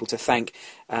for people to thank,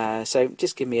 so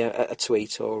just give me a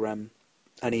tweet or an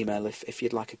email if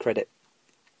you'd like a credit.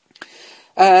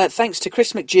 Thanks to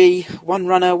Chris McGee, One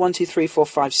Runner,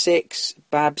 123456,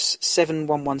 Babs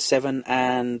 7117,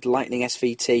 and Lightning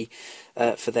SVT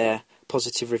for their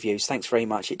positive reviews. Thanks very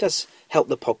much. It does help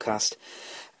the podcast.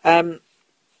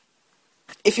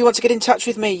 If you want to get in touch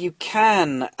with me, you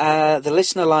can. The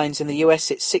listener lines in the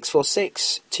US, it's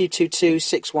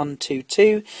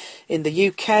 646-222-6122. In the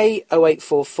UK,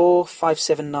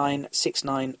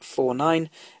 0844-579-6949.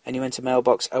 And you enter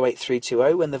mailbox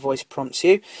 08320 when the voice prompts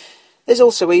you. There's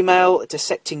also email,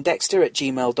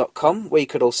 dissectingdexter@gmail.com, where you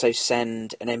could also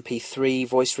send an MP3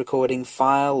 voice recording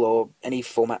file, or any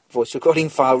format voice recording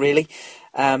file, really,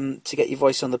 to get your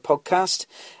voice on the podcast.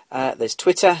 There's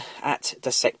Twitter,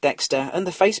 @DissectDexter, and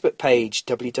the Facebook page,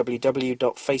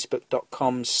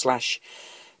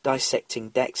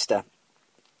 www.facebook.com/DissectingDexter.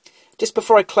 Just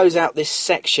before I close out this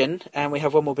section, and we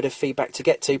have one more bit of feedback to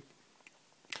get to,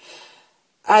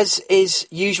 As is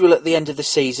usual at the end of the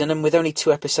season, and with only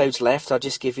 2 episodes left, I'll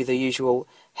just give you the usual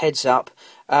heads up.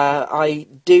 I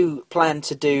do plan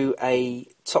to do a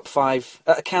top 5,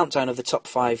 a countdown of the top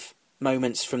 5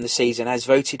 moments from the season as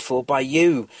voted for by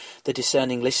you, the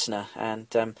discerning listener, and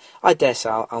I dare say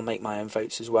I'll make my own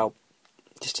votes as well,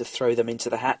 just to throw them into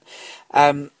the hat.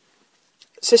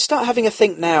 So start having a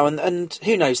think now, and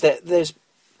who knows,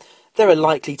 there are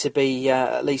likely to be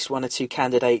at least 1 or 2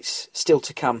 candidates still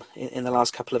to come in the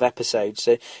last couple of episodes.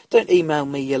 So don't email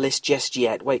me your list just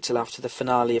yet. Wait till after the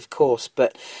finale, of course.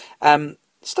 But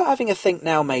start having a think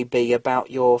now, maybe,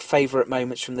 about your favourite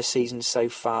moments from the season so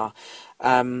far,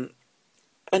 and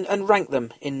rank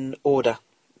them in order.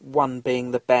 1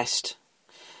 being the best,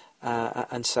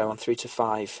 and so on through to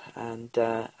 5, and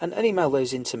email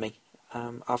those in to me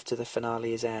after the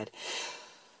finale is aired.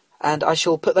 And I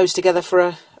shall put those together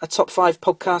for a top 5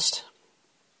 podcast,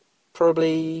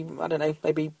 probably, I don't know,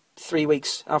 maybe 3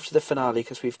 weeks after the finale,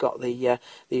 because we've got the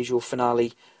usual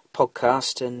finale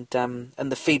podcast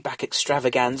and the feedback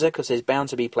extravaganza, because there's bound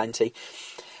to be plenty,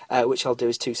 which I'll do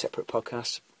as 2 separate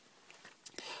podcasts.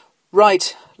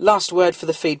 Right, last word for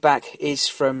the feedback is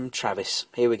from Travis.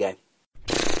 Here we go.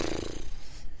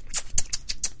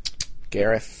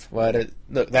 Gareth,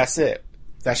 look, that's it.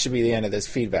 That should be the end of this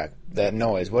feedback. That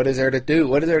noise. What is there to do?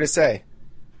 What is there to say?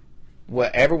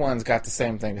 Everyone's got the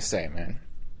same thing to say, man.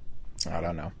 I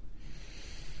don't know.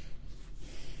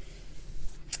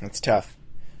 It's tough.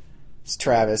 It's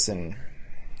Travis, and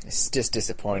it's just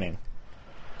disappointing.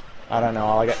 I don't know.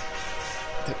 All I got...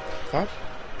 The fuck?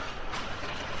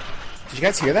 Did you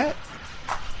guys hear that?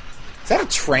 Is that a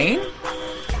train?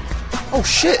 Oh,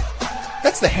 shit.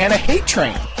 That's the Hannah Hate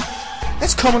Train.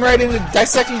 That's coming right into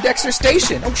Dissecting Dexter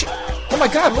Station. Oh, shit. Oh, my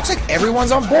God. Looks like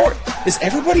everyone's on board. Is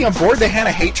everybody on board the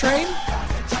Hannah Hate Train?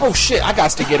 Oh, shit. I got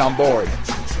to get on board.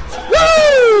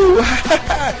 Woo!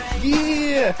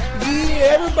 Yeah.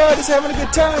 Everybody's having a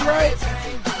good time, right?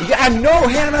 Yeah, I know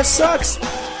Hannah sucks.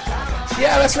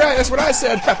 Yeah, that's right. That's what I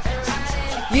said.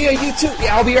 Yeah, you too.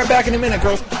 Yeah, I'll be right back in a minute,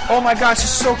 girls. Oh, my gosh. It's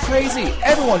so crazy.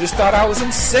 Everyone just thought I was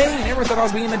insane. Everyone thought I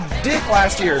was being a dick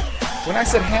last year when I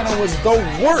said Hannah was the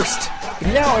worst.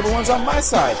 But now everyone's on my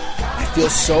side. I feel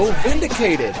so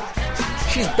vindicated.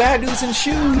 She's bad news in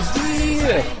shoes.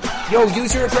 Yeah. Yo,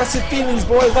 use your aggressive feelings,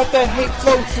 boy. Let that hate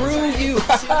flow through you.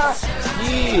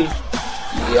 Yeah.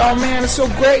 Oh, man, it's so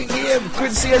great. Yeah, good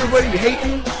to see everybody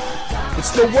hating.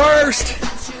 It's the worst.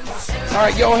 All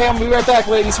right, yo, hey, I'm going to be right back,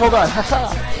 ladies. Hold on.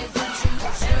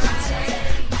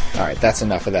 All right, that's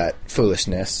enough of that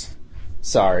foolishness.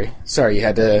 Sorry you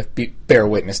had to bear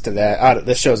witness to that.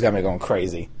 This show's got me going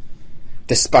crazy.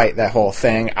 Despite that whole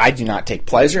thing, I do not take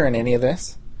pleasure in any of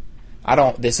this.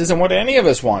 This isn't what any of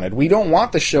us wanted. We don't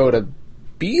want the show to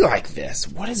be like this.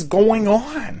 What is going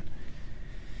on?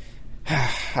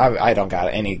 I don't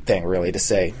got anything really to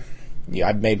say. Yeah,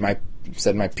 I've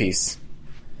said my piece.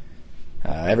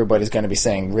 Everybody's going to be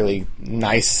saying really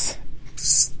nice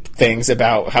things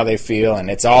about how they feel,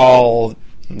 and it's all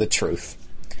the truth.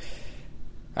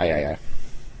 I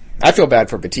feel bad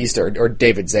for Batista or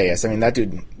David Zayas. I mean, that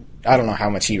dude, I don't know how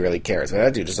much he really cares, but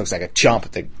that dude just looks like a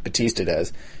chump that Batista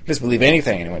does. He doesn't believe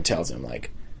anything anyone tells him. Like,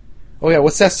 oh yeah,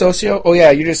 what's that, socio? Oh yeah,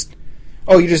 you're just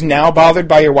now bothered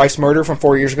by your wife's murder from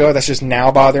 4 years ago? That's just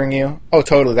now bothering you? Oh,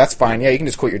 totally, that's fine. Yeah, you can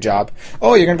just quit your job.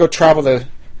 Oh, you're going to go travel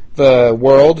the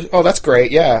world? Oh, that's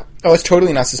great, yeah. Oh, it's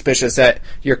totally not suspicious that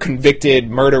your convicted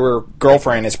murderer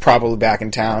girlfriend is probably back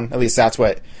in town. At least that's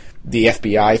what the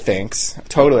FBI thinks.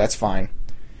 Totally, that's fine.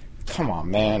 Come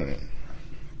on, man.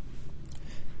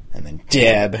 And then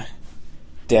Deb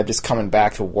just coming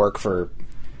back to work for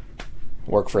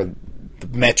the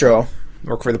Metro,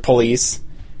 work for the police.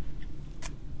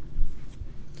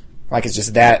 Like it's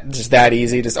just that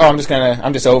easy. I'm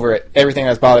just over it. Everything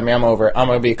that's bothered me, I'm over it. I'm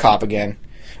gonna be a cop again.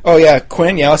 Oh yeah,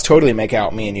 Quinn, yeah, let's totally make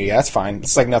out, me and you. Yeah, that's fine.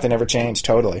 It's like nothing ever changed,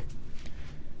 totally.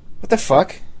 What the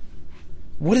fuck?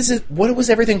 What is it? What was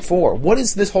everything for? What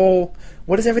is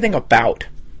everything about?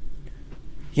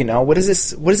 You know, what is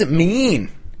this? What does it mean?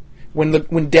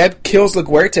 When Deb kills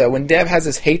LaGuerta, when Deb has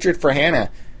this hatred for Hannah,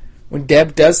 when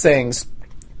Deb does things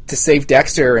to save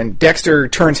Dexter, and Dexter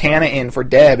turns Hannah in for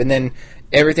Deb, and then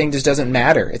everything just doesn't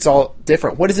matter. It's all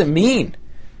different. What does it mean?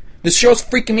 This show's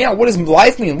freaking me out. What does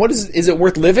life mean? Is it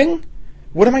worth living?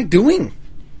 What am I doing?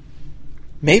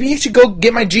 Maybe I should go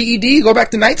get my GED, go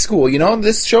back to night school, you know?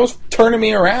 This show's turning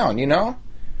me around, you know?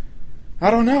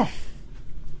 I don't know.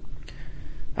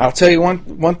 I'll tell you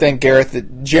one thing, Gareth,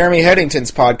 that Jeremy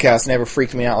Headington's podcast never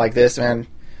freaked me out like this, man.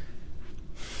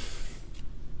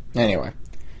 Anyway.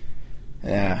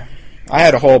 Yeah. I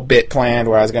had a whole bit planned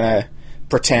where I was going to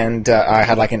pretend I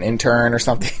had like an intern or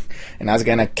something and I was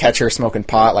gonna catch her smoking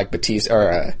pot like Batista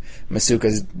or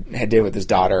Masuka's did with his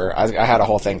daughter. I had a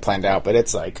whole thing planned out, but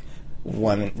it's like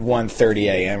 1:30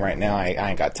 a.m. right now. I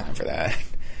ain't got time for that.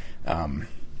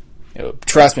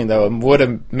 Trust me though, it would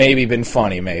have maybe been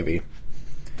funny, maybe.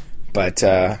 But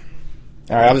all right,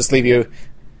 I'll just leave you.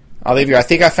 I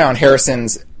think I found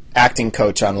Harrison's acting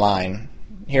coach online.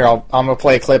 Here, I'm gonna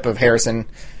play a clip of Harrison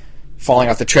falling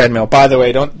off the treadmill. By the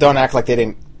way, don't act like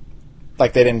they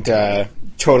didn't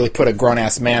totally put a grown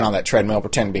ass man on that treadmill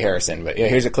pretend to be Harrison. But yeah,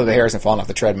 here's a clip of Harrison falling off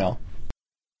the treadmill.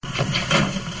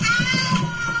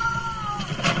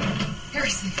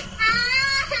 Harrison. It's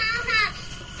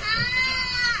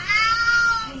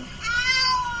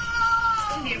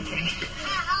gonna be okay.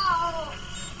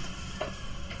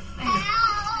 I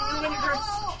know when it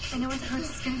hurts. I know when it hurts.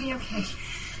 It's gonna be okay.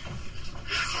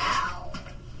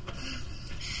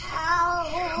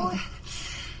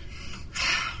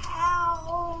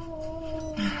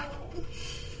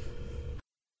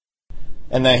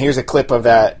 And then here's a clip of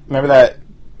that. Remember that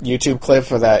YouTube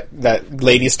clip of that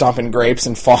lady stomping grapes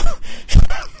and fall?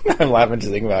 I'm laughing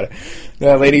just thinking about it.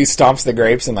 The lady who stomps the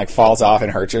grapes and like falls off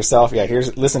and hurts herself. Yeah,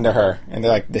 listen to her, and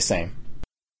they're like the same.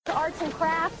 Arts and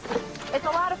crafts. It's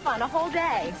a lot of fun. A whole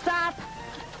day. Stop.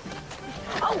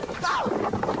 Oh, stop.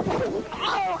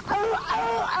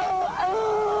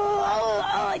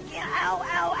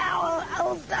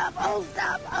 Oh, stop. Oh,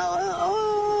 stop.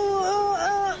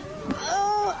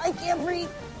 I can't breathe.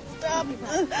 Stop.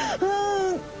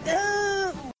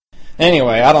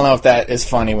 Anyway, I don't know if that is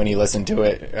funny when you listen to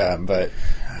it, but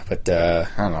I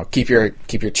don't know. Keep your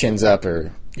chins up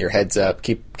or your heads up.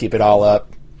 Keep it all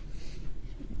up.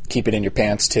 Keep it in your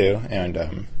pants too, and I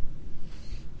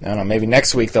don't know. Maybe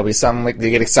next week there'll be something to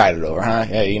get excited over, huh?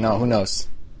 Yeah, who knows?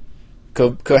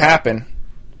 Could happen.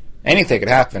 Anything could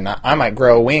happen. I might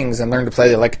grow wings and learn to play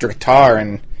the electric guitar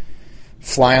and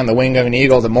fly on the wing of an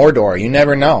eagle to Mordor. You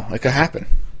never know. It could happen.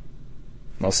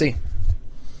 We'll see.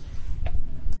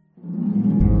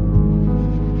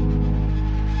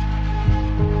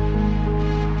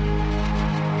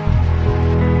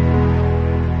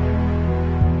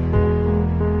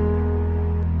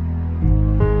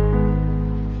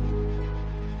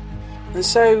 And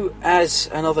so, as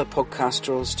another podcast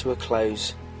draws to a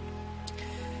close,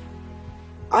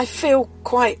 I feel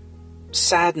quite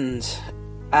saddened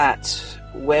at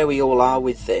where we all are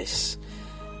with this.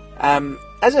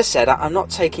 As I said, I'm not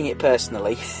taking it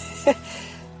personally,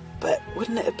 but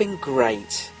wouldn't it have been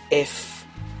great if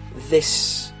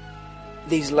these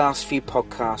last few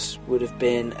podcasts would have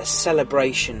been a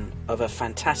celebration of a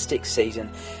fantastic season,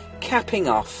 capping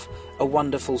off a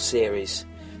wonderful series,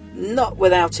 not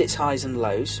without its highs and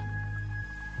lows.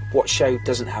 What show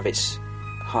doesn't have its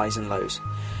highs and lows?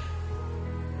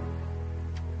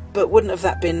 But wouldn't have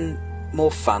that been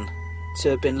more fun to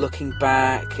have been looking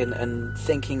back and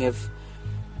thinking of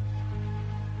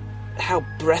how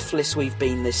breathless we've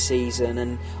been this season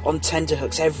and on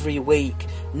tenterhooks every week,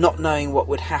 not knowing what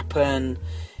would happen,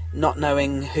 not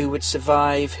knowing who would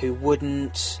survive, who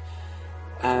wouldn't.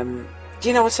 Do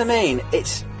you know what I mean?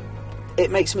 It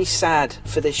makes me sad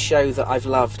for this show that I've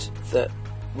loved, that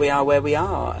we are where we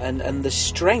are, and the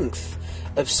strength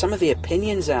of some of the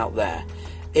opinions out there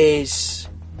is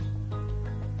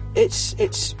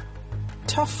it's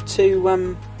tough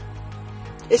to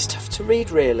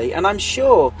read, really. And I'm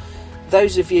sure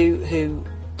those of you who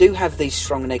do have these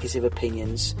strong negative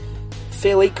opinions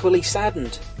feel equally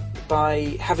saddened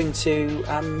by having to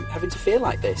feel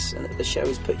like this, and that the show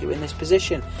has put you in this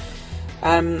position.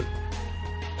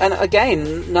 And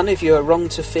again, none of you are wrong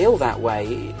to feel that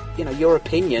way. Your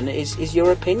opinion is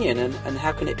your opinion, and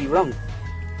how can it be wrong?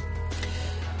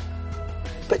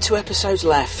 But 2 episodes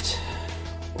left.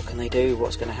 What can they do?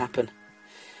 What's going to happen?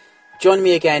 Join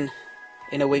me again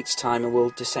in a week's time and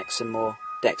we'll dissect some more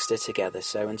Dexter together.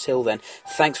 So until then,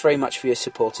 thanks very much for your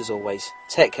support as always.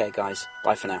 Take care, guys.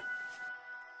 Bye for now.